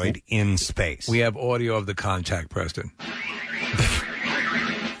asteroid in space. We have audio of the contact, Preston.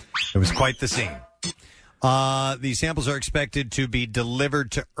 It was quite the scene. The samples are expected to be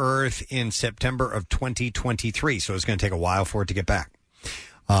delivered to Earth in September of 2023, so it's going to take a while for it to get back.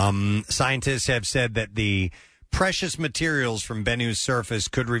 Scientists have said that the precious materials from Bennu's surface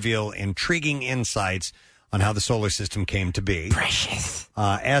could reveal intriguing insights on how the solar system came to be. Precious.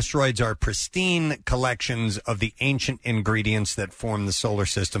 Asteroids are pristine collections of the ancient ingredients that formed the solar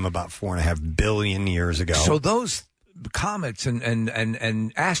system about 4.5 billion years ago. So those comets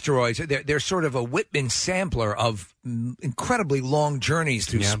and asteroids, they're sort of a Whitman sampler of incredibly long journeys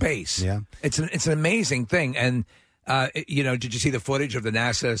through space. Yeah. It's an amazing thing. And did you see the footage of the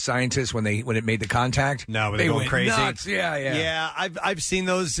NASA scientists when it made the contact? No, but they going went crazy. Nuts. Yeah. Yeah, I've seen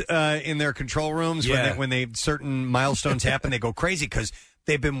those in their control rooms Yeah. when they certain milestones happen. They go crazy because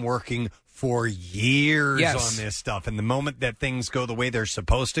they've been working for years Yes. on this stuff, and the moment that things go the way they're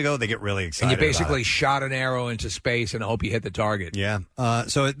supposed to go, they get really excited. And you basically about it. shot an arrow into space and hope you hit the target. Yeah.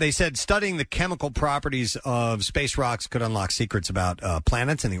 So they said studying the chemical properties of space rocks could unlock secrets about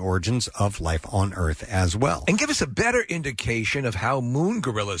planets and the origins of life on Earth as well. And give us a better indication of how moon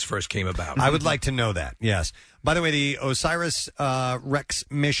gorillas first came about. I would like to know that, yes. By the way, the OSIRIS-REx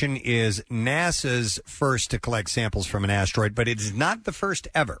mission is NASA's first to collect samples from an asteroid, but it is not the first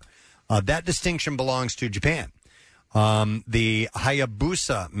ever. That distinction belongs to Japan. The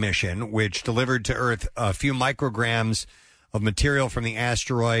Hayabusa mission, which delivered to Earth a few micrograms of material from the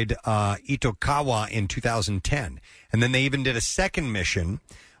asteroid Itokawa in 2010. And then they even did a second mission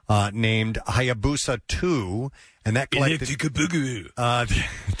named Hayabusa 2, and that collected...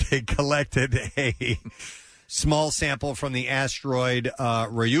 they collected a small sample from the asteroid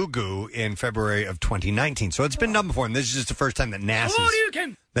Ryugu in February of 2019. So it's been done before, and this is just the first time that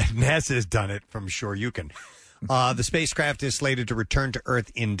NASA's done it from Shoryuken. The spacecraft is slated to return to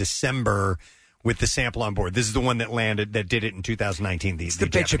Earth in December with the sample on board. This is the one that did it in 2019. It's the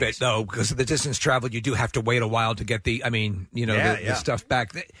bitch of it, though, because of the distance traveled. You do have to wait a while to get the stuff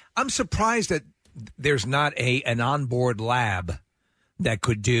back. I'm surprised that there's not an onboard lab that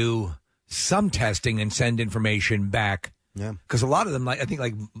could do some testing and send information back Yeah. Because a lot of them, I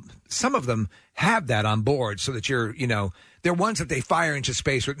think some of them have that on board so that they're ones that they fire into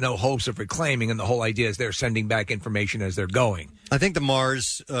space with no hopes of reclaiming, and the whole idea is they're sending back information as they're going. I think the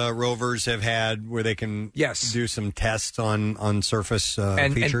Mars rovers have had where they can do some tests on surface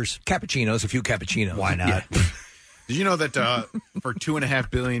features. And cappuccinos, a few cappuccinos. Why not? Yeah. Did you know that for 2.5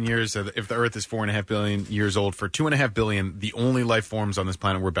 billion years, if the Earth is 4.5 billion years old, for 2.5 billion, the only life forms on this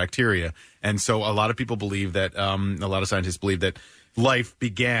planet were bacteria. And so a lot of people believe that, a lot of scientists believe that life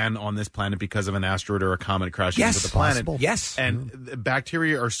began on this planet because of an asteroid or a comet crashing into the planet. Possible. Yes. And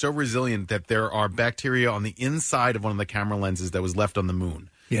bacteria are so resilient that there are bacteria on the inside of one of the camera lenses that was left on the moon.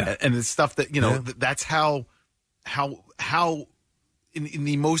 Yeah. And it's stuff that, that's how in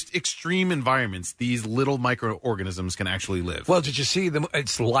the most extreme environments, these little microorganisms can actually live. Well, did you see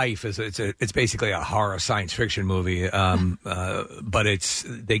its life? It's basically a horror science fiction movie, but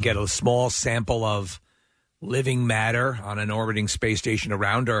they get a small sample of living matter on an orbiting space station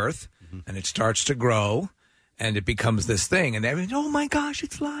around Earth, and it starts to grow, and it becomes this thing, and everyone, oh my gosh,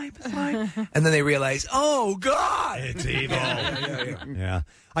 it's life, and then they realize, oh God, it's evil. Yeah.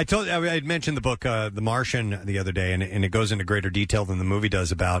 I had mentioned the book The Martian the other day, and it goes into greater detail than the movie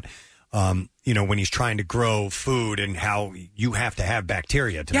does about when he's trying to grow food and how you have to have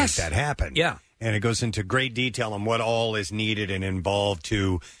bacteria to make that happen. Yeah. And it goes into great detail on what all is needed and involved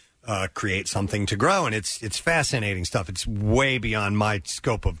to create something to grow, and it's fascinating stuff. It's way beyond my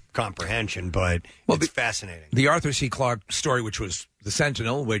scope of comprehension, but it's fascinating. The Arthur C. Clarke story, which was The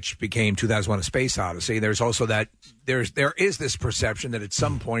Sentinel, which became 2001: A Space Odyssey. There's also that there is this perception that at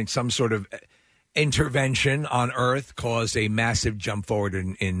some point some sort of intervention on Earth caused a massive jump forward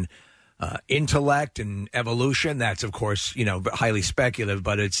in intellect and evolution. That's, of course, highly speculative,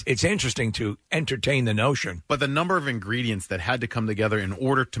 but it's interesting to entertain the notion. But the number of ingredients that had to come together in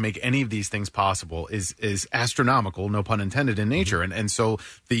order to make any of these things possible is astronomical, no pun intended, in nature. And so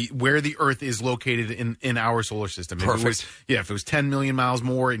where the Earth is located in our solar system. Perfect. If it was 10 million miles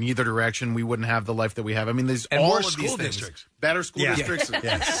more in either direction, we wouldn't have the life that we have. I mean, there's all of school these districts. Better school districts,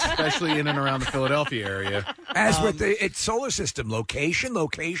 especially in and around the Philadelphia area. As with its solar system, location.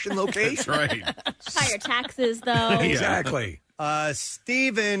 That's right. Higher taxes, though. Exactly.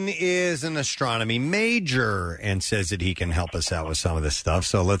 Stephen is an astronomy major and says that he can help us out with some of this stuff.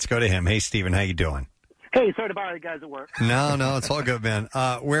 So let's go to him. Hey, Stephen, how you doing? Hey, sorry to bother you guys at work. No, it's all good, man.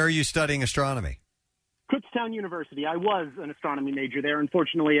 Where are you studying astronomy? Kutztown University. I was an astronomy major there.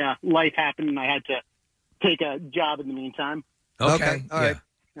 Unfortunately, life happened, and I had to take a job in the meantime. Okay. All right.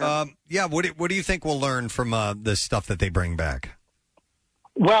 What do you think we'll learn from the stuff that they bring back?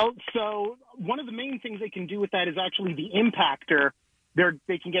 Well, so one of the main things they can do with that is actually the impactor.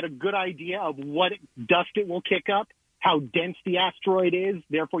 They can get a good idea of what dust it will kick up, how dense the asteroid is.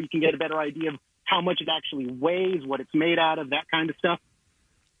 Therefore, you can get a better idea of how much it actually weighs, what it's made out of, that kind of stuff.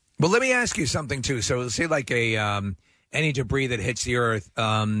 Well, let me ask you something, too. So say like any debris that hits the Earth,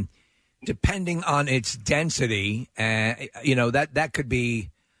 depending on its density, that could be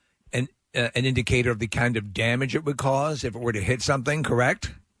an indicator of the kind of damage it would cause if it were to hit something,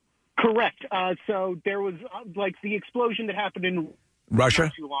 correct? Correct. So there was the explosion that happened in Russia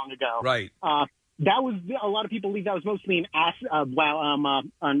not too long ago. Right. That was, a lot of people believe that was mostly an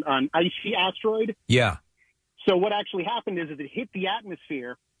icy asteroid. Yeah. So what actually happened is it hit the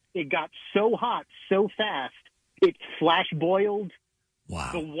atmosphere. It got so hot so fast, it flash boiled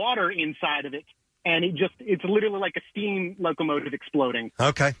the water inside of it, and it's literally like a steam locomotive exploding.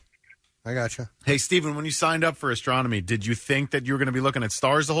 Okay. I gotcha. Hey, Stephen, when you signed up for astronomy, did you think that you were going to be looking at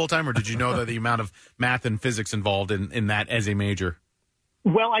stars the whole time, or did you know that the amount of math and physics involved in that as a major?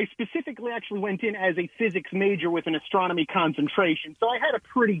 Well, I specifically actually went in as a physics major with an astronomy concentration, so I had a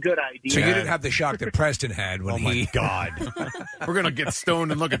pretty good idea. So you didn't have the shock that Preston had when my God. We're going to get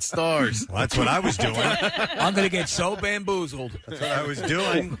stoned and look at stars. Well, that's what I was doing. I'm going to get so bamboozled. That's what I was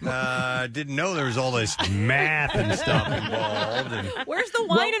doing. Didn't know there was all this math and stuff involved. And... Where's the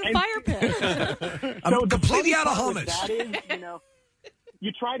wine and fire pit? I'm completely out of hummus. That is,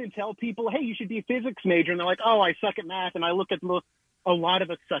 you try to tell people, hey, you should be a physics major, and they're like, oh, I suck at math, and I look at a lot of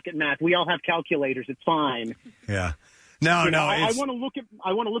us suck at math. We all have calculators. It's fine. Yeah. I want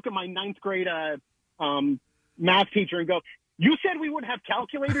to look at my ninth grade math teacher and go, you said we wouldn't have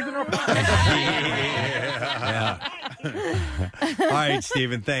calculators in our class? All right,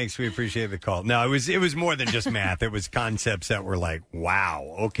 Stephen, thanks. We appreciate the call. No, it was more than just math. It was concepts that were like,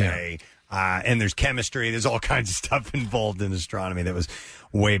 wow, okay. Yeah. And there's chemistry. There's all kinds of stuff involved in astronomy that was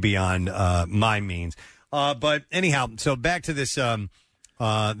way beyond my means. But anyhow, so back to this the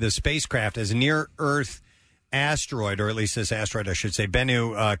spacecraft as a near-Earth asteroid, or at least this asteroid, I should say,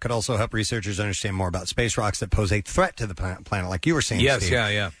 Bennu, could also help researchers understand more about space rocks that pose a threat to the planet, like you were saying, Yes, Steve,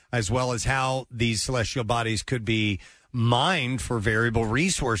 yeah. as well as how these celestial bodies could be mined for variable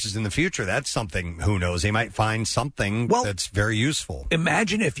resources in the future. That's something, who knows, they might find something that's very useful.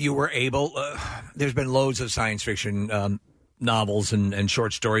 Imagine if you were able, there's been loads of science fiction novels and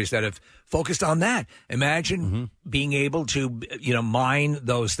short stories that have focused on that. Imagine being able to, mine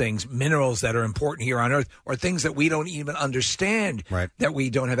those things, minerals that are important here on Earth, or things that we don't even understand, that we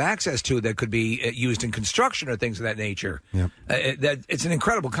don't have access to, that could be used in construction or things of that nature. It's an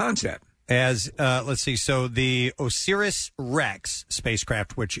incredible concept. As let's see, so the OSIRIS-REx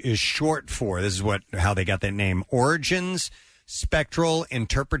spacecraft, which is short for, this is how they got that name, Origins Spectral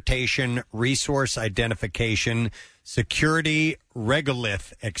Interpretation Resource Identification Security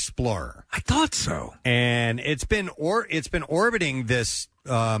Regolith Explorer. I thought so. And it's been orbiting this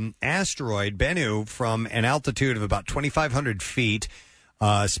asteroid Bennu from an altitude of about 2,500 feet.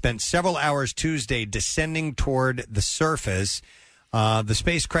 Spent several hours Tuesday descending toward the surface. The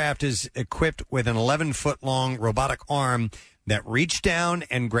spacecraft is equipped with an 11-foot-long robotic arm that reached down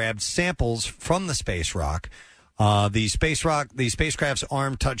and grabbed samples from the space rock. The spacecraft's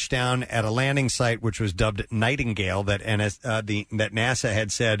arm touched down at a landing site which was dubbed Nightingale, that NASA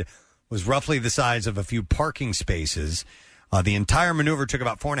had said was roughly the size of a few parking spaces. The entire maneuver took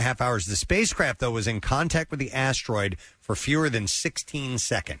about 4.5 hours. The spacecraft, though, was in contact with the asteroid for fewer than 16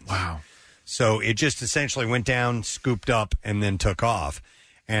 seconds. Wow. So it just essentially went down, scooped up, and then took off.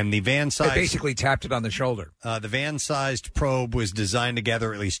 And the van-sized... They basically tapped it on the shoulder. The van-sized probe was designed to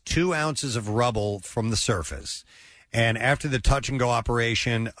gather at least 2 ounces of rubble from the surface. And after the touch-and-go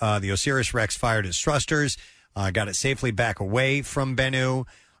operation, the OSIRIS-REx fired its thrusters, got it safely back away from Bennu.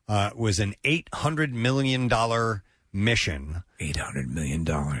 It was an $800 million mission. $800 million.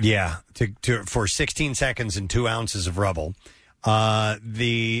 Yeah, for 16 seconds and 2 ounces of rubble.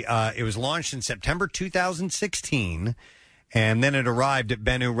 It was launched in September 2016, and then it arrived at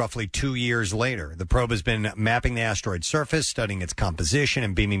Bennu roughly 2 years later. The probe has been mapping the asteroid's surface, studying its composition,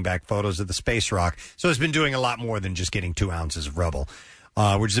 and beaming back photos of the space rock. So it's been doing a lot more than just getting 2 ounces of rubble,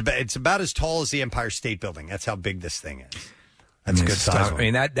 it's about as tall as the Empire State Building. That's how big this thing is. That's a good size. I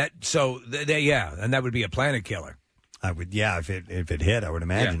mean, and that would be a planet killer. I would, if it hit, I would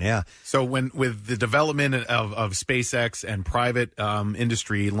imagine, yeah. So with the development of SpaceX and private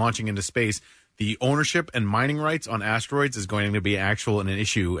industry launching into space, the ownership and mining rights on asteroids is going to be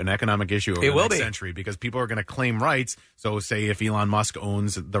an economic issue over the next century, because people are going to claim rights. So say if Elon Musk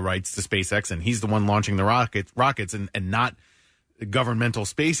owns the rights to SpaceX and he's the one launching the rockets and not governmental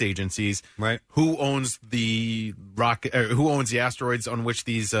space agencies, right? Who owns the rocket? Who owns the asteroids on which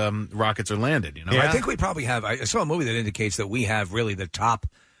these rockets are landed? I think we probably have. I saw a movie that indicates that we have really the top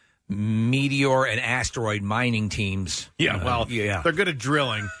meteor and asteroid mining teams. They're good at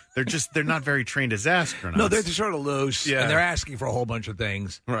drilling. They're not very trained as astronauts. No, they're sort of loose, and they're asking for a whole bunch of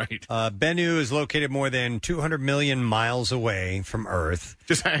things. Right. Bennu is located more than 200 million miles away from Earth.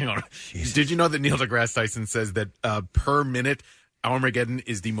 Just hang on. Did you know that Neil deGrasse Tyson says that per minute, Armageddon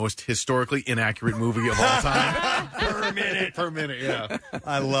is the most historically inaccurate movie of all time? Per minute, yeah.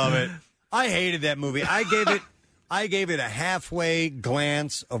 I love it. I hated that movie. I gave it a halfway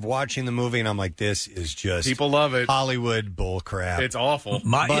glance of watching the movie, and I'm like, this is just people love it. Hollywood bullcrap. It's awful.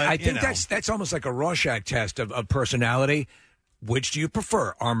 I think that's almost like a Rorschach test of personality. Which do you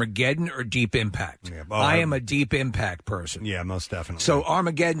prefer, Armageddon or Deep Impact? Yeah, I am a Deep Impact person. Yeah, most definitely. So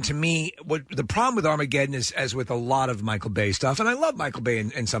Armageddon, to me, the problem with Armageddon is, as with a lot of Michael Bay stuff, and I love Michael Bay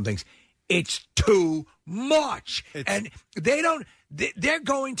in some things, it's too much. And they're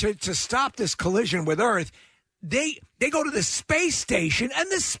going to stop this collision with Earth. They go to the space station,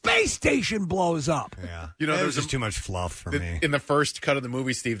 and the space station blows up. Yeah. There's just too much fluff for me. In the first cut of the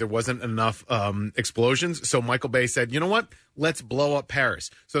movie, Steve, there wasn't enough explosions, so Michael Bay said, you know what? Let's blow up Paris.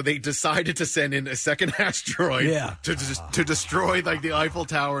 So they decided to send in a second asteroid to destroy the Eiffel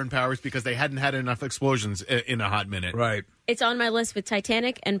Tower in Paris, because they hadn't had enough explosions in a hot minute. Right. It's on my list with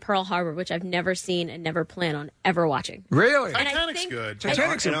Titanic and Pearl Harbor, which I've never seen and never plan on ever watching. Really? And Titanic's good.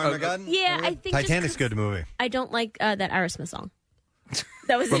 Titanic's an Armageddon? Yeah, I think Titanic's a good movie. I don't like that Aerosmith song.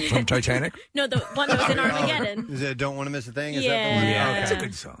 That was from Titanic? No, the one that was in Armageddon. Is it Don't Want to Miss a Thing? Is Yeah. that the one? Yeah. It's a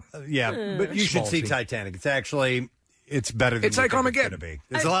good song. But you should see Titanic. It's better than it's like Armageddon. It's going to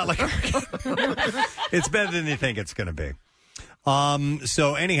be. It's a lot like Armageddon. It's better than you think it's going to be.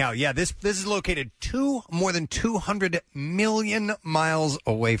 So anyhow, this is located more than 200 million miles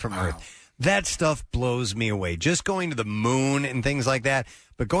away from Earth. That stuff blows me away. Just going to the moon and things like that.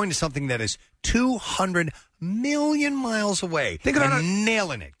 but going to something that is 200 million miles away and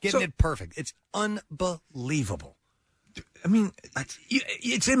nailing it, getting it perfect. It's unbelievable. I mean,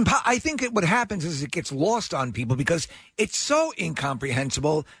 it's I think what happens is it gets lost on people because it's so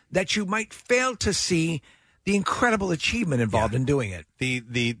incomprehensible that you might fail to see the incredible achievement involved in doing it.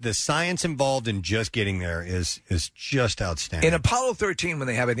 The science involved in just getting there is just outstanding. In Apollo 13, when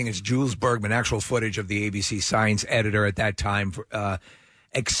they have, I think it's Jules Bergman, actual footage of the ABC science editor at that time,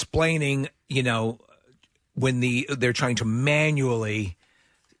 explaining, when they're trying to manually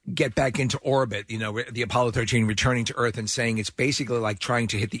get back into orbit, the Apollo 13 returning to Earth and saying it's basically like trying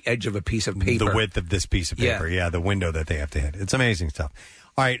to hit the edge of a piece of paper. The width of this piece of paper, the window that they have to hit. It's amazing stuff.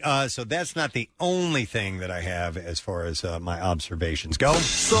 All right, so that's not the only thing that I have as far as my observations go.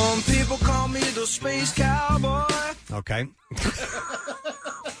 Some people call me the space cowboy. Okay.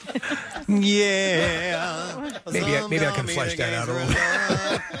 Yeah. Maybe I can flesh that out a little.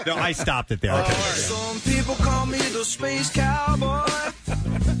 No, I stopped it there. Okay. Some people call me the space cowboy.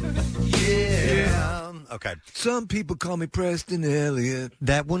 Yeah. Okay. Some people call me Preston Elliott.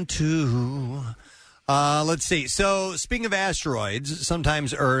 That one too. Let's see. So, speaking of asteroids,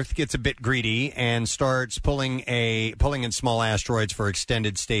 sometimes Earth gets a bit greedy and starts pulling in small asteroids for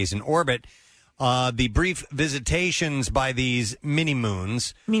extended stays in orbit. The brief visitations by these mini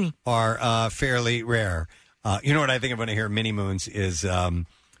moons are fairly rare. You know what I think of when I hear mini moons is from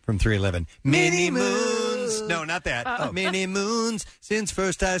 311. Mini moons. No, not that. Mini moons. Since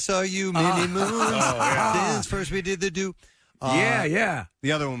first I saw you, mini moons. Since first we did the do. Yeah.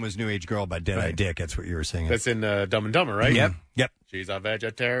 The other one was New Age Girl by Dead-Eye Dick. That's what you were singing. That's in Dumb and Dumber, right? Yep. She's a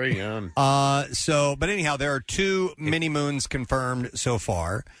vegetarian. But anyhow, there are 2 mini moons confirmed so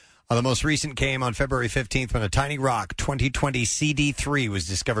far. The most recent came on February 15th when a tiny rock, 2020 CD3, was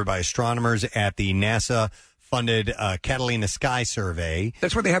discovered by astronomers at the NASA-funded Catalina Sky Survey.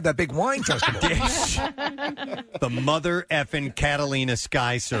 That's where they have that big wine festival. The mother effing Catalina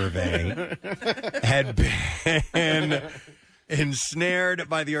Sky Survey had been ensnared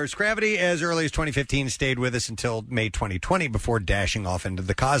by the Earth's gravity as early as 2015, stayed with us until May 2020 before dashing off into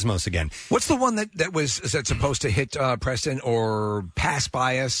the cosmos again. What's the one that was supposed to hit Preston or pass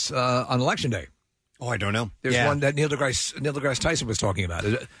by us on Election Day? Oh, I don't know. There's one that Neil deGrasse Tyson was talking about.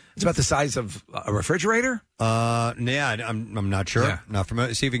 It's about the size of a refrigerator? I'm not sure. Yeah. Not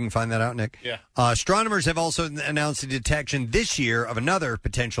familiar. See if we can find that out, Nick. Yeah. Astronomers have also announced the detection this year of another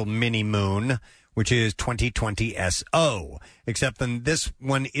potential mini moon, which is 2020 SO, except then this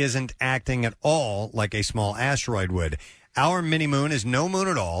one isn't acting at all like a small asteroid would. Our mini moon is no moon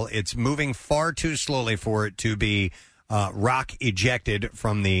at all. It's moving far too slowly for it to be rock ejected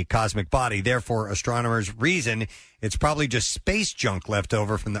from the cosmic body. Therefore, astronomers reason it's probably just space junk left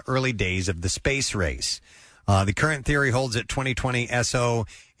over from the early days of the space race. The current theory holds that 2020 SO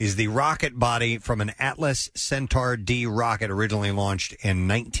is the rocket body from an Atlas Centaur D rocket originally launched in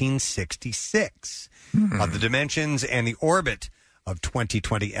 1966. The dimensions and the orbit of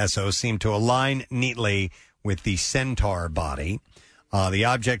 2020 SO seem to align neatly with the Centaur body. The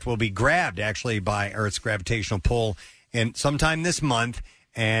object will be grabbed, actually, by Earth's gravitational pull and sometime this month,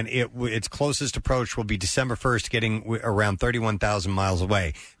 and its closest approach will be December 1st, getting around 31,000 miles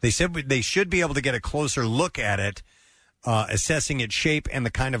away. They said they should be able to get a closer look at it, assessing its shape and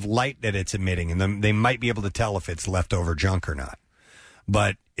the kind of light that it's emitting, and then they might be able to tell if it's leftover junk or not.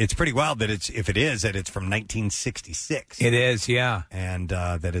 But it's pretty wild that it's from 1966. It is, yeah. And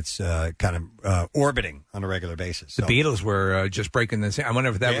that it's kind of orbiting on a regular basis. The Beatles were just breaking this. I wonder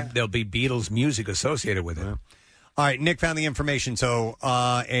if there'll be Beatles music associated with it. Yeah. All right, Nick found the information. So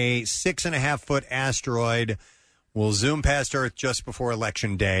a 6.5-foot asteroid will zoom past Earth just before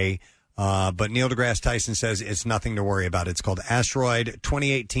Election Day. But Neil deGrasse Tyson says it's nothing to worry about. It's called Asteroid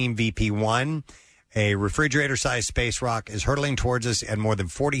 2018 VP1. A refrigerator-sized space rock is hurtling towards us at more than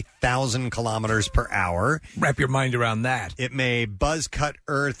 40,000 kilometers per hour. Wrap your mind around that. It may buzz cut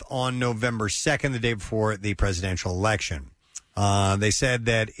Earth on November 2nd, the day before the presidential election. They said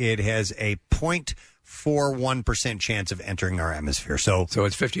that it has a 0.41% chance of entering our atmosphere. So it's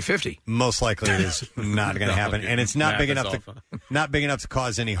 50-50. Most likely it is not going to happen. And it's not big enough to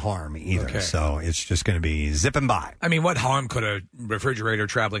cause any harm either. Okay. So it's just going to be zipping by. I mean, what harm could a refrigerator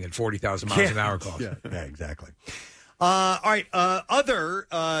traveling at 40,000 miles an hour cause? Yeah, exactly. All right. Other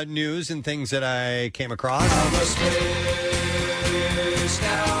news and things that I came across.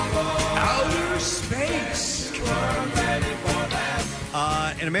 Outer space.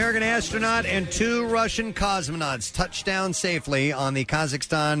 An American astronaut and 2 Russian cosmonauts touched down safely on the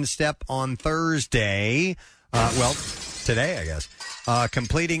Kazakhstan steppe on Thursday. Today, I guess.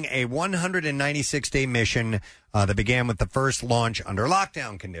 completing a 196-day mission that began with the first launch under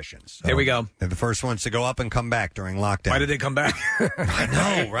lockdown conditions. So There we go. They're the first ones to go up and come back during lockdown. Why did they come back? I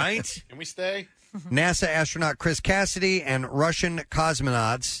know, right? Can we stay? NASA astronaut Chris Cassidy and Russian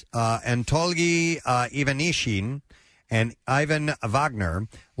cosmonauts Anatoly Ivanishin and Ivan Wagner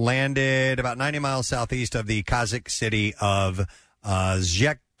landed about 90 miles southeast of the Kazakh city of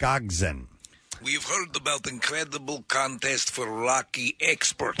Zhekagzen. We've heard about the incredible contest for Rocky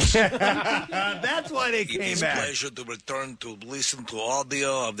experts. That's why they came It is back. a pleasure to return to listen to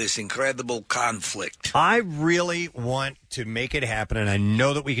audio of this incredible conflict. I really want to make it happen, and I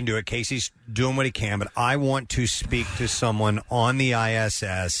know that we can do it. Casey's doing what he can, but I want to speak to someone on the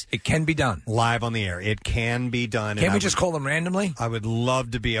ISS. It can be done. Live on the air. It can be done. Can't we just call them randomly? I would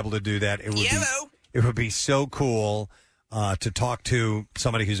love to be able to do that. It would be so cool to talk to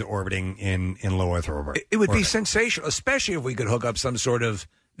somebody who's orbiting in low Earth orbit. It would be sensational, especially if we could hook up some sort of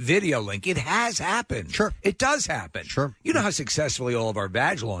video link. It has happened. Sure. It does happen. Sure. You know how successfully all of our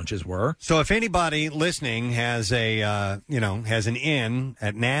badge launches were. So if anybody listening has has an in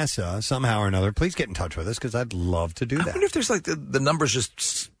at NASA somehow or another, please get in touch with us because I'd love to do that. I wonder if there's like the numbers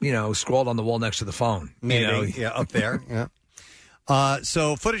just, scrawled on the wall next to the phone. Maybe, yeah, up there. Yeah.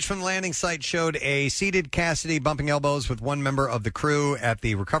 So footage from the landing site showed a seated Cassidy bumping elbows with one member of the crew at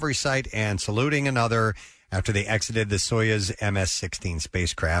the recovery site and saluting another after they exited the Soyuz MS-16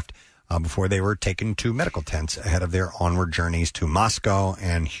 spacecraft before they were taken to medical tents ahead of their onward journeys to Moscow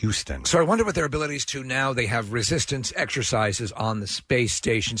and Houston. So I wonder what their abilities to now. They have resistance exercises on the space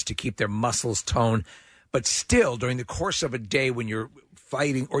stations to keep their muscles toned. But still, during the course of a day when you're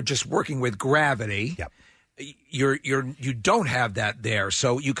fighting or just working with gravity, you don't have that there.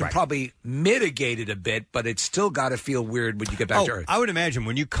 So you can probably mitigate it a bit, but it's still got to feel weird when you get back to Earth. I would imagine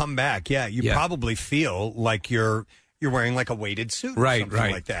when you come back, you probably feel like you're wearing like a weighted suit or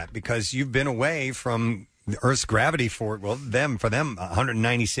something like that because you've been away from the Earth's gravity for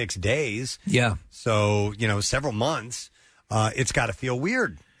 196 days. Yeah. So, several months. It's got to feel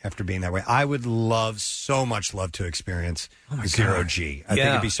weird after being that way. I would so much love to experience zero G. I think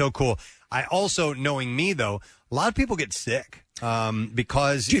it'd be so cool. I also, knowing me though, a lot of people get sick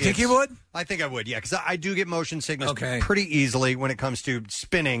because. Do you think you would? I think I would, yeah, because I do get motion sickness pretty easily when it comes to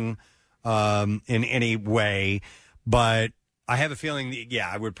spinning in any way. But I have a feeling,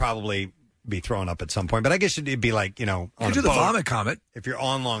 I would probably be thrown up at some point. But I guess it'd be like, on you do the vomit comet. If you're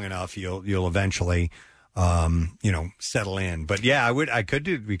on long enough, you'll eventually. Settle in. But we could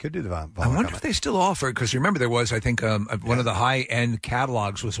do the vomit. I wonder if they still offer, because remember there was, I think, one of the high-end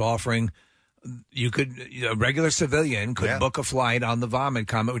catalogs was offering, a regular civilian could book a flight on the Vomit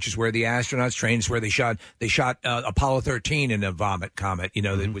Comet, which is where the astronauts trained. It's where they shot Apollo 13 in a Vomit Comet,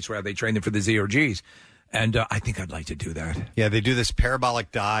 that was where they trained them for the ZRGs. And I think I'd like to do that. Yeah, they do this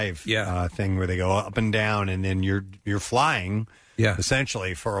parabolic dive thing where they go up and down, and then you're flying. Yeah.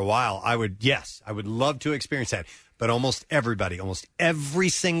 Essentially, for a while, I would love to experience that. But almost every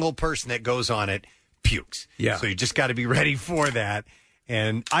single person that goes on it pukes. Yeah. So you just got to be ready for that.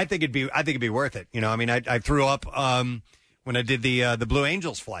 And I think it'd be worth it. I threw up when I did the Blue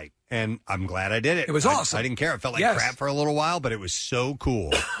Angels flight, and I'm glad I did it. It was awesome. I didn't care. It felt like crap for a little while, but it was so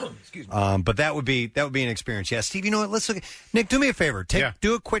cool. Excuse me. But that would be an experience. Yeah, Steve. You know what? Let's look. Nick, do me a favor.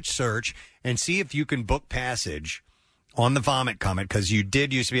 Do a quick search and see if you can book passage on the Vomit Comet, because you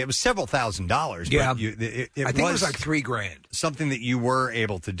did used to be. It was several $1,000s. Yeah, but I think it was like $3,000. Something that you were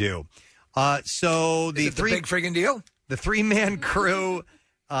able to do. So the big friggin' deal. The 3-man crew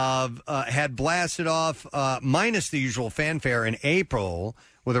had blasted off, minus the usual fanfare, in April,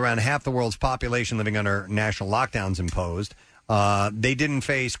 with around half the world's population living under national lockdowns imposed. They didn't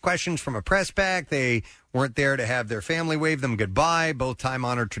face questions from a press pack. They weren't there to have their family wave them goodbye, both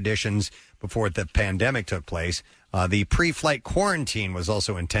time-honored traditions before the pandemic took place. The pre-flight quarantine was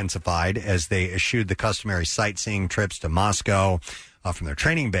also intensified as they eschewed the customary sightseeing trips to Moscow from their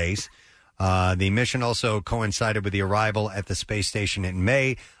training base. The mission also coincided with the arrival at the space station in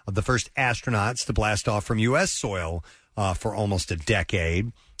May of the first astronauts to blast off from U.S. soil for almost a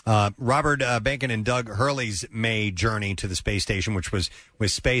decade. Robert Bankin and Doug Hurley's May journey to the space station, which was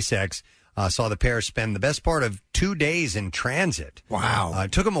with SpaceX, saw the pair spend the best part of 2 days in transit. Wow.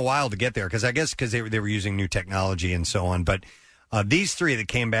 It took them a while to get there because they were using new technology and so on. But these three that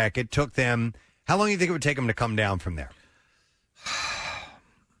came back, it took them, how long do you think it would take them to come down from there?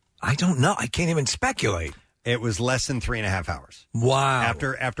 I don't know. I can't even speculate. It was less than 3.5 hours. Wow!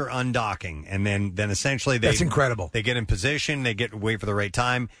 After undocking, and then essentially That's incredible. They get in position, they wait for the right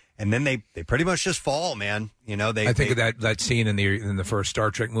time, and then they pretty much just fall, man. I think of that scene in the first Star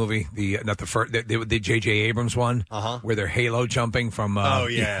Trek movie, the J.J. Abrams one, where they're halo jumping from.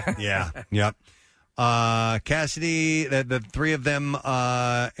 Yep. Cassidy, the three of them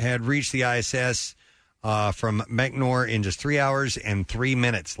had reached the ISS. From Baikonur in just 3 hours and 3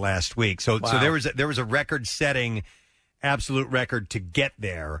 minutes last week. So there was a record-setting, absolute record to get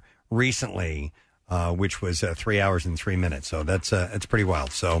there recently, which was 3 hours and 3 minutes. So that's pretty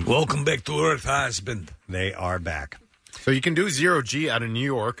wild. So welcome back to Earth, husband. They are back. So you can do 0G out of New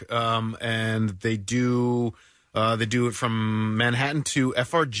York, and they do it from Manhattan to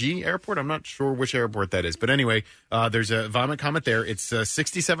FRG Airport. I'm not sure which airport that is, but anyway, there's a Vomit Comet there. It's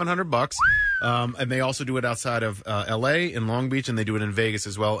 $6,700, and they also do it outside of L.A. in Long Beach, and they do it in Vegas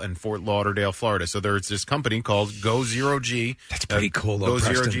as well, and Fort Lauderdale, Florida. So there's this company called Go Zero G. That's pretty cool, though.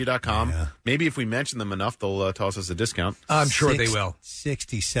 GoZeroG.com. Yeah. Maybe if we mention them enough, they'll toss us a discount. I'm sure they will.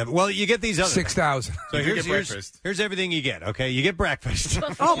 67. Well, you get these other 6,000. So here's everything you get. Okay, you get breakfast.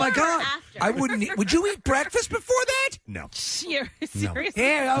 Oh my God! I wouldn't. Would you eat breakfast before that? No. Seriously?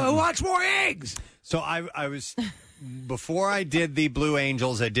 Yeah, I want more eggs. So I was before I did the Blue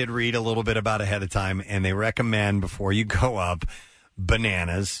Angels, I did read a little bit about ahead of time, and they recommend before you go up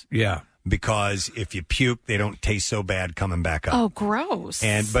bananas. Yeah. Because if you puke, they don't taste so bad coming back up. Oh, gross.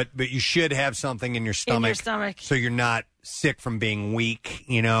 But you should have something in your stomach. So you're not sick from being weak,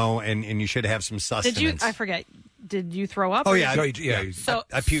 and you should have some sustenance. I forget. Did you throw up? Oh, yeah. So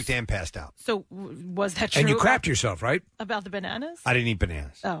I puked and passed out. So was that true? And you crapped yourself, right? About the bananas? I didn't eat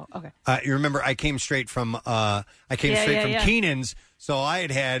bananas. Oh, okay. You remember I came straight from Keenan's, so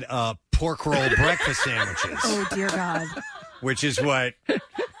I had pork roll breakfast sandwiches. Oh, dear God. Which is what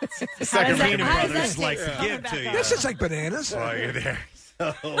Second Keenan Brothers like to give to you. This is like bananas. While you're there.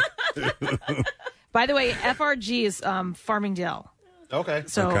 So. By the way, FRG is Farmingdale. Okay.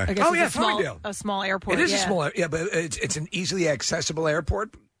 So I guess it's Farmingdale. a small airport. It is a small, but it's an easily accessible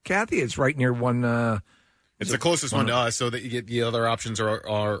airport. Kathy, it's right near one. It's the closest one to us, so that you get the other options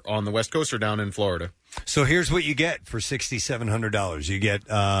are on the West Coast or down in Florida. So here's what you get for $6,700. You get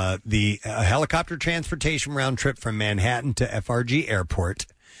the helicopter transportation round trip from Manhattan to FRG Airport.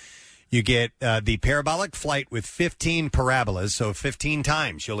 You get the parabolic flight with 15 parabolas, so 15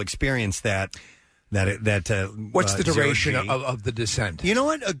 times you'll experience that. What's the duration of the descent? You know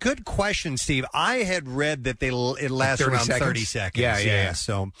what? A good question, Steve. I had read that it lasts around 30 seconds. Yeah.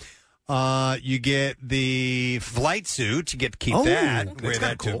 So you get the flight suit. You get to keep that. Wear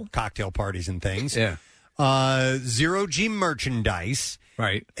that to cocktail parties and things. Yeah. Zero G merchandise.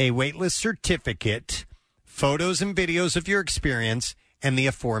 Right. A waitlist certificate, photos and videos of your experience, and the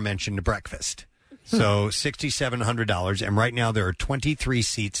aforementioned breakfast. So $6,700. And right now there are 23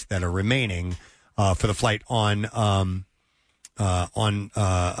 seats that are remaining for the flight on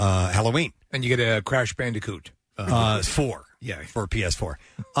Halloween. And you get a Crash Bandicoot. 4. Yeah. For PS4.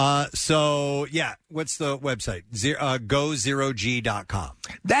 So, yeah. What's the website? GoZeroG.com.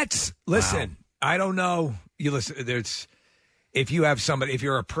 Listen, I don't know. You listen, if you have somebody, if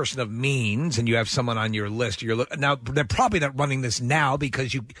you're a person of means and you have someone on your list, now they're probably not running this now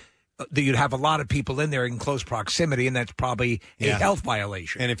because you'd have a lot of people in there in close proximity, and that's probably a health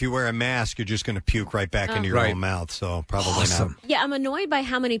violation. And if you wear a mask, you're just going to puke right back into your own mouth, so probably not. Yeah, I'm annoyed by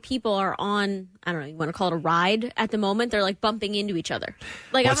how many people are on, I don't know, you want to call it a ride at the moment. They're like bumping into each other.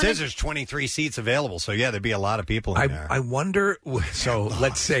 Like, it says there's 23 seats available, so yeah, there'd be a lot of people in there. I wonder, so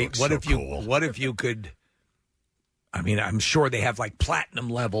let's say, what if you could, I mean, I'm sure they have like platinum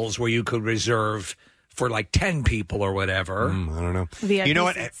levels where you could reserve for like 10 people or whatever. I don't know. You know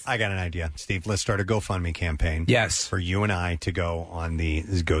what? I got an idea, Steve. Let's start a GoFundMe campaign. Yes. For you and I to go on the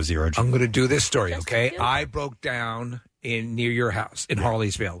Go Zero G. I'm going to do this story, okay? I broke down near your house in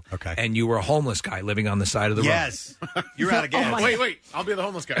Harleysville. Okay. And you were a homeless guy living on the side of the road. Yes. You're out of gas. Wait. I'll be the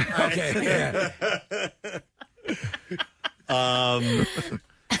homeless guy. Okay.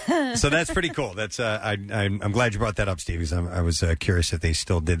 So that's pretty cool. That's I'm glad you brought that up, Steve, because I was curious if they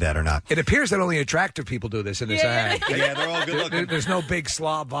still did that or not. It appears that only attractive people do this in this ad. Yeah, they're all good looking. There's no big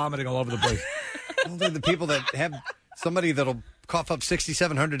slob vomiting all over the place. Well, they're the people that have somebody that'll cough up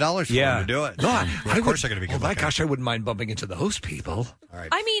 $6,700 for them to do it. No, of course they're going to be good looking. My gosh, I wouldn't mind bumping into those people. All right.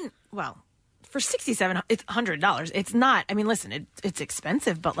 I mean, well, for $6,700, it's not. I mean, listen, it's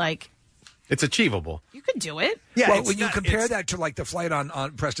expensive, but like. It's achievable. You could do it. Yeah. Well, when you compare that to like the flight on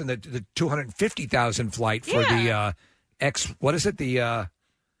Preston, the 250,000 flight for the what is it? The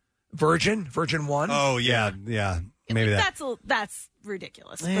Virgin 1? Oh, yeah. Maybe that's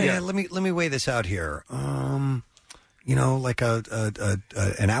ridiculous. Yeah, let me weigh this out here. Like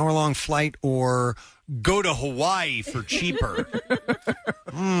an hour-long flight or go to Hawaii for cheaper.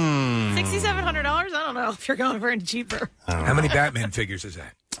 $6,700? I don't know if you're going for any cheaper. How many Batman figures is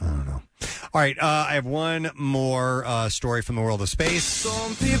that? All right, I have one more story from the world of space.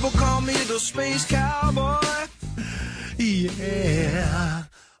 Some people call me the space cowboy. Yeah.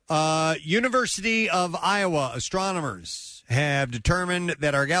 University of Iowa astronomers have determined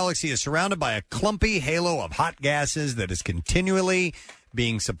that our galaxy is surrounded by a clumpy halo of hot gases that is continually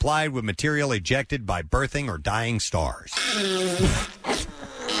being supplied with material ejected by birthing or dying stars.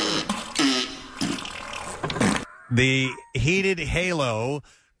 The heated halo,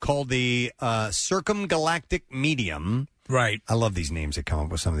 called the circumgalactic medium. Right. I love these names that come up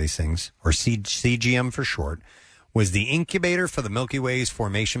with some of these things, or CGM for short, was the incubator for the Milky Way's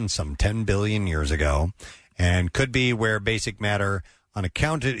formation some 10 billion years ago, and could be where basic matter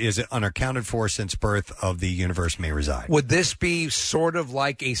unaccounted for since birth of the universe may reside. Would this be sort of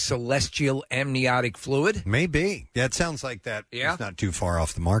like a celestial amniotic fluid? Maybe. Yeah, it sounds like that. Yeah. It's not too far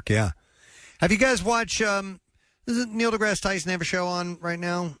off the mark, yeah. Have you guys watched, doesn't Neil deGrasse Tyson have a show on right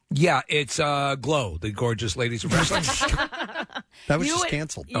now? Yeah, it's Glow, the gorgeous ladies of wrestling. That was You just would-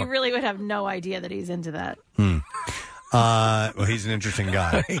 canceled. You really would have no idea that he's into that. Well, he's an interesting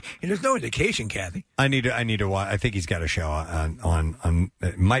guy. There's no indication, Kathy. I need to watch. I think he's got a show on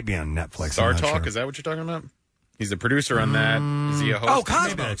it might be on Netflix. Star I'm not Talk, sure. is that what you're talking about? He's the producer on that. Is he a host? Oh,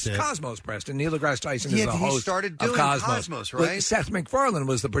 Maybe that's Cosmos. it. Cosmos, Preston. Neil deGrasse Tyson Yeah, is the he host started of doing Cosmos, right? But Seth MacFarlane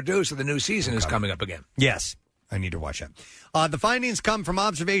was the producer. The new season is coming up again. Yes, I need to watch that. The findings come from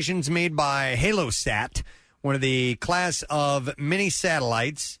observations made by HaloSat, one of the class of mini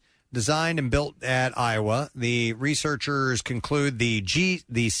satellites designed and built at Iowa. The researchers conclude the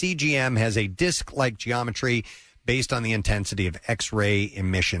CGM has a disc-like geometry based on the intensity of X-ray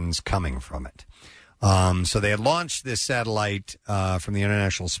emissions coming from it. So they had launched this satellite from the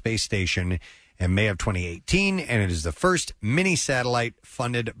International Space Station in May of 2018, and it is the first mini satellite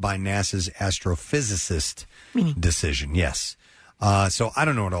funded by NASA's astrophysicist decision. Yes. So I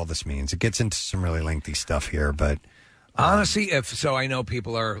don't know what all this means. It gets into some really lengthy stuff here, but Honestly, I know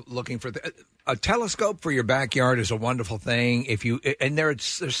people are looking for a telescope for your backyard is a wonderful thing. There's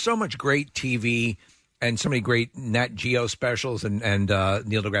so much great TV and so many great Nat Geo specials and Neil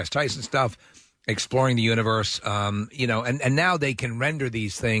deGrasse Tyson stuff exploring the universe. And now they can render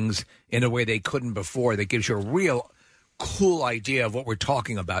these things in a way they couldn't before. That gives you a real cool idea of what we're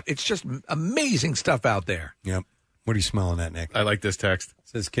talking about. It's just amazing stuff out there. Yep. What are you smelling at, Nick? I like this text. It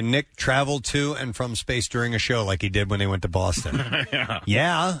says, can Nick travel to and from space during a show like he did when they went to Boston?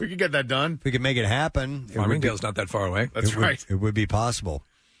 Yeah. We could get that done. If we could make it happen. Farmingdale's not that far away. That's right. It would be possible.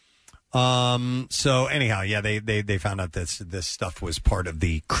 So anyhow, yeah, they found out this stuff was part of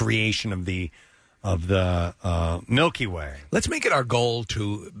the creation of the Milky Way. Let's make it our goal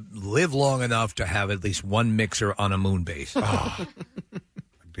to live long enough to have at least one mixer on a moon base. I'd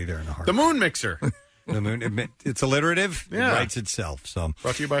be there in a heartbeat. The moon mixer. The moon. It's alliterative. Yeah. It writes itself. So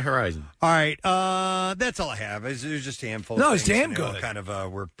brought to you by Horizon. All right. That's all I have. It was just a handful. No, of it's things, damn and they all good. kind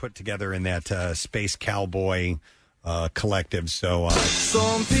of were put together in that Space Cowboy collective. So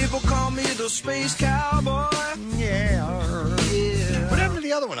Some people call me the space cowboy. Yeah. What happened to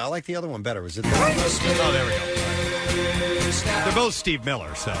the other one? I like the other one better. Was it? Oh, there we go. They're both Steve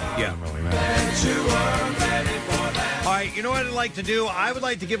Miller, so yeah, doesn't really matter. All right, you know what I'd like to do? I would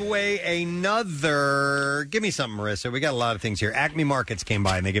like to give away another. Give me something, Marissa. We got a lot of things here. Acme Markets came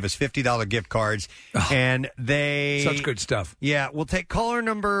by and they give us $50 gift cards, and they Such good stuff. Yeah, we'll take caller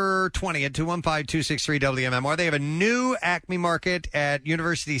number 20 at 215-263-WMMR. They have a new Acme Market at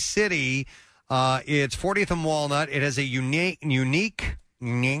University City. It's 40th and Walnut. It has a unique New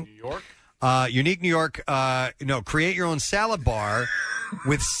York. Create your own salad bar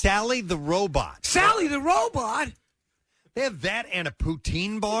with Sally the Robot. Sally the Robot? They have that and a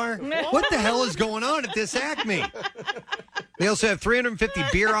poutine bar? What the hell is going on at this Acme? They also have 350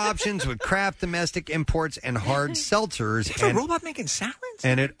 beer options with craft, domestic imports, and hard seltzers. Is a robot making salads?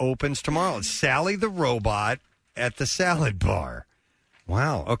 And it opens tomorrow. It's Sally the Robot at the salad bar.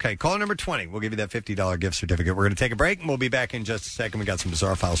 Wow. Okay, caller number 20. We'll give you that $50 gift certificate. We're going to take a break, and we'll be back in just a second. We got some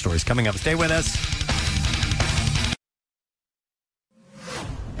bizarre file stories coming up. Stay with us.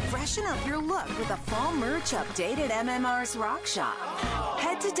 Freshen up your look with a fall merch update at MMR's Rock Shop.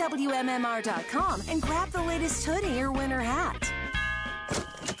 Head to WMMR.com and grab the latest hoodie or winter hat.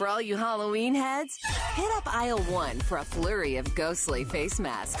 For all you Halloween heads, hit up aisle 1 for a flurry of ghostly face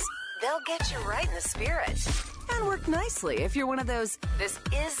masks. They'll get you right in the spirit. and work nicely if you're one of those, this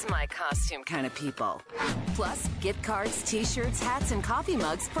is my costume kind of people. Plus, gift cards, t-shirts, hats, and coffee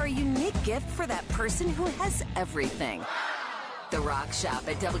mugs for a unique gift for that person who has everything. The Rock Shop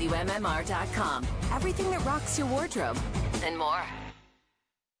at WMMR.com. Everything that rocks your wardrobe and more.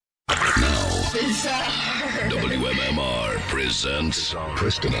 WMMR presents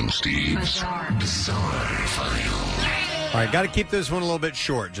Preston and Steve's Bizarre File. All right, got to keep this one a little bit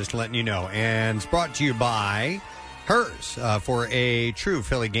short, just letting you know. And it's brought to you by Hers. For a true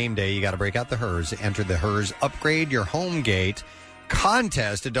Philly game day, you got to break out the Hers. Enter the Hers Upgrade Your Home Gate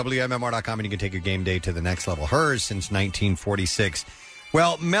contest at WMMR.com, and you can take your game day to the next level. Hers since 1946.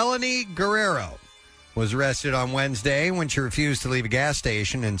 Well, Melanie Guerrero was arrested on Wednesday when she refused to leave a gas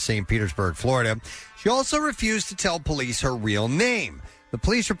station in St. Petersburg, Florida. She also refused to tell police her real name. The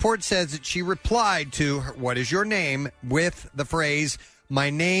police report says that she replied to her, "What is your name?" with the phrase, "My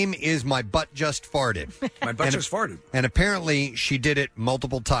name is my butt just farted." My butt just farted. And apparently she did it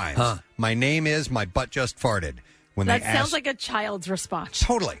multiple times. My name is my butt just farted. When that they sounds asked, like a child's response.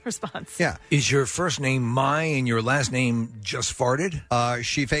 Totally. Response. Yeah. Is your first name Mai and your last name just farted?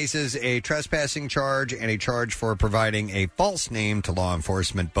 She faces a trespassing charge and a charge for providing a false name to law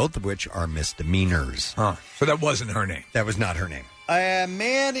enforcement, both of which are misdemeanors. So that wasn't her name. That was not her name. A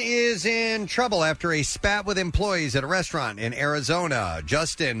man is in trouble after a spat with employees at a restaurant in Arizona.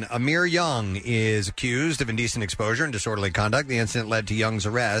 Justin Amir Young is accused of indecent exposure and disorderly conduct. The incident led to Young's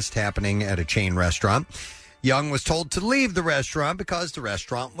arrest, happening at a chain restaurant. Young was told to leave the restaurant because the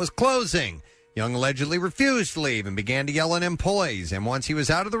restaurant was closing. Young allegedly refused to leave and began to yell at employees. And once he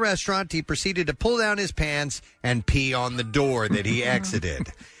was out of the restaurant, he proceeded to pull down his pants and pee on the door that he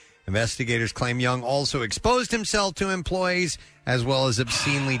exited. Investigators claim Young also exposed himself to employees as well as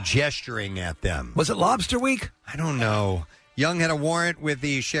obscenely gesturing at them. Was it Lobster Week? I don't know. Young had a warrant with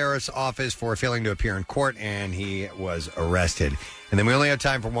the sheriff's office for failing to appear in court, and he was arrested. And then we only have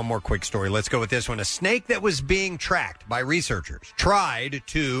time for one more quick story. Let's go with this one. A snake that was being tracked by researchers tried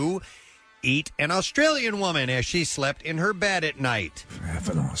to eat an Australian woman as she slept in her bed at night.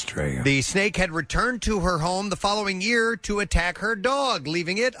 In Australia. The snake had returned to her home the following year to attack her dog,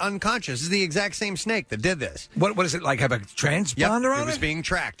 leaving it unconscious. This is the exact same snake that did this. What is it like? Have a transponder Yep, on it was being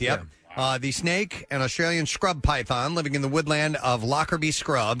tracked. Yep. The snake, an Australian scrub python living in the woodland of Lockerbie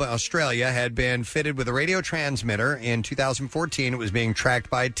Scrub, Australia, had been fitted with a radio transmitter in 2014. It was being tracked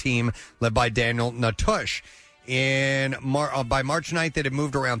by a team led by Daniel Natush. By March 9th, it had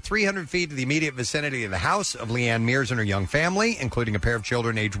moved around 300 feet to the immediate vicinity of the house of Leanne Mears and her young family, including a pair of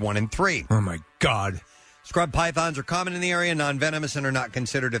children aged 1 and 3. Oh, my God. Scrub pythons are common in the area, non-venomous, and are not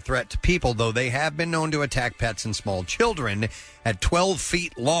considered a threat to people, though they have been known to attack pets and small children at 12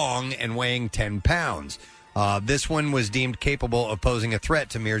 feet long and weighing 10 pounds. This one was deemed capable of posing a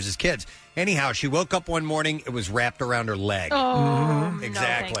threat to Mears' kids. Anyhow, she woke up one morning, it was wrapped around her leg. Oh,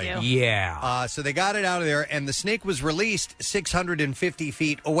 exactly. No, thank you. Yeah. So they got it out of there, and the snake was released 650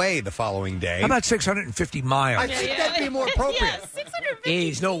 feet away the following day. How about 650 miles? I think that'd be more appropriate.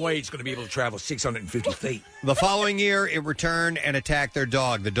 There's no way it's going to be able to travel 650 feet. The following year, it returned and attacked their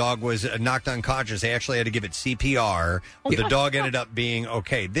dog. The dog was knocked unconscious. They actually had to give it CPR. The dog ended up being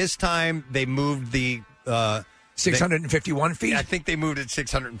okay. This time, they moved the... 651 feet? I think they moved it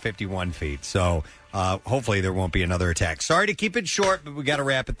 651 feet. So hopefully there won't be another attack. Sorry to keep it short, but we got to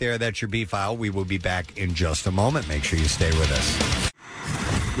wrap it there. That's your B-File. We will be back in just a moment. Make sure you stay with us.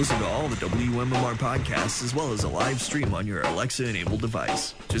 Listen to all the WMMR podcasts as well as a live stream on your Alexa-enabled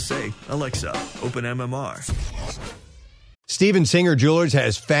device. Just say, Alexa, open MMR. Steven Singer Jewelers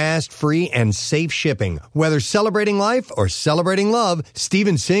has fast, free, and safe shipping. Whether celebrating life or celebrating love,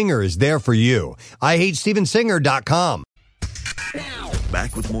 Steven Singer is there for you. IHateStevenSinger.com.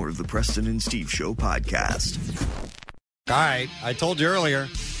 Back with more of the Preston and Steve Show podcast. All right, I told you earlier,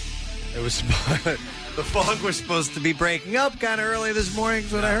 it was the fog was supposed to be breaking up kind of early this morning,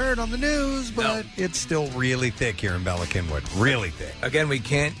 is what I heard on the news, but it's still really thick here in Bella Cynwyd. Really thick. Again, we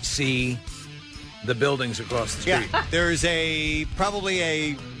can't see the buildings across the street. Yeah, there's probably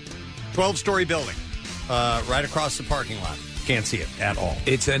a 12-story building right across the parking lot. Can't see it at all.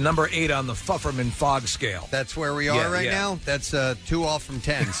 It's a number 8 on the Fufferman fog scale. That's where we are now. That's 2 off from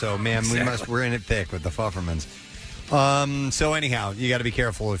 10. So, man, Exactly. we're in it thick with the Fuffermans. So anyhow, you got to be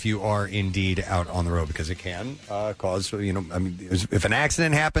careful if you are indeed out on the road because it can cause, if an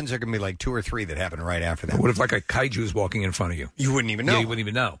accident happens, there can be like 2 or 3 that happen right after that. What if like a kaiju is walking in front of you? You wouldn't even know. Yeah, you wouldn't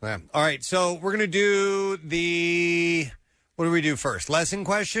even know. Yeah. All right, so we're going to do what do we do first? Lesson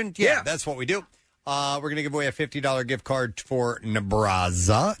question? Yeah. That's what we do. We're going to give away a $50 gift card for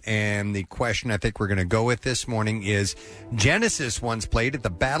Nebraska. And the question I think we're going to go with this morning is, Genesis once played at the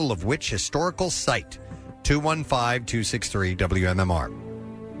Battle of which historical site?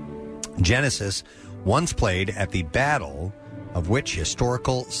 215-263-WMMR. Genesis once played at the Battle of which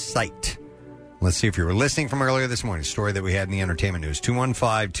historical site? Let's see if you were listening from earlier this morning, story that we had in the entertainment news.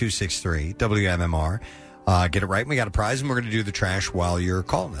 215-263-WMMR. Get it right, and we got a prize, and we're going to do the trash while you're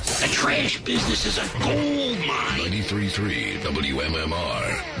calling us. The trash business is a gold mine. 93.3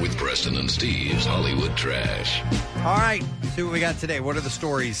 WMMR with Preston and Steve's Hollywood Trash. All right, see what we got today. What are the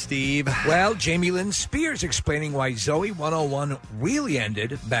stories, Steve? Well, Jamie Lynn Spears explaining why Zoe 101 really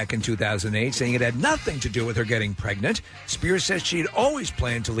ended back in 2008, saying it had nothing to do with her getting pregnant. Spears says she'd always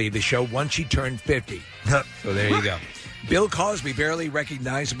planned to leave the show once she turned 50. So there you go. Bill Cosby, barely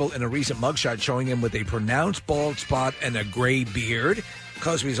recognizable in a recent mugshot showing him with a pronounced bald spot and a gray beard.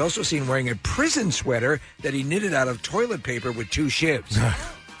 Cosby is also seen wearing a prison sweater that he knitted out of toilet paper with 2 shivs.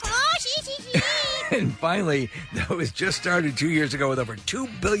 And finally, though it just started 2 years ago with over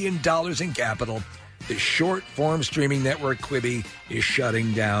 $2 billion in capital, the short-form streaming network Quibi is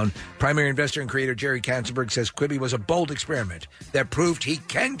shutting down. Primary investor and creator Jerry Katzenberg says Quibi was a bold experiment that proved he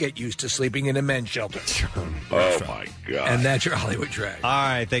can get used to sleeping in a men's shelter. Oh, my God. And that's your Hollywood trash. All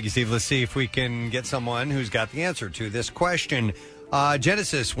right, thank you, Steve. Let's see if we can get someone who's got the answer to this question.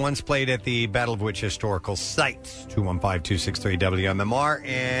 Genesis once played at the Battle of which historical site? 215-263-WMMR.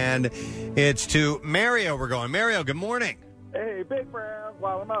 And it's to Mario we're going. Mario, good morning. Hey, Big Brown,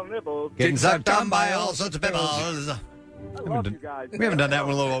 while I'm on nipples. Getting sucked on by all sorts of people. I love you guys. We haven't done that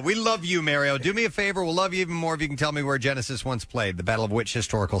one in a little while. We love you, Mario. Do me a favor. We'll love you even more if you can tell me where Genesis once played. The Battle of which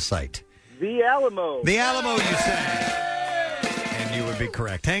historical site? The Alamo. The Alamo, you say. And you would be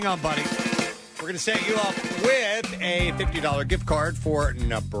correct. Hang on, buddy. We're going to set you up with a $50 gift card for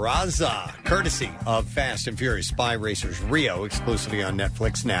Nebraska, courtesy of Fast and Furious Spy Racers Rio, exclusively on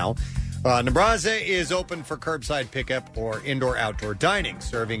Netflix now. Nebraska is open for curbside pickup or indoor-outdoor dining,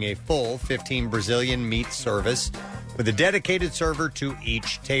 serving a full 15 Brazilian meat service with a dedicated server to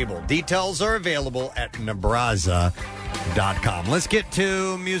each table. Details are available at Nebraska.com. Let's get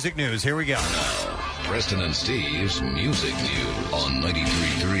to music news. Here we go. Preston and Steve's Music News on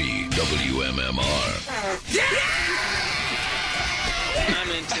 93.3 WMMR. I'm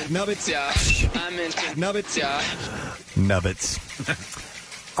into Nubbits. Yeah. I'm into Nubbits. Yeah. Nubbits.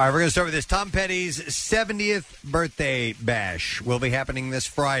 All right, we're going to start with this. Tom Petty's 70th birthday bash will be happening this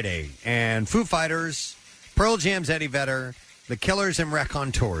Friday. And Foo Fighters, Pearl Jam's Eddie Vedder, The Killers, and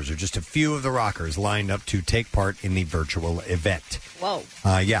Raconteurs are just a few of the rockers lined up to take part in the virtual event. Whoa.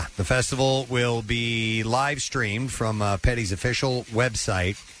 Yeah, the festival will be live streamed from Petty's official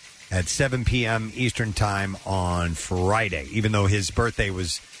website at 7 p.m. Eastern Time on Friday. Even though his birthday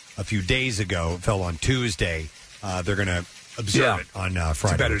was a few days ago, it fell on Tuesday, they're going to observe it on Friday. It's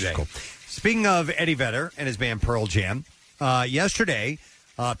a better which is day. Cool. Speaking of Eddie Vedder and his band Pearl Jam, yesterday,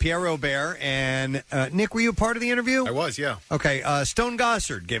 Pierre Robert and Nick, were you a part of the interview? I was, yeah. Okay, Stone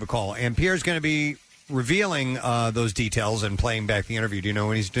Gossard gave a call, and Pierre's going to be revealing those details and playing back the interview. Do you know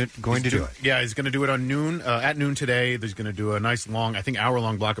when he's going to do it? Yeah, he's going to do it on noon, at noon today. There's going to do a nice long, I think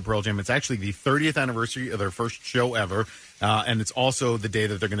hour-long block of Pearl Jam. It's actually the 30th anniversary of their first show ever, and it's also the day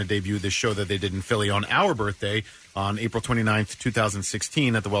that they're going to debut this show that they did in Philly on our birthday on April 29th,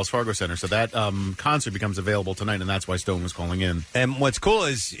 2016 at the Wells Fargo Center. So that concert becomes available tonight, and that's why Stone was calling in. And what's cool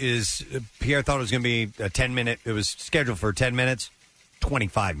is Pierre thought it was going to be a 10-minute. It was scheduled for 10 minutes.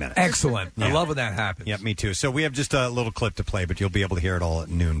 25 minutes. Excellent. Yeah. I love when that happens. Yeah, me too. So we have just a little clip to play, but you'll be able to hear it all at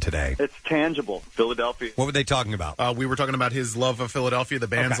noon today. It's tangible. Philadelphia. What were they talking about? We were talking about his love of Philadelphia, the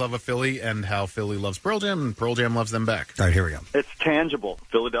band's love of Philly, and how Philly loves Pearl Jam, and Pearl Jam loves them back. All right, here we go. It's tangible.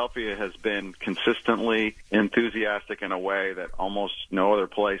 Philadelphia has been consistently enthusiastic in a way that almost no other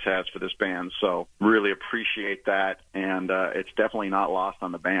place has for this band. So really appreciate that. And it's definitely not lost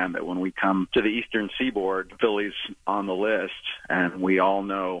on the band that when we come to the Eastern Seaboard, Philly's on the list. And we all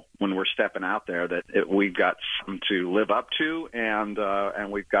know when we're stepping out there that we've got something to live up to. And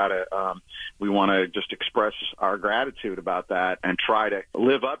we've got to, we want to just express our gratitude about that and try to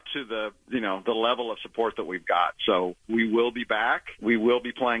live up to the level of support that we've got. So we will be back. We will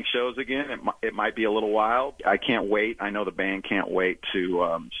be playing shows again. It might be a little while. I can't wait. I know the band can't wait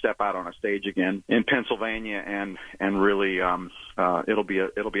to step out on a stage again in Pennsylvania and really it'll be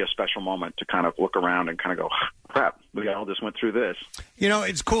a special moment to kind of look around and kind of go, crap, we all just went through this. You know,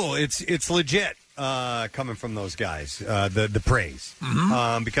 it's cool. It's legit coming from those guys, the praise.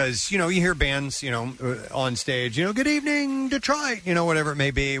 Mm-hmm. Because, you hear bands, on stage, good evening, Detroit, whatever it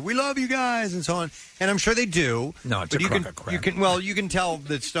may be. We love you guys and so on. And I'm sure they do. No, it's but a you crock can, of crap. you can tell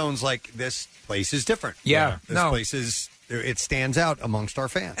that Stone's like, this place is different. Yeah. This place is it stands out amongst our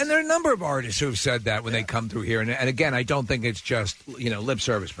fans. And there are a number of artists who have said that when they come through here. And again, I don't think it's just, lip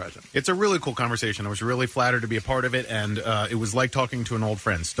service, President. It's a really cool conversation. I was really flattered to be a part of it, and it was like talking to an old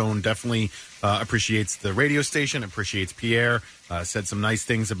friend. Stone definitely appreciates the radio station, appreciates Pierre, said some nice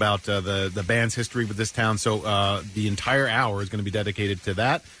things about the band's history with this town. So the entire hour is going to be dedicated to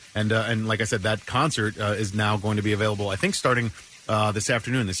that. And like I said, that concert is now going to be available, I think, starting this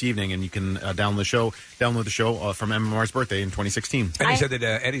afternoon, this evening, and you can download the show from MMR's birthday in 2016. And he said that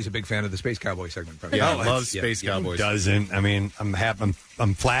Eddie's a big fan of the Space Cowboy segment. Yeah, loves Space Cowboys. Who doesn't? I mean,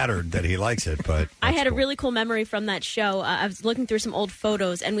 I'm flattered that he likes it, but I had a really cool memory from that show. I was looking through some old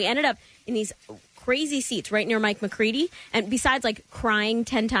photos, and we ended up in these crazy seats right near Mike McCready. And besides, crying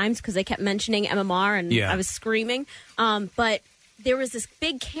 10 times because they kept mentioning MMR, and I was screaming. But there was this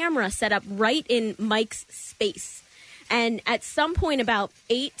big camera set up right in Mike's space. And at some point, about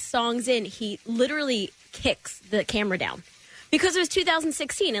 8 songs in, he literally kicks the camera down. Because it was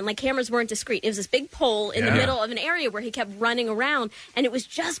 2016 and cameras weren't discreet. It was this big pole in the middle of an area where he kept running around, and it was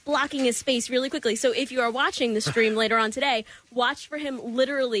just blocking his space really quickly. So if you are watching the stream later on today, watch for him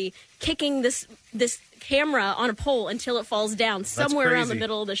literally kicking this camera on a pole until it falls down somewhere around the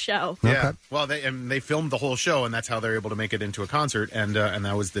middle of the show. Yeah. Well, they filmed the whole show, and that's how they're able to make it into a concert. And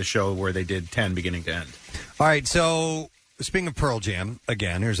that was the show where they did 10 beginning to end. All right, so speaking of Pearl Jam,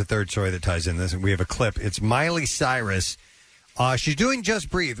 again, here's a third story that ties in this, and we have a clip. It's Miley Cyrus. She's doing Just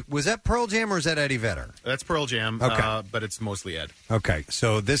Breathe. Was that Pearl Jam or is that Eddie Vedder? That's Pearl Jam, Okay. But it's mostly Ed. Okay,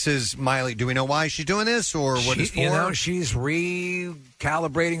 so this is Miley. Do we know why she's doing this or what it's for? She's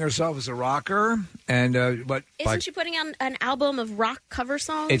recalibrating herself as a rocker. And but Isn't she putting out an album of rock cover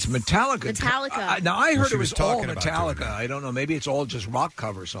songs? It's Metallica. Now, I heard She it was was all talking about doing Metallica. I don't know. Maybe it's all just rock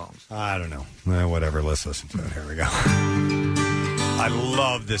cover songs. I don't know. Whatever. Let's listen to it. Here we go. I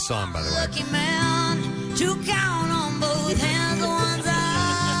love this song, by the way. Lucky man to count on both hands one's eye.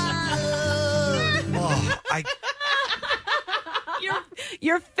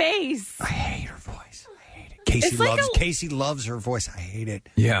 Your face. I hate her voice. I hate it. Casey loves her voice. I hate it.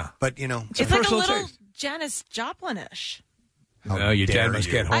 Yeah. But, It's like a little Janis Joplin-ish. Your dad must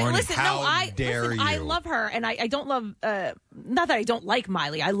get horny. I love her, and I don't love, not that I don't like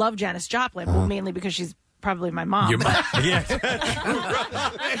Miley. I love Janis Joplin, well, mainly because she's probably my mom. Your mom. Yeah.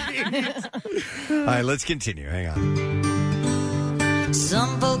 All right, let's continue. Hang on.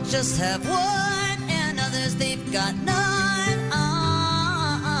 Some folks just have one, and others they've got none.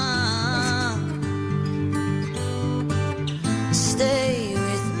 Stay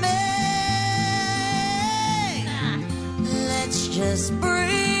with me. Let's just breathe.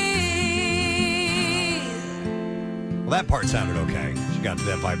 Well, that part sounded okay. She got to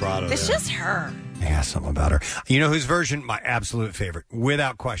that vibrato. It's there. just her. Yeah, something about her. You know whose version, my absolute favorite,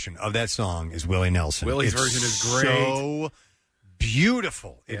 without question, of that song is Willie Nelson. Willie's It's version is great. So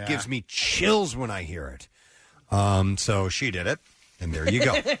beautiful. It Yeah. gives me chills when I hear it. So she did it, and there you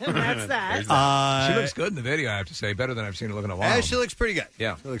go. That's that. She looks good in the video, I have to say. Better than I've seen her look in a while. Yeah, she looks pretty good.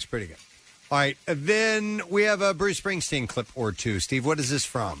 Yeah. She looks pretty good. All right, then we have a Bruce Springsteen clip or two. Steve, what is this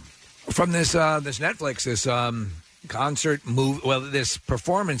from? From this Netflix, this concert movie, this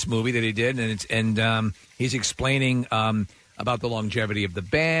performance movie that he did, and he's explaining about the longevity of the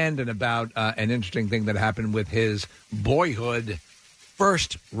band and about an interesting thing that happened with his boyhood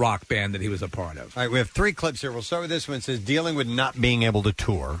first rock band that he was a part of. All right, we have 3 clips here. We'll start with this one. It says dealing with not being able to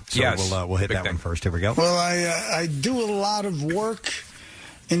tour. So Yes. we'll hit that one first. Here we go. Well, I do a lot of work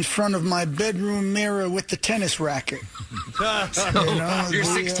in front of my bedroom mirror with the tennis racket. You're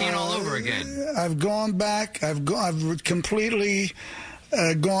 16 all over again. I've gone back. I've completely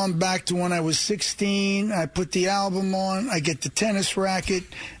gone back to when I was 16. I put the album on. I get the tennis racket,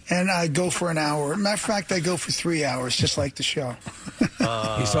 and I go for an hour. Matter of fact, I go for 3 hours, just like the show.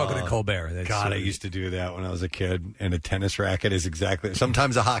 He's talking to Colbert. That's God, I used to do that when I was a kid, and a tennis racket is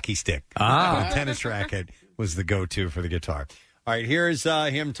sometimes a hockey stick. Ah. A tennis racket was the go-to for the guitar. All right, here's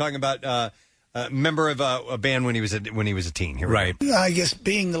him talking about a member of a band when he was a teen. Here we go. I guess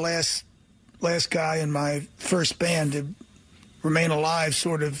being the last guy in my first band to remain alive,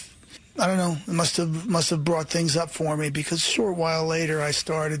 sort of, I don't know, it must have brought things up for me, because a short while later I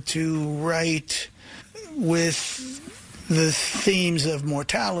started to write with the themes of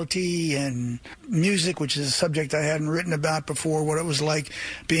mortality and music, which is a subject I hadn't written about before, what it was like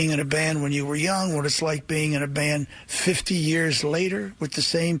being in a band when you were young, what it's like being in a band 50 years later with the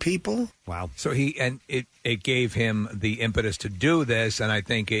same people. Wow. So it gave him the impetus to do this, and I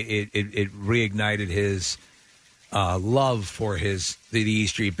think it reignited his love for the E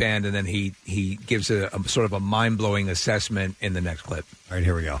Street Band, and then he gives a sort of a mind-blowing assessment in the next clip. All right,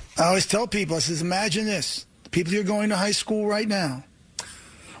 here we go. I always tell people, I says, imagine this. people you're going to high school right now,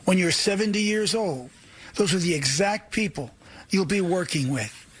 when you're 70 years old, those are the exact people you'll be working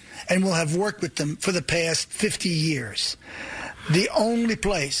with, and will have worked with them for the past 50 years. The only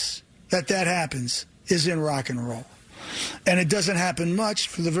place that happens is in rock and roll. And it doesn't happen much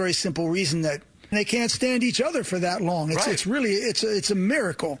for the very simple reason that they can't stand each other for that long. It's really a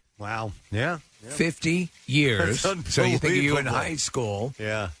miracle. Wow. Yeah. 50 years. So you think of you in high school.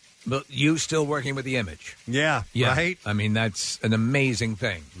 Yeah. But you still working with the Image. Yeah. Right? I mean, that's an amazing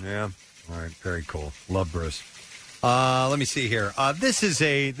thing. Yeah. All right. Very cool. Love Bruce. Let me see here. This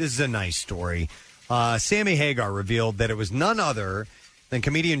is a nice story. Sammy Hagar revealed that it was none other than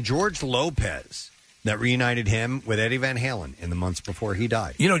comedian George Lopez that reunited him with Eddie Van Halen in the months before he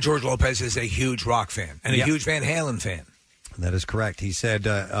died. You know, George Lopez is a huge rock fan and a huge Van Halen fan. That is correct. He said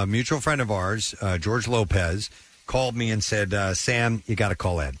a mutual friend of ours, George Lopez, called me and said, Sam, you got to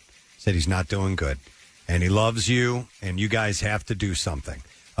call Ed. Said he's not doing good. And he loves you, and you guys have to do something.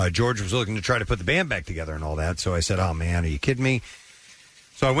 George was looking to try to put the band back together and all that. So I said, oh, man, are you kidding me?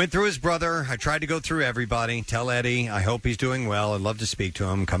 So I went through his brother. I tried to go through everybody. Tell Eddie, I hope he's doing well. I'd love to speak to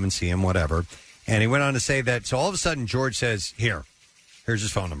him, come and see him, whatever. And he went on to say that, so all of a sudden, George says, here's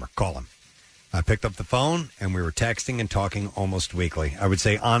his phone number. Call him. I picked up the phone, and we were texting and talking almost weekly. I would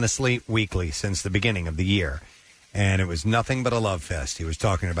say, honestly, weekly since the beginning of the year. And it was nothing but a love fest. He was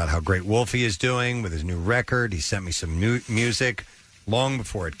talking about how great Wolfie is doing with his new record. He sent me some new music long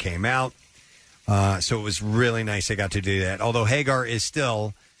before it came out. So it was really nice I got to do that. Although Hagar is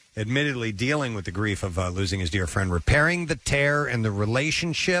still, admittedly, dealing with the grief of losing his dear friend. Repairing the tear in the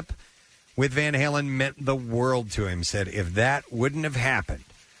relationship with Van Halen meant the world to him. Said, if that wouldn't have happened,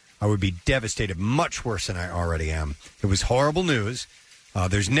 I would be devastated, much worse than I already am. It was horrible news.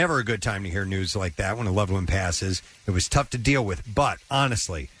 There's never a good time to hear news like that when a loved one passes. It was tough to deal with, but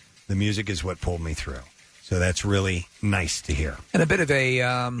honestly, the music is what pulled me through. So that's really nice to hear. And a bit of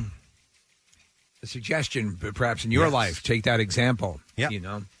a suggestion, perhaps in your life, take that example. Yeah, you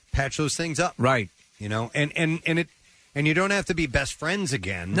know, patch those things up. Right. You know, and you don't have to be best friends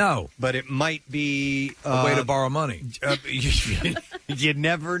again. No, but it might be a way to borrow money. You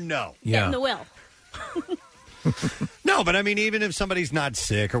never know. Get in the will. No, but I mean, even if somebody's not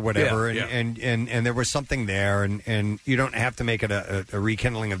sick or whatever, and there was something there, and you don't have to make it a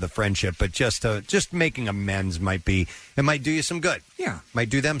rekindling of the friendship, but just making amends might do you some good. Yeah,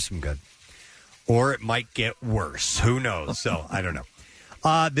 might do them some good, or it might get worse. Who knows? So I don't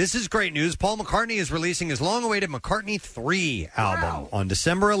know. This is great news. Paul McCartney is releasing his long-awaited McCartney 3 album on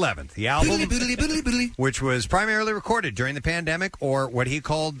December 11th. The album, which was primarily recorded during the pandemic, or what he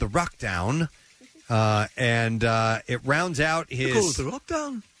called the Rockdown. And it rounds out his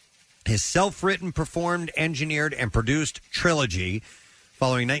self-written, performed, engineered, and produced trilogy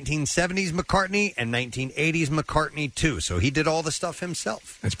following 1970s McCartney and 1980s McCartney 2. So he did all the stuff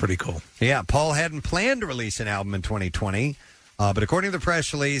himself. That's pretty cool. Yeah, Paul hadn't planned to release an album in 2020, but according to the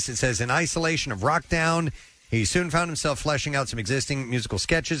press release, it says, in isolation of Rockdown, he soon found himself fleshing out some existing musical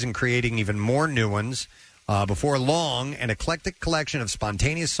sketches and creating even more new ones. Before long, an eclectic collection of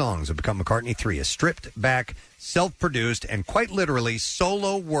spontaneous songs would become McCartney 3, a stripped-back, self-produced, and quite literally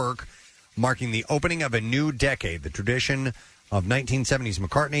solo work marking the opening of a new decade, the tradition of 1970s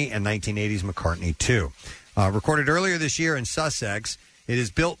McCartney and 1980s McCartney 2. Recorded earlier this year in Sussex, it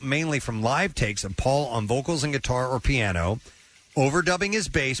is built mainly from live takes of Paul on vocals and guitar or piano, overdubbing his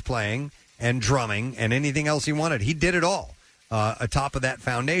bass playing and drumming and anything else he wanted. He did it all atop of that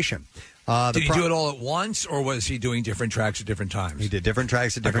foundation. Did he do it all at once, or was he doing different tracks at different times? He did different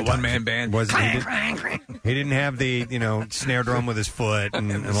tracks at different times. Like a one-man band. He didn't have the snare drum with his foot and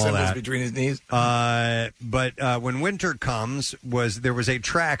all that between his knees. But when Winter Comes, there was a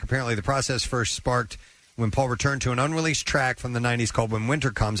track. Apparently, the process first sparked when Paul returned to an unreleased track from the 90s called When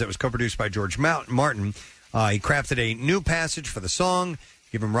Winter Comes. It was co-produced by George Martin. He crafted a new passage for the song,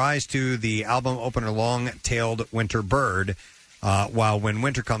 giving rise to the album opener Long-Tailed Winter Bird. While When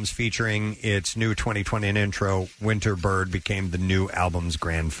Winter Comes, featuring its new 2020 intro, Winter Bird became the new album's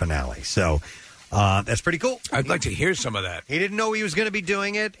grand finale. So that's pretty cool. I'd like to hear some of that. He didn't know he was going to be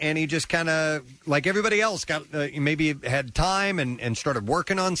doing it, and he just kind of, like everybody else, got maybe had time and started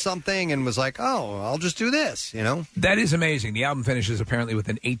working on something and was like, oh, I'll just do this, That is amazing. The album finishes apparently with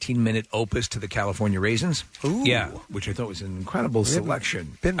an 18-minute opus to the California Raisins. Ooh. Yeah, which I thought was an incredible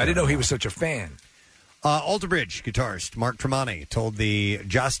selection. I didn't know he was such a fan. Alter Bridge guitarist Mark Tremonti told the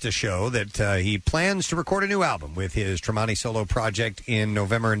Josta Show that he plans to record a new album with his Tremonti solo project in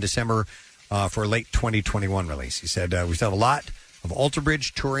November and December for a late 2021 release. He said, we still have a lot of Alter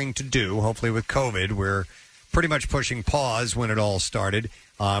Bridge touring to do. Hopefully with COVID, we're pretty much pushing pause when it all started.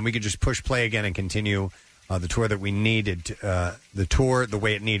 We could just push play again and continue the tour that we needed, the tour the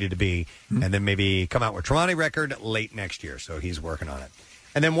way it needed to be, and then maybe come out with Tremonti record late next year. So he's working on it.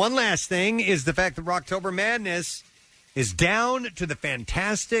 And then one last thing is the fact that Rocktober Madness is down to the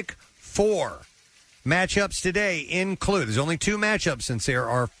Fantastic Four. Matchups today include, there's only 2 matchups since there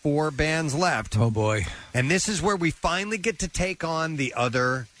are 4 bands left. Oh, boy. And this is where we finally get to take on the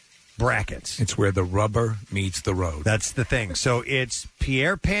other brackets. It's where the rubber meets the road. That's the thing. So it's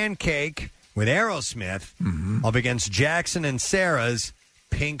Pierre Pancake with Aerosmith up against Jackson and Sarah's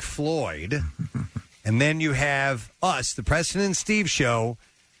Pink Floyd. And then you have us, the Preston and Steve Show.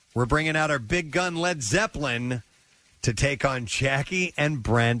 We're bringing out our big gun Led Zeppelin to take on Jackie and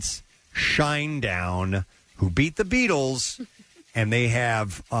Brent's Shinedown, who beat the Beatles, and they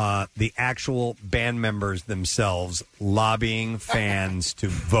have the actual band members themselves lobbying fans to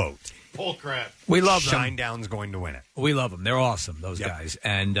vote. Bull crap. We love them. Shinedown's going to win it. We love them. They're awesome, those guys.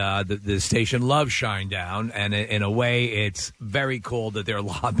 And the station loves Shinedown, and in a way, it's very cool that they're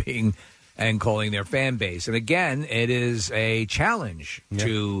lobbying and calling their fan base. And again, it is a challenge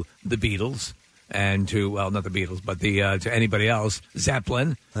to the Beatles. And to, well, not the Beatles, but to anybody else,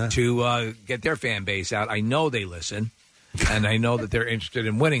 Zeppelin, to get their fan base out. I know they listen, and I know that they're interested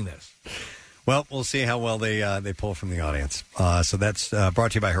in winning this. Well, we'll see how well they pull from the audience. So that's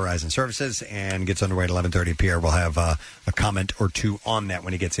brought to you by Horizon Services and gets underway at 11:30. Pierre will have a comment or two on that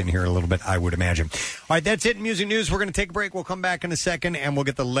when he gets in here in a little bit, I would imagine. All right, that's it in music news. We're going to take a break. We'll come back in a second, and we'll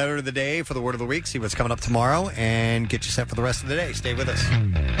get the letter of the day for the word of the week, see what's coming up tomorrow, and get you set for the rest of the day. Stay with us.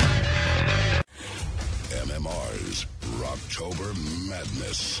 MMR's Rocktober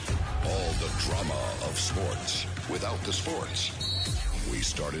Madness. All the drama of sports without the sports. We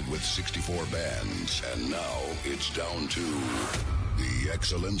started with 64 bands, and now it's down to the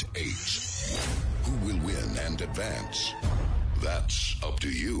Excellent 8. Who will win and advance? That's up to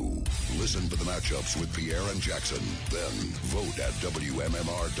you. Listen to the matchups with Pierre and Jackson. Then vote at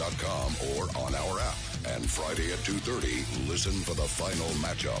WMMR.com or on our app. And Friday at 2:30, listen for the final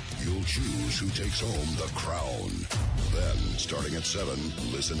matchup. You'll choose who takes home the crown. Then, starting at 7,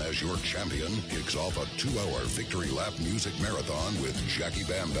 listen as your champion kicks off a 2-hour victory lap music marathon with Jackie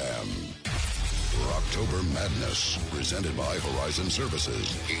Bam Bam. Rocktober Madness, presented by Horizon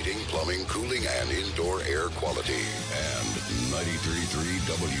Services, heating, plumbing, cooling, and indoor air quality. And 93.3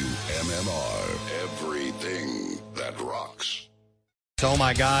 WMMR, everything that rocks. Oh,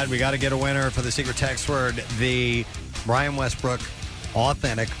 my God, we got to get a winner for the secret text word, the Brian Westbrook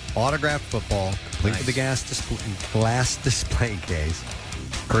authentic autographed football, complete with the glass display case,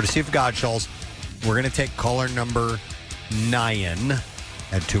 courtesy of Godshalls. We're going to take caller number 9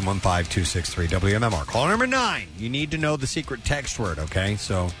 at 215-263-WMMR. Caller number 9. You need to know the secret text word, okay?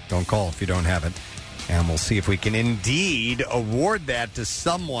 So don't call if you don't have it. And we'll see if we can indeed award that to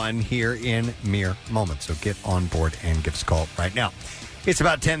someone here in mere moments. So get on board and give us a call right now. It's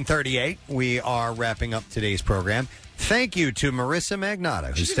about 10:38. We are wrapping up today's program. Thank you to Marissa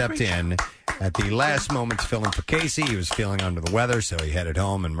Magnotta, who stepped in at the last moment to fill in for Casey. He was feeling under the weather, so he headed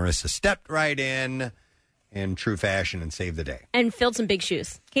home, and Marissa stepped right in true fashion and saved the day. And filled some big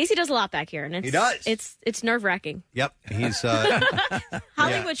shoes. Casey does a lot back here, and he does. It's nerve-wracking. Yep, he's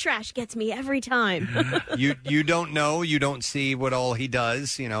Hollywood trash gets me every time. you don't know, you don't see what all he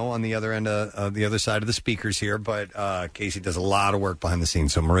does, on the other end of the other side of the speakers here. But Casey does a lot of work behind the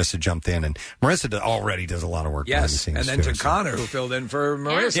scenes. So Marissa jumped in, and Marissa already does a lot of work behind the scenes. And then too, to Connor, who filled in for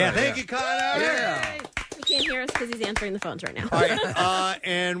Marissa. Yeah, thank you, Connor. Yeah. He can't hear us because he's answering the phones right now. All right,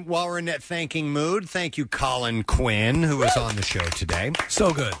 and while we're in that thanking mood, thank you, Colin Quinn, who was on the show today.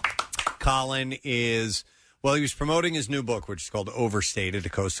 So good. Colin is, well, he was promoting his new book, which is called Overstated, a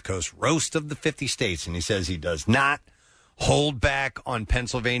coast-to-coast roast of the 50 states. And he says he does not hold back on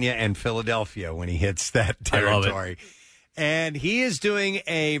Pennsylvania and Philadelphia when he hits that territory. I love it. And he is doing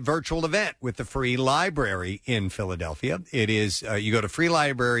a virtual event with the Free Library in Philadelphia. It is, you go to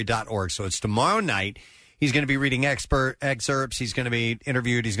freelibrary.org. So it's tomorrow night. He's going to be reading excerpts. He's going to be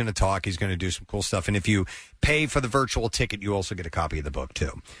interviewed. He's going to talk. He's going to do some cool stuff. And if you pay for the virtual ticket, you also get a copy of the book,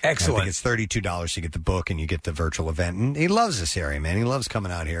 too. Excellent. I think it's $32 to get the book, and you get the virtual event. And he loves this area, man. He loves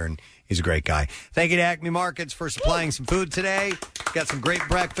coming out here, and he's a great guy. Thank you to Acme Markets for supplying some food today. Got some great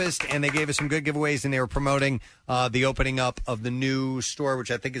breakfast, and they gave us some good giveaways, and they were promoting the opening up of the new store,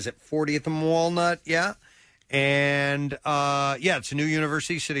 which I think is at 40th and Walnut, yeah? And, it's a new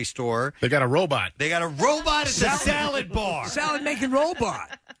University City store. They got a robot. They got a robot at the salad bar. Salad-making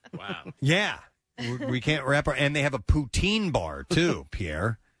robot. Wow. Yeah. We can't wrap our... And they have a poutine bar, too,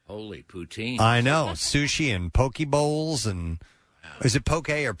 Pierre. Holy poutine. I know. Sushi and poke bowls and... Is it poke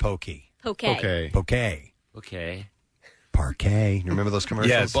or pokey? Poke. Poke. Okay. Parquet. You remember those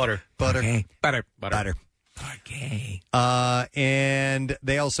commercials? Yes. Butter. Okay. Butter. Butter. Okay. And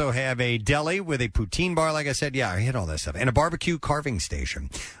they also have a deli with a poutine bar, like I said. Yeah, I hit all that stuff. And a barbecue carving station.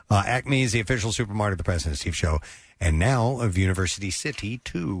 Acme is the official supermarket of the Preston and Steve Show. And now of University City,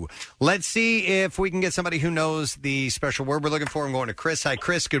 too. Let's see if we can get somebody who knows the special word we're looking for. I'm going to Chris. Hi,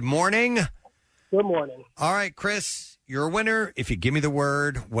 Chris. Good morning. Good morning. All right, Chris, you're a winner. If you give me the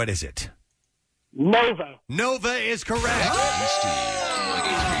word, what is it? Nova. Nova is correct.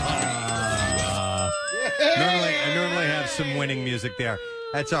 I normally have some winning music there.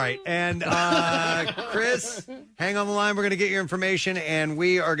 That's all right. And Chris, hang on the line. We're going to get your information, and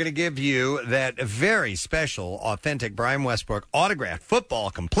we are going to give you that very special, authentic Brian Westbrook autographed football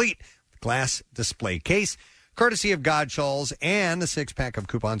complete glass display case, courtesy of Godshalls, and a 6-pack of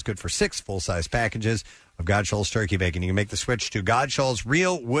coupons good for 6 full-size packages of Godshalls turkey bacon. You can make the switch to Godshalls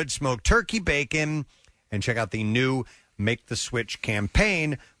Real Wood Smoked Turkey Bacon and check out the new Make the Switch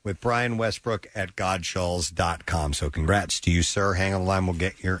campaign with Brian Westbrook at Godshalls.com. So congrats to you, sir. Hang on the line. We'll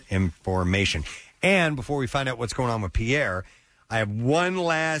get your information. And before we find out what's going on with Pierre, I have one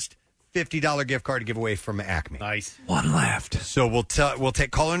last $50 gift card to give away from Acme. Nice. One left. So we'll take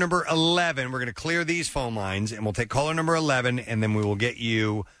caller number 11. We're going to clear these phone lines, and we'll take caller number 11, and then we will get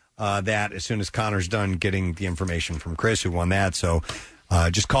you that as soon as Connor's done getting the information from Chris, who won that. So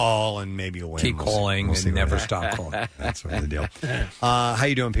just call, and maybe you'll win. Keep calling and never stop calling. That's sort of the deal. How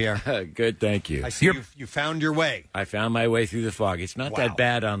you doing, Pierre? Good, thank you. I see you found your way. I found my way through the fog. It's not that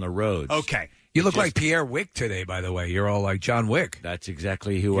bad on the roads. Okay. You look like Pierre Wick today, by the way. You're all like John Wick. That's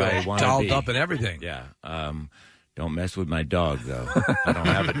exactly who I want to be. Dolled up and everything. Yeah. Don't mess with my dog, though. I don't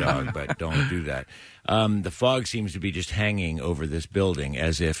have a dog, but don't do that. The fog seems to be just hanging over this building,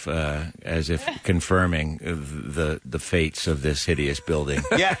 as if confirming the fates of this hideous building.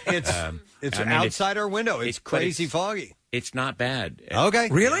 Yeah, it's outside our window. It's crazy foggy. It's not bad. Okay,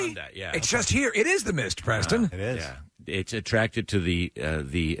 really? Yeah, it's just here. It is the mist, Preston. It is. Yeah. It's attracted to the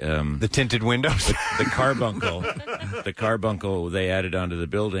tinted windows, the carbuncle, the carbuncle they added onto the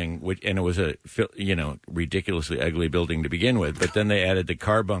building, and it was a ridiculously ugly building to begin with. But then they added the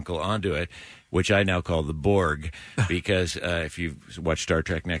carbuncle onto it, which I now call the Borg, because if you've watched Star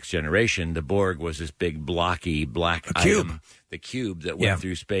Trek: Next Generation, the Borg was this big blocky black item, the cube that went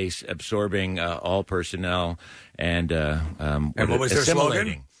through space, absorbing all personnel and what was their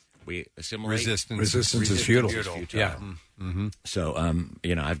slogan? We assimilate. Resistance is futile. Yeah. Mm-hmm. So,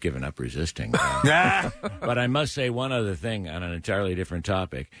 I've given up resisting. But I must say one other thing on an entirely different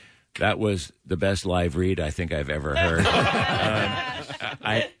topic. That was the best live read I think I've ever heard.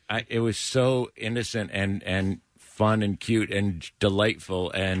 It was so innocent and fun and cute and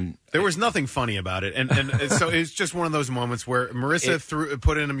delightful, and there was nothing funny about it, and so it's just one of those moments where Marissa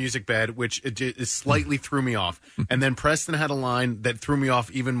put in a music bed, which it slightly threw me off, and then Preston had a line that threw me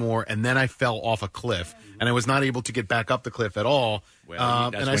off even more, and then I fell off a cliff, and I was not able to get back up the cliff at all. Well,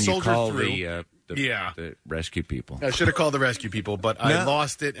 that's and when I soldiered through. The the rescue people. I should have called the rescue people, but I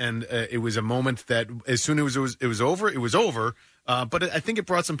lost it, and it was a moment that as soon as it was over, it was over. But I think it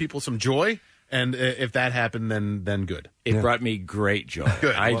brought some people some joy. And if that happened, then good. It brought me great joy.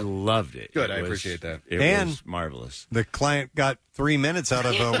 Good. I loved it. Good. I appreciate that. It was marvelous. The client got 3 minutes out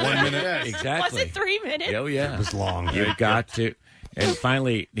of 1 minute. Yeah, exactly. Was it 3 minutes? Oh, yeah. It was long. You got to. And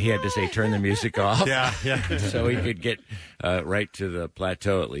finally, he had to say, turn the music off. Yeah. So he could get right to the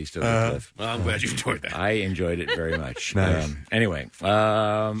plateau, at least, of the cliff. Well, I'm glad you enjoyed that. I enjoyed it very much. Nice. Anyway.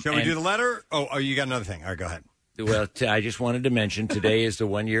 Shall we do the letter? Oh, you got another thing. All right, go ahead. Well, I just wanted to mention today is the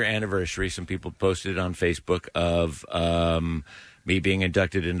 1-year anniversary. Some people posted it on Facebook of me being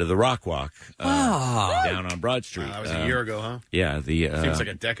inducted into the Rock Walk down on Broad Street. That was a year ago, huh? Yeah. Seems like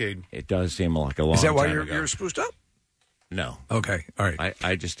a decade. It does seem like a long time. Is that why ago. you're spruced up? No. Okay. All right.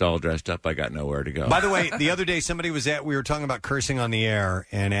 I just all dressed up. I got nowhere to go. By the way, the other day we were talking about cursing on the air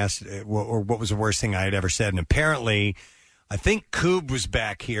and asked what was the worst thing I had ever said. And apparently, I think Coob was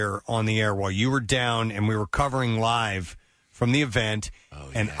back here on the air while you were down, and we were covering live from the event.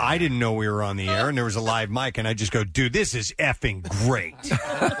 And I didn't know we were on the air, and there was a live mic, and I just go, dude, this is effing great.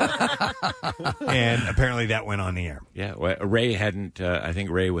 And apparently that went on the air. Yeah, well, Ray hadn't, I think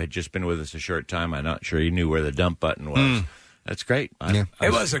Ray had just been with us a short time. I'm not sure he knew where the dump button was. That's great. It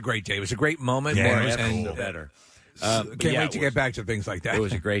was a great day. It was a great moment. Yeah, it was cool. The better. Can't wait to get back to things like that. It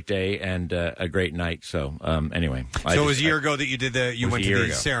was a great day and a great night. So anyway, So it was a year ago that you did you went to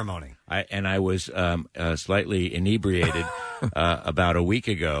the ceremony. I was slightly inebriated about a week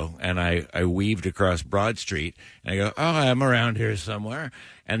ago, and I weaved across Broad Street, and I go, oh, I'm around here somewhere.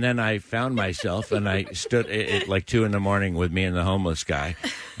 And then I found myself, and I stood at like 2 a.m. with me and the homeless guy,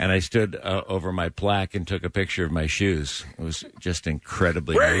 and I stood over my plaque and took a picture of my shoes. It was just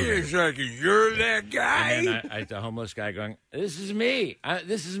incredibly Wait moving. a second, you're that guy? And then the homeless guy going, this is me.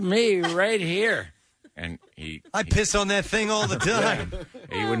 This is me right here. And I piss on that thing all the time.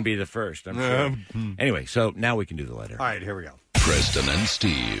 He wouldn't be the first, I'm sure. Anyway, so now we can do the letter. All right, here we go. Preston and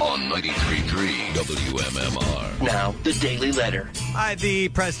Steve on 93.3 WMMR. Now, the Daily Letter. Hi, the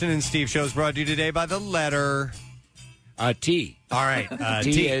Preston and Steve show is brought to you today by the letter T. All right.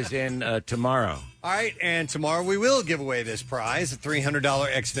 T as in tomorrow. All right, and tomorrow we will give away this prize, a $300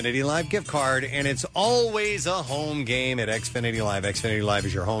 Xfinity Live gift card, and it's always a home game at Xfinity Live. Xfinity Live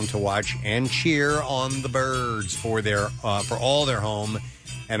is your home to watch and cheer on the Birds for all their home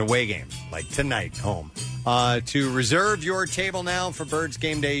and away games, like tonight, home. To reserve your table now for Birds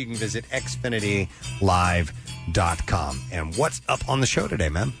Game Day, you can visit XfinityLive.com. And what's up on the show today,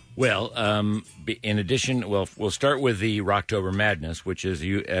 man? Well, in addition, we'll start with the Rocktober Madness, which, as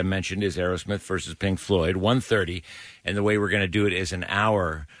you mentioned, is Aerosmith versus Pink Floyd, 1:30. And the way we're going to do it is an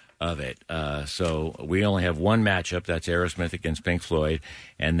hour of it. So we only have one matchup. That's Aerosmith against Pink Floyd,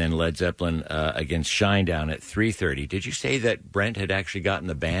 and then Led Zeppelin against Shinedown at 3:30. Did you say that Brent had actually gotten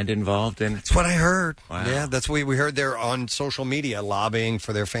the band involved in? That's what I heard. Wow. Yeah, that's what we heard. They're on social media lobbying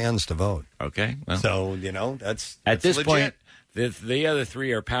for their fans to vote. Okay. Well, so, that's at this legit. point, the other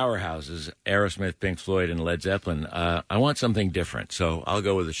three are powerhouses, Aerosmith, Pink Floyd, and Led Zeppelin. I want something different, so I'll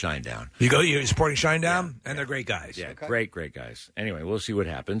go with the Shinedown. You're supporting Shinedown? And they're great guys. Yeah, great guys. Anyway, we'll see what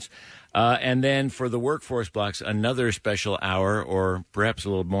happens. And then for the workforce blocks, another special hour, or perhaps a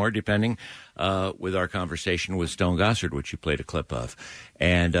little more, depending, with our conversation with Stone Gossard, which you played a clip of.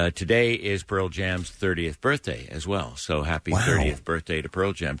 And today is Pearl Jam's 30th birthday as well. So happy 30th birthday to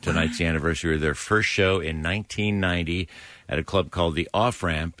Pearl Jam. Tonight's the anniversary of their first show in 1990 at a club called the Off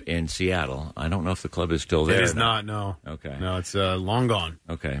Ramp in Seattle. I don't know if the club is still there. It is not, no. Okay. No, it's long gone.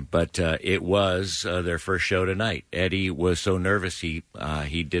 Okay, but it was their first show tonight. Eddie was so nervous he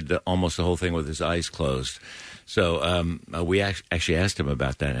did almost the whole thing with his eyes closed. So we actually asked him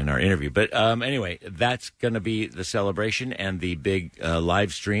about that in our interview. But anyway, that's going to be the celebration and the big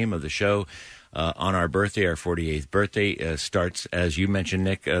live stream of the show on our birthday. Our 48th birthday starts, as you mentioned,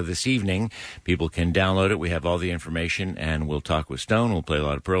 Nick, this evening. People can download it. We have all the information, and we'll talk with Stone. We'll play a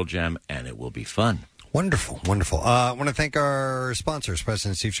lot of Pearl Jam, and it will be fun. Wonderful. I want to thank our sponsors,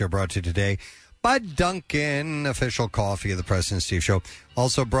 Preston and Steve Show, brought to you today by Dunkin', official coffee of the Preston and Steve Show.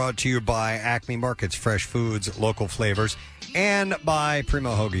 Also brought to you by Acme Markets, fresh foods, local flavors, and by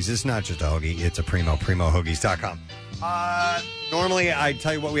Primo Hoagies. It's not just a hoagie, it's a Primo, primohoagies.com. Normally, I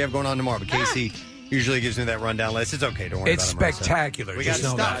tell you what we have going on tomorrow, but Casey usually gives me that rundown list. It's okay, don't worry It's about it. spectacular. We got Just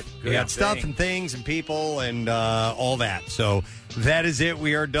know stuff. that. We got stuff and things and people and all that. So that is it.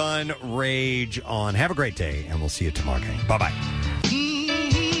 We are done. Rage on. Have a great day, and we'll see you tomorrow, gang. Bye-bye.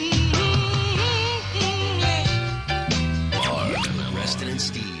 Preston and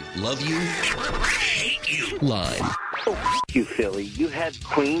Steve love you, hate you. Line. You, Philly. You had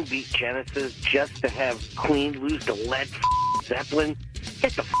Queen beat Genesis just to have Queen lose to Led Zeppelin.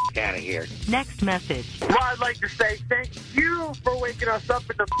 Get the out of here. Next message. Well, I'd like to say thank you for waking us up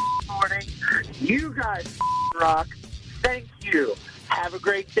in the morning. You guys rock. Thank you. Have a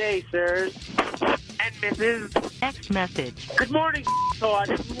great day, sirs. And Mrs. Next message. Good morning, Todd.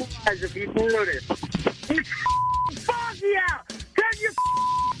 As if you noticed. It's foggy out. Can you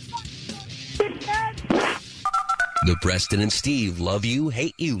The Preston and Steve love you,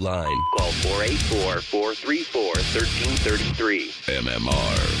 hate you line. Call 484-434-1333.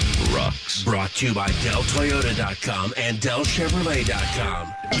 MMR rocks. Brought to you by DellToyota.com and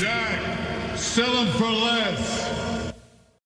DellChevrolet.com. Jack, sell them for less.